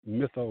ultimate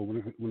mytho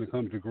when it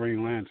comes to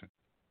Green Lantern.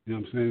 You know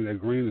what I'm saying? That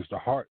green is the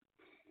heart.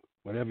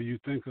 Whatever you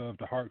think of,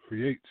 the heart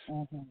creates.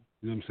 You know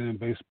what I'm saying?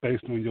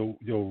 Based on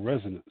your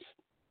resonance.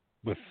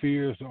 But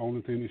fear is the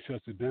only thing that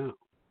shuts it down.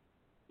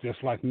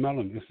 Just like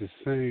melanin, it's the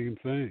same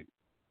thing.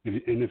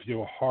 And if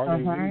your heart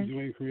ain't in, you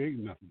ain't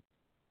creating nothing.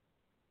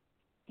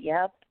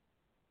 Yep.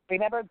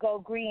 Remember, go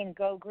green,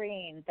 go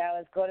green. That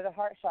was go to the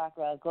heart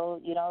chakra.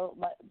 Go, you know,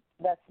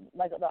 that's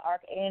like the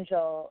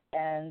archangel,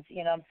 and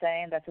you know what I'm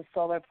saying? That's a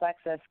solar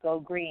plexus.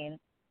 Go green.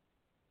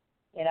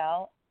 You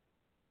know,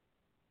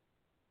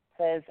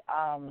 says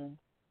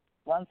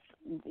once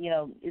you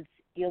know,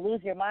 you'll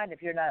lose your mind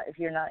if you're not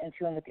in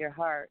tune with your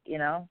heart. You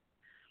know,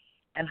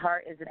 and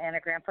heart is an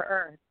anagram for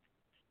earth.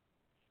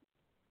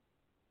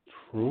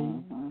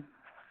 True.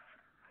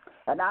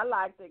 And I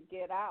like to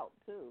get out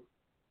too.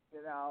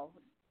 You know.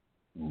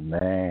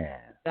 Man.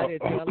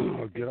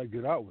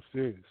 Get out was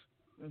serious.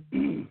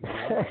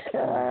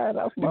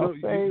 That's my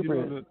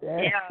favorite.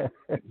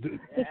 The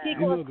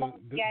sequel is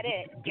called Get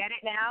It. Get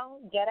It Now.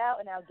 Get Out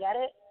and Now Get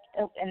It.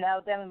 And now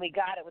then we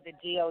got it with the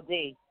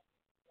G-O-D.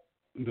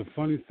 The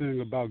funny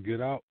thing about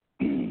Get Out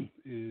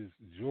is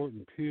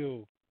Jordan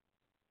Peele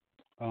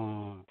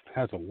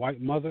has a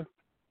white mother,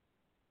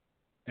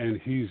 and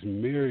he's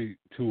married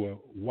to a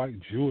white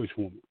Jewish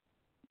woman.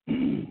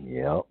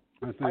 Yep.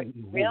 I think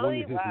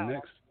really?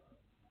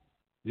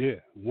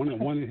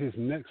 One of his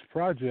next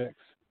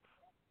projects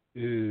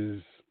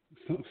is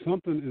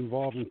something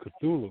involving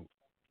Cthulhu.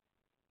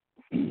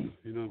 You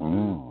know what I'm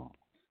saying?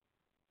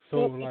 So,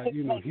 like,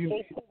 you know,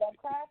 he...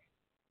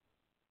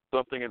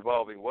 Something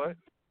involving what?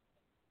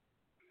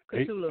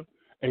 Cthulhu.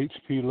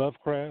 H.P.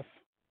 Lovecraft.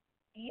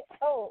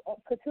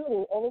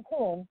 Cthulhu,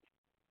 Olokun.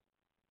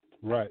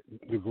 Right,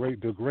 the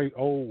great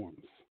old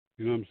ones.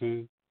 You know what I'm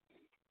saying?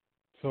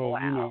 So,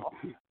 you know,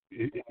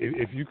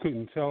 if you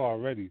couldn't tell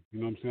already, you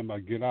know what I'm saying,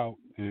 about Get Out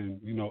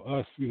and, you know,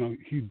 us, you know,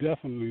 he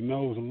definitely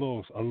knows a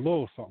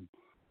little something.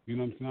 You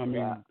know what I'm saying? I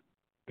mean,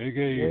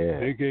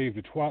 they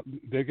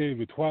gave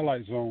the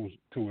Twilight Zones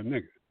to a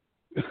nigga.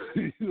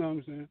 You know what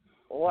I'm saying?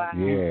 Wow.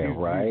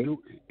 Right.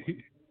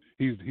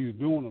 He's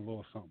doing a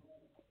little something.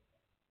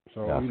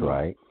 So that's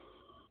right.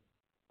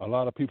 A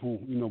lot of people,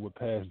 you know, would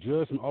pass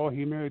judgment. Oh,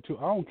 he married to.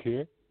 I don't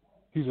care.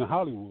 He's in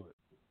Hollywood.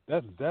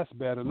 That's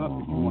bad enough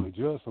if you want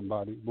to judge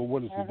somebody. But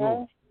what is he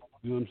doing?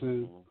 You know what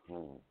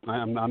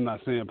I'm saying? I'm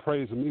not saying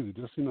praise him either.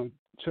 Just, you know,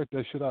 check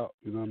that shit out.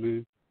 You know what I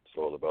mean? It's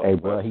all about. Hey,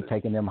 bro, he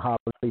taking them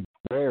Holly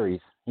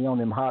berries. He on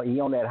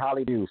that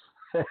Holly juice.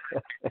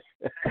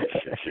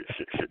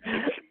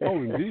 Oh,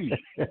 indeed.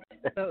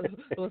 So is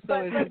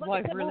his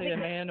wife really a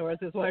man, or is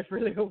his wife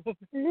really a woman?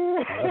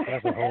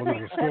 That's a whole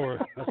other story.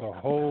 That's a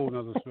whole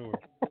other story.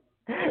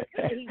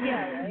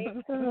 Yeah,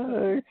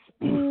 right?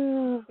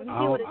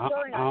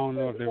 I don't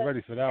know if they're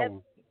ready for that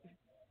one.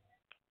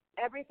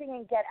 Everything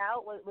in Get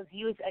Out was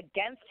used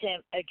against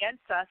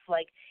us.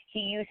 Like, he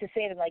used to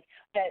say them, like,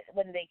 that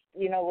when they,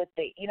 you know, with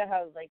the, you know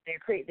how, like, they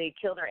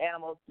kill the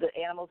animals,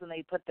 and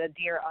they put the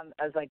deer on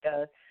as like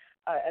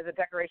as a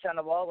decoration on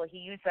the wall. Well, he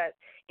used that,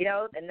 you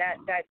know, and that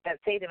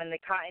saved him. And the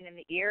cotton in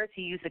the ears,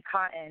 he used the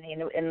cotton, you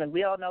know, and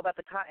we all know about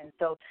the cotton.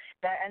 So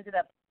that ended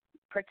up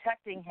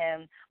protecting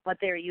him, what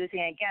they were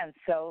using against.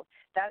 So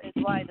that is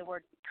why the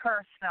word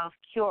curse spells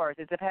cures.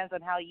 It depends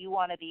on how you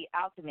want to be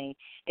alchemy.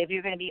 If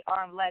you're going to be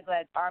arm, leg,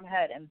 arm,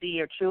 head, and be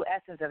your true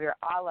essence of your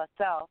Allah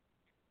self,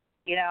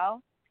 you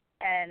know,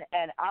 and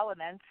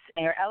elements,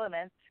 and your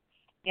elements,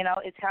 you know,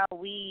 it's how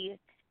we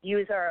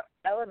use our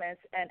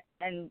elements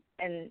and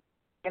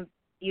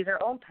use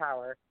our own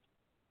power,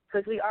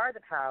 because we are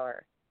the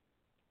power.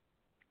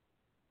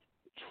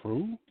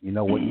 True. You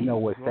know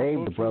what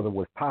saved the brother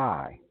was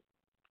Pi.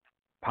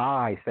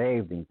 Pi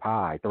saved him.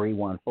 Pi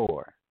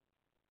 314.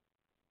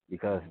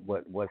 Because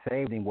what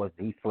saved him was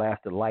he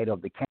flashed the light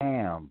of the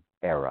cam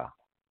era.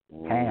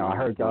 Cam. I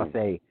heard y'all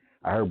say.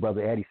 I heard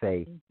Brother Eddie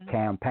say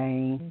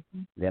campaign.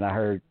 Then I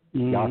heard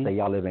y'all say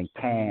y'all live in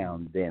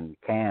Camden.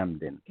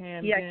 Camden.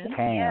 Yeah.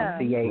 CAM.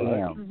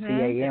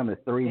 CAM is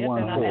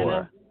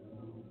 314.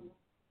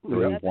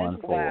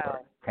 314. Wow.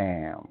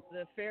 Cam.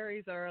 The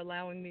fairies are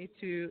allowing me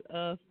to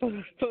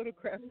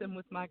photograph them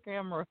with my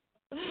camera.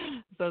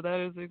 So that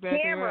is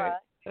exactly right.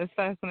 That's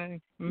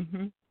fascinating.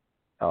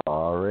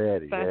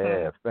 Already,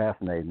 yeah,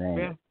 fascinating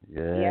name.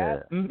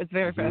 Yeah. It's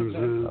very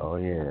fascinating. Oh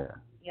yeah.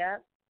 Yeah.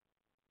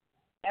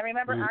 And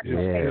remember, actual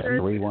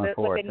pictures with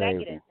the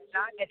negative,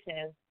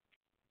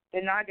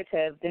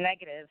 the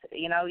negative.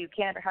 You know, you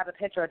can't have a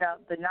picture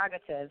without the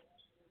negative.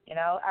 You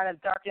know, out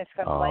of darkness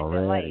comes light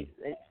and light.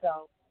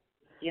 So,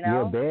 you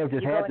know. Yeah, Bev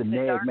just had the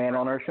neg man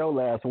on her show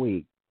last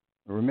week.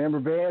 Remember,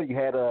 Bev? You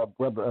had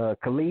brother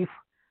Khalif.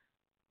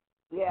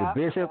 Yeah,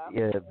 the bishop,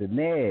 the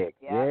neg,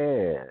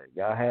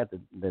 y'all had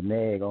the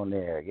neg on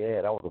there.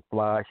 Yeah, that was a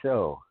fly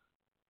show.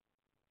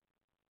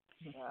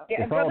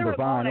 It's all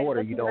divine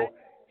order, you know.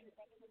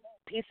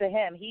 Piece of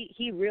him.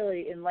 He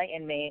really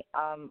enlightened me.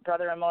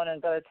 Brother Ramon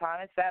and Brother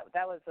Thomas. That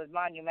was a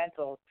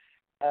monumental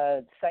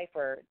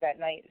cipher that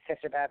night,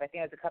 Sister Bev. I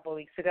think it was a couple of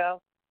weeks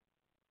ago.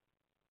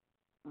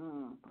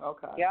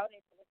 Okay. Y'all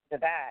need to listen to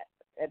that.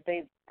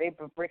 They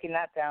were breaking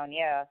that down.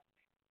 Yeah.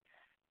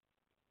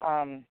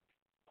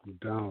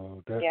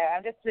 Download that. Yeah,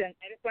 I just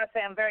want to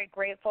say I'm very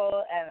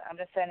grateful, and I'm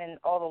just sending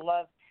all the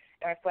love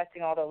and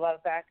reflecting all the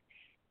love back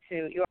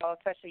to you all,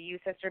 especially you,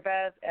 Sister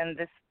Bev. And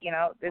this,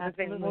 this has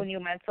been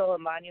monumental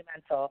and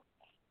monumental.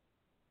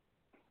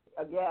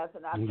 Yes,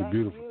 and I thank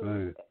you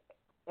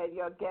and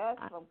your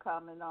guests for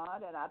coming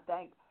on, and I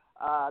thank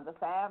the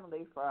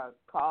family for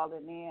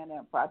calling in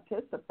and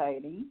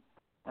participating.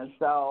 And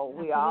so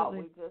we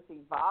just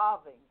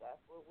evolving. That's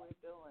what we're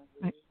doing.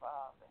 We're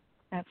evolving.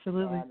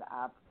 Absolutely.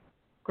 And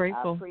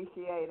grateful. I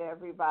appreciate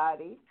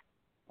everybody,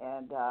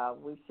 and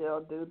we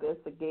shall do this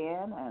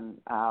again, and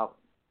I'll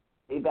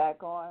be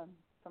back on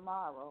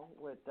tomorrow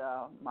with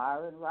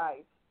Myron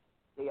Rice,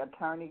 the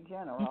Attorney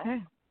General.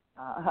 Okay.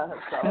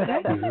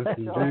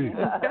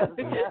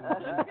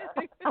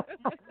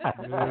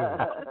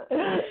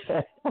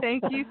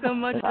 Thank you so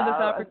much for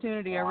this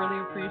opportunity. I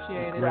really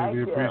appreciate it.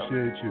 We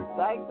appreciate you.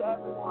 Thanks,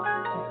 everyone.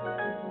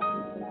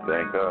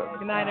 Thank God.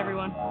 Good night,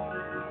 everyone.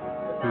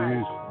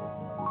 Peace.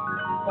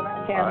 All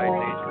right,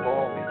 Nate,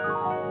 call me.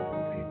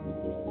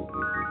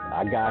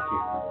 I got you.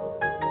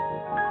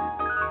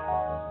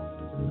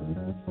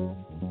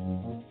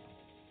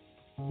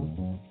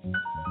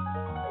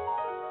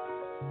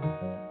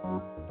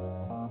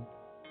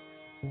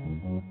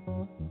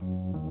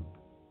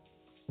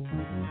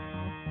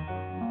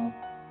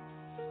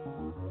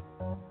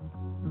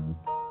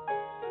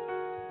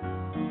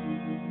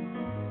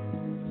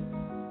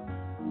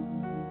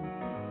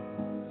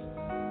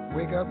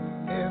 Wake up,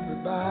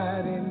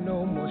 everybody,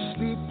 no more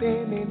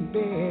sleeping in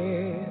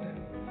bed.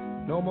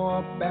 No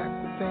more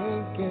backward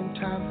thinking,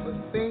 time for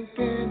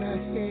thinking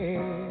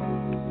ahead.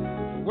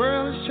 The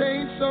world has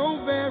changed so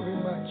very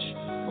much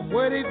from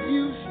what it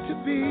used to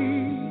be.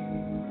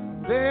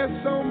 There's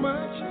so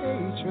much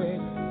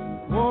hatred,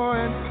 war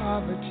and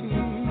poverty.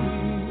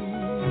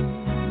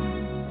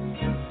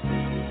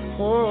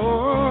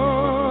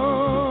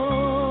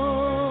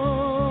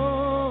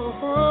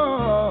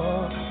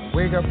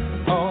 Wake up,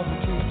 all the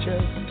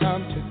teachers,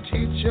 time to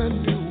teach a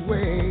new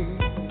way.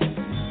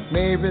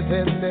 Maybe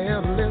then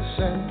they'll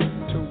listen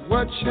to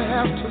what you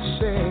have to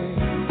say.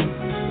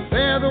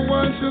 They're the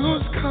ones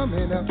who's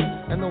coming up,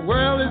 and the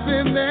world is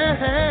in their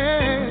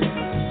hands.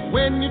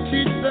 When you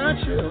teach the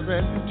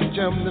children, teach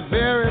them the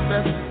very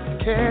best you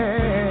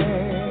can.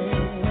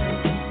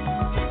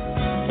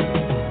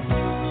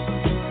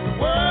 The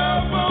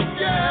world won't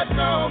get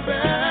no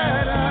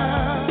better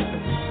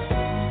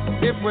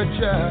if we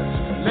just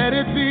let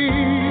it be.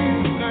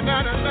 Na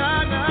na na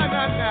na na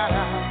na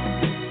na.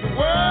 The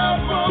world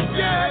won't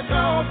get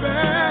no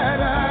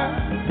better.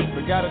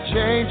 We gotta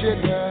change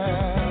it,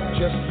 yeah.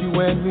 Just you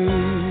and me.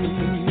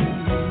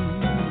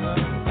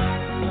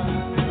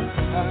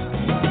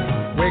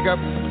 Wake up,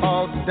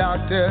 all the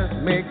doctors,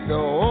 make the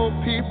old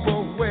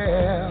people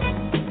well.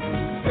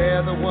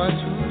 They're the ones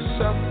who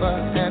suffer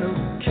and who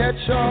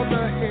catch all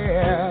the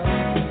hair.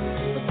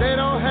 But they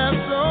don't have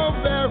so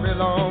very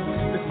long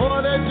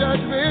before their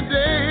judgment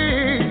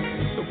day.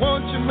 So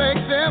won't you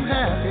make them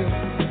happy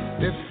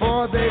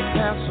before they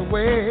pass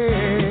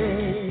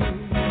away?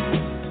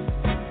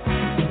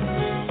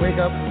 Wake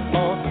up,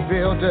 all the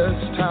builders,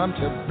 time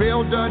to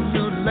build a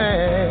new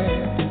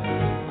land.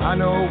 I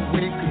know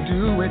we could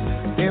do it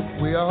if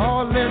we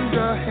all lend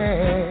a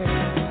hand.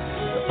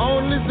 The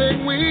only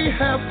thing we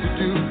have to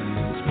do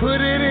is put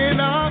it in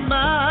our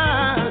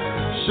minds.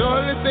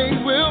 Surely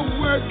things will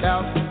work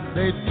out.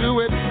 They do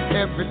it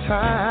every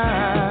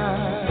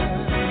time.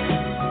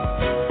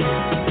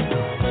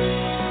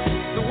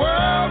 The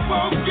world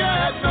won't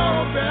get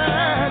no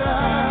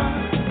better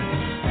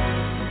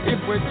if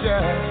we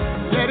just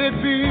let it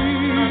be.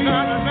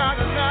 Na, na, na,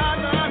 na,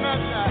 na, na,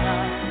 na.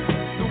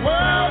 The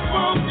world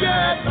won't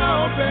get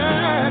no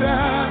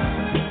better.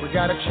 We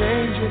gotta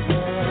change it,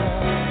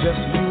 yeah.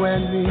 Just you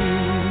and me.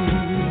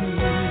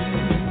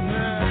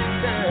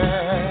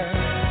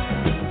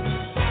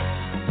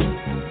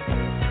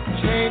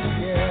 Change it,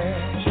 yeah.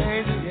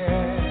 Change it,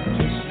 yeah.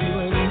 Just you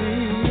and me.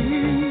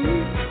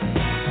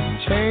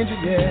 Change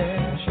it, yeah.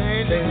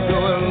 Change it. Can't do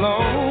it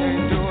alone.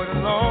 Can't do it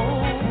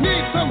alone.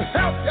 Need some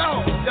help,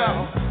 y'all.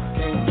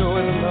 Can't do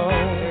it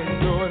alone. Can't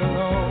do it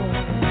alone.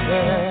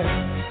 Yeah.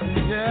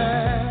 Yeah.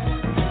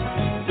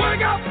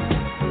 Wake up,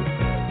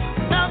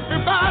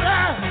 everybody.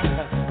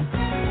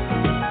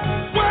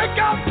 Wake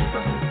up,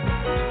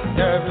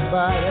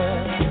 everybody.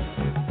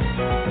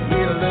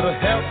 Need a little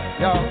help,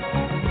 y'all.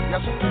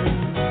 Yes, we do.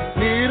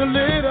 Need a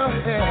little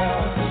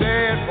help. Say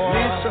it, boy.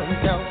 Need some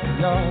help,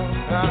 y'all.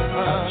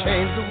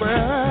 Change the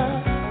world.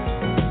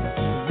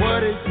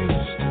 What it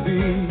used to be.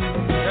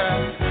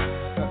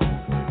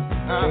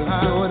 Can't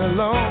do it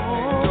alone.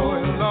 Can't do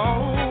it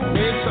alone.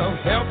 Need some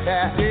help,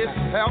 yeah. Need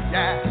some help,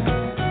 yeah.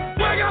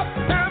 Wake up,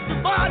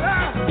 everybody.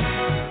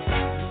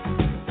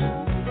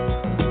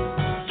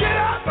 Get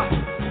up.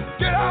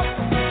 Get up.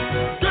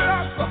 Get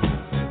up.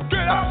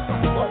 Get up.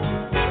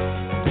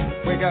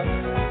 Wake up.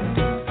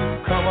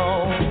 Come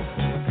on.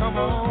 Come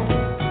on.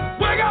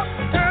 Wake up,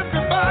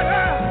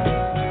 everybody.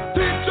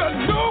 Teach a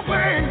new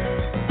way.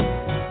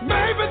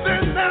 Maybe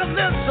then they'll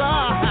listen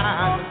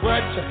to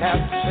what you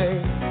have to say.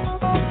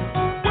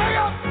 Wake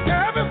up,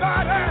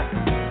 everybody.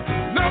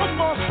 No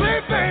more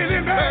sleeping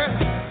in bed.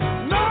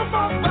 No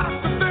more about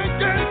to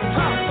thinking.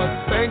 Time for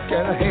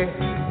thinking ahead.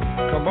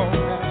 Come on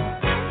now.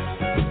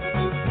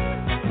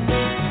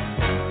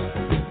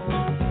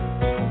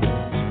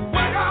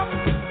 Wake up,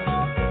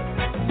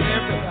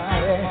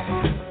 everybody.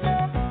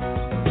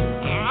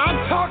 I'm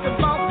talking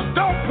about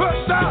don't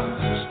push out.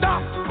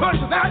 Stop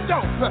pushing that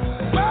dope.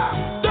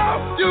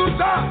 Don't use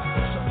that.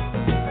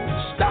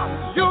 Stop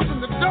using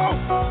the dope.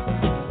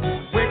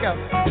 Wake up.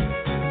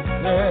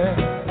 Yeah.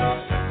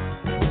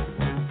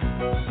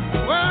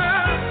 Well,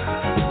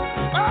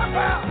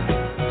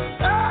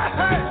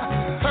 hey,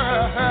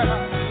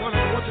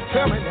 what you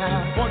tell me now?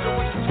 What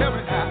you tell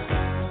me now?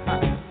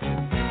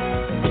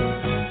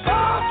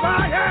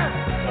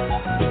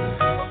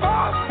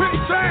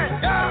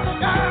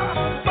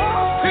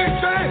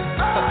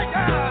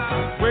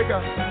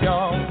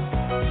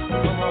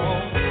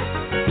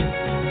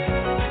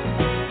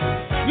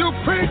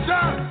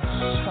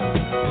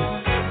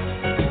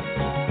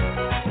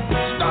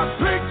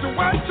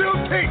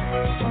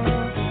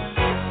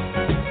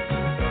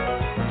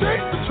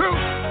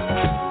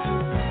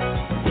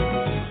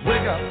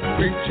 wake up,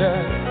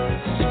 preachers.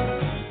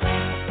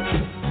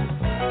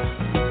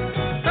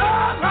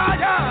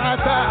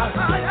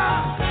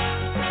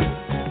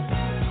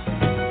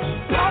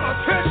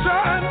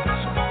 Politicians,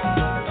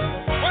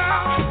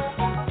 well,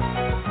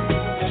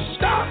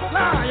 stop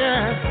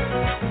lying,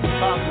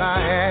 stop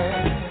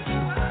lying.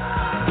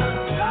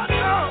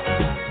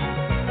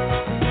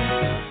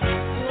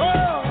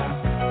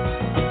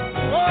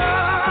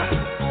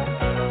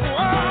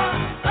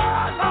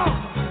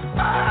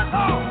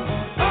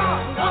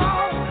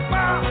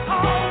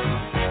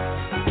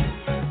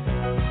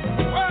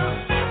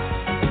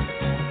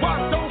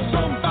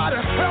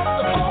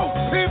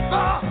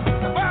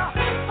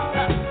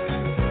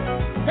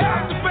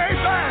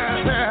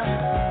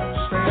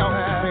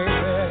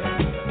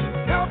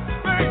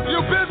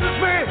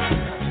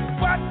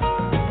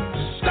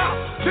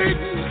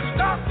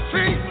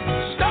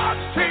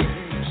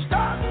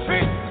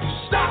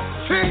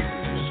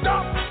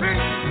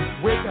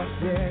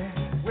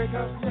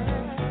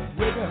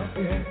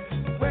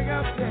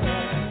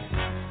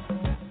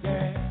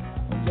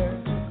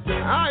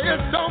 It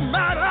don't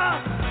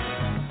matter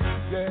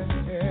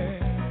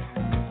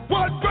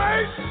what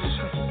race,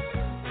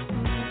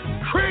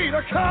 creed,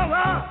 or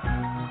color.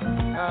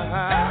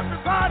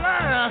 Everybody,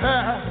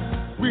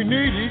 we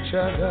need each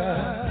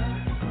other.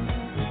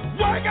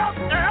 Wake up,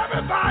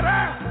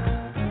 everybody.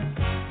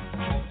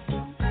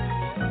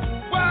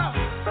 Well,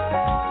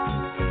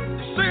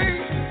 see,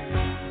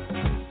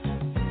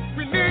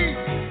 we need,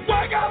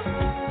 wake up,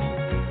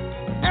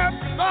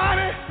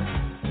 everybody.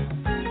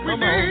 We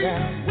need.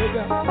 Wake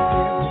up,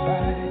 everybody.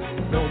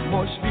 No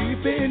more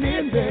sleeping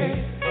in bed.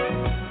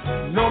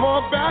 No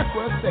more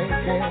backward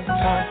thinking.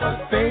 Time for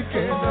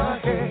thinking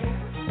ahead.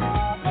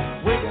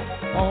 Wake up,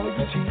 all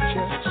your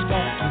teachers.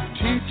 Start to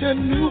teach a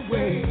new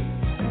way.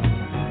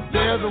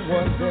 They're the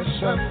ones that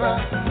suffer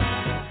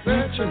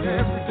each and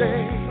every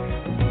day.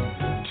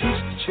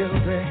 Teach the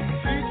children.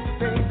 Teach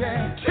the baby.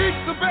 Teach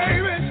the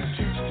baby.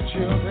 Teach the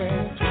children.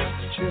 Teach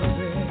the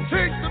children.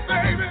 Teach the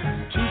baby.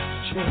 Teach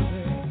the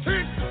children.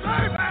 Teach the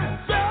baby.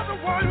 They're the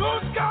one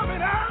who's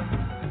coming out.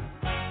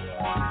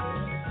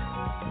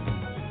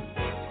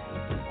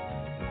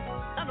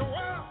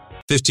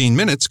 15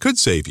 minutes could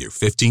save you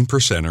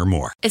 15% or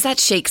more. Is that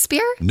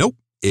Shakespeare? Nope,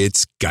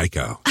 it's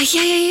Geico.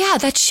 Yeah,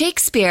 that's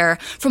Shakespeare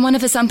from one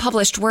of his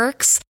unpublished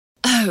works.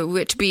 Oh,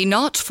 it be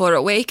not for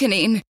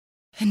awakening.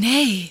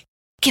 Nay,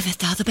 giveth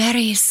thou the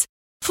berries.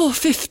 For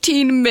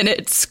 15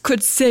 minutes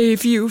could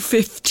save you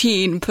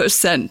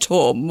 15%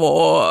 or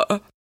more.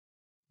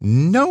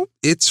 No,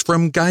 it's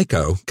from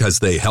Geico, because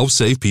they help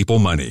save people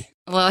money.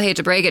 Well, I hate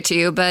to break it to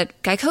you,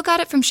 but Geico got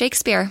it from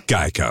Shakespeare.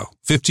 Geico.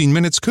 15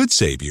 minutes could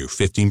save you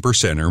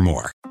 15% or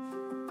more.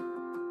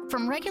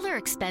 From regular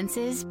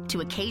expenses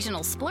to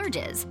occasional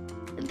splurges,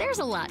 there's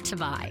a lot to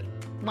buy.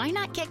 Why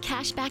not get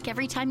cash back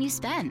every time you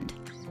spend?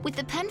 With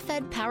the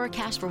PenFed Power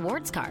Cash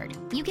Rewards Card,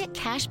 you get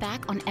cash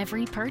back on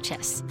every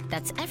purchase.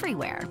 That's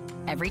everywhere,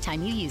 every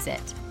time you use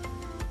it.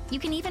 You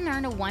can even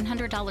earn a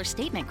 $100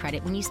 statement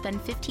credit when you spend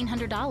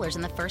 $1,500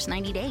 in the first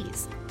 90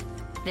 days.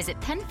 Visit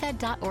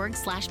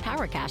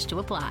PenFed.org/PowerCash to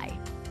apply.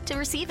 To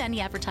receive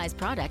any advertised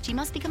product, you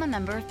must become a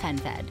member of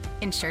PenFed,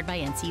 insured by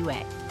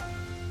NCUA.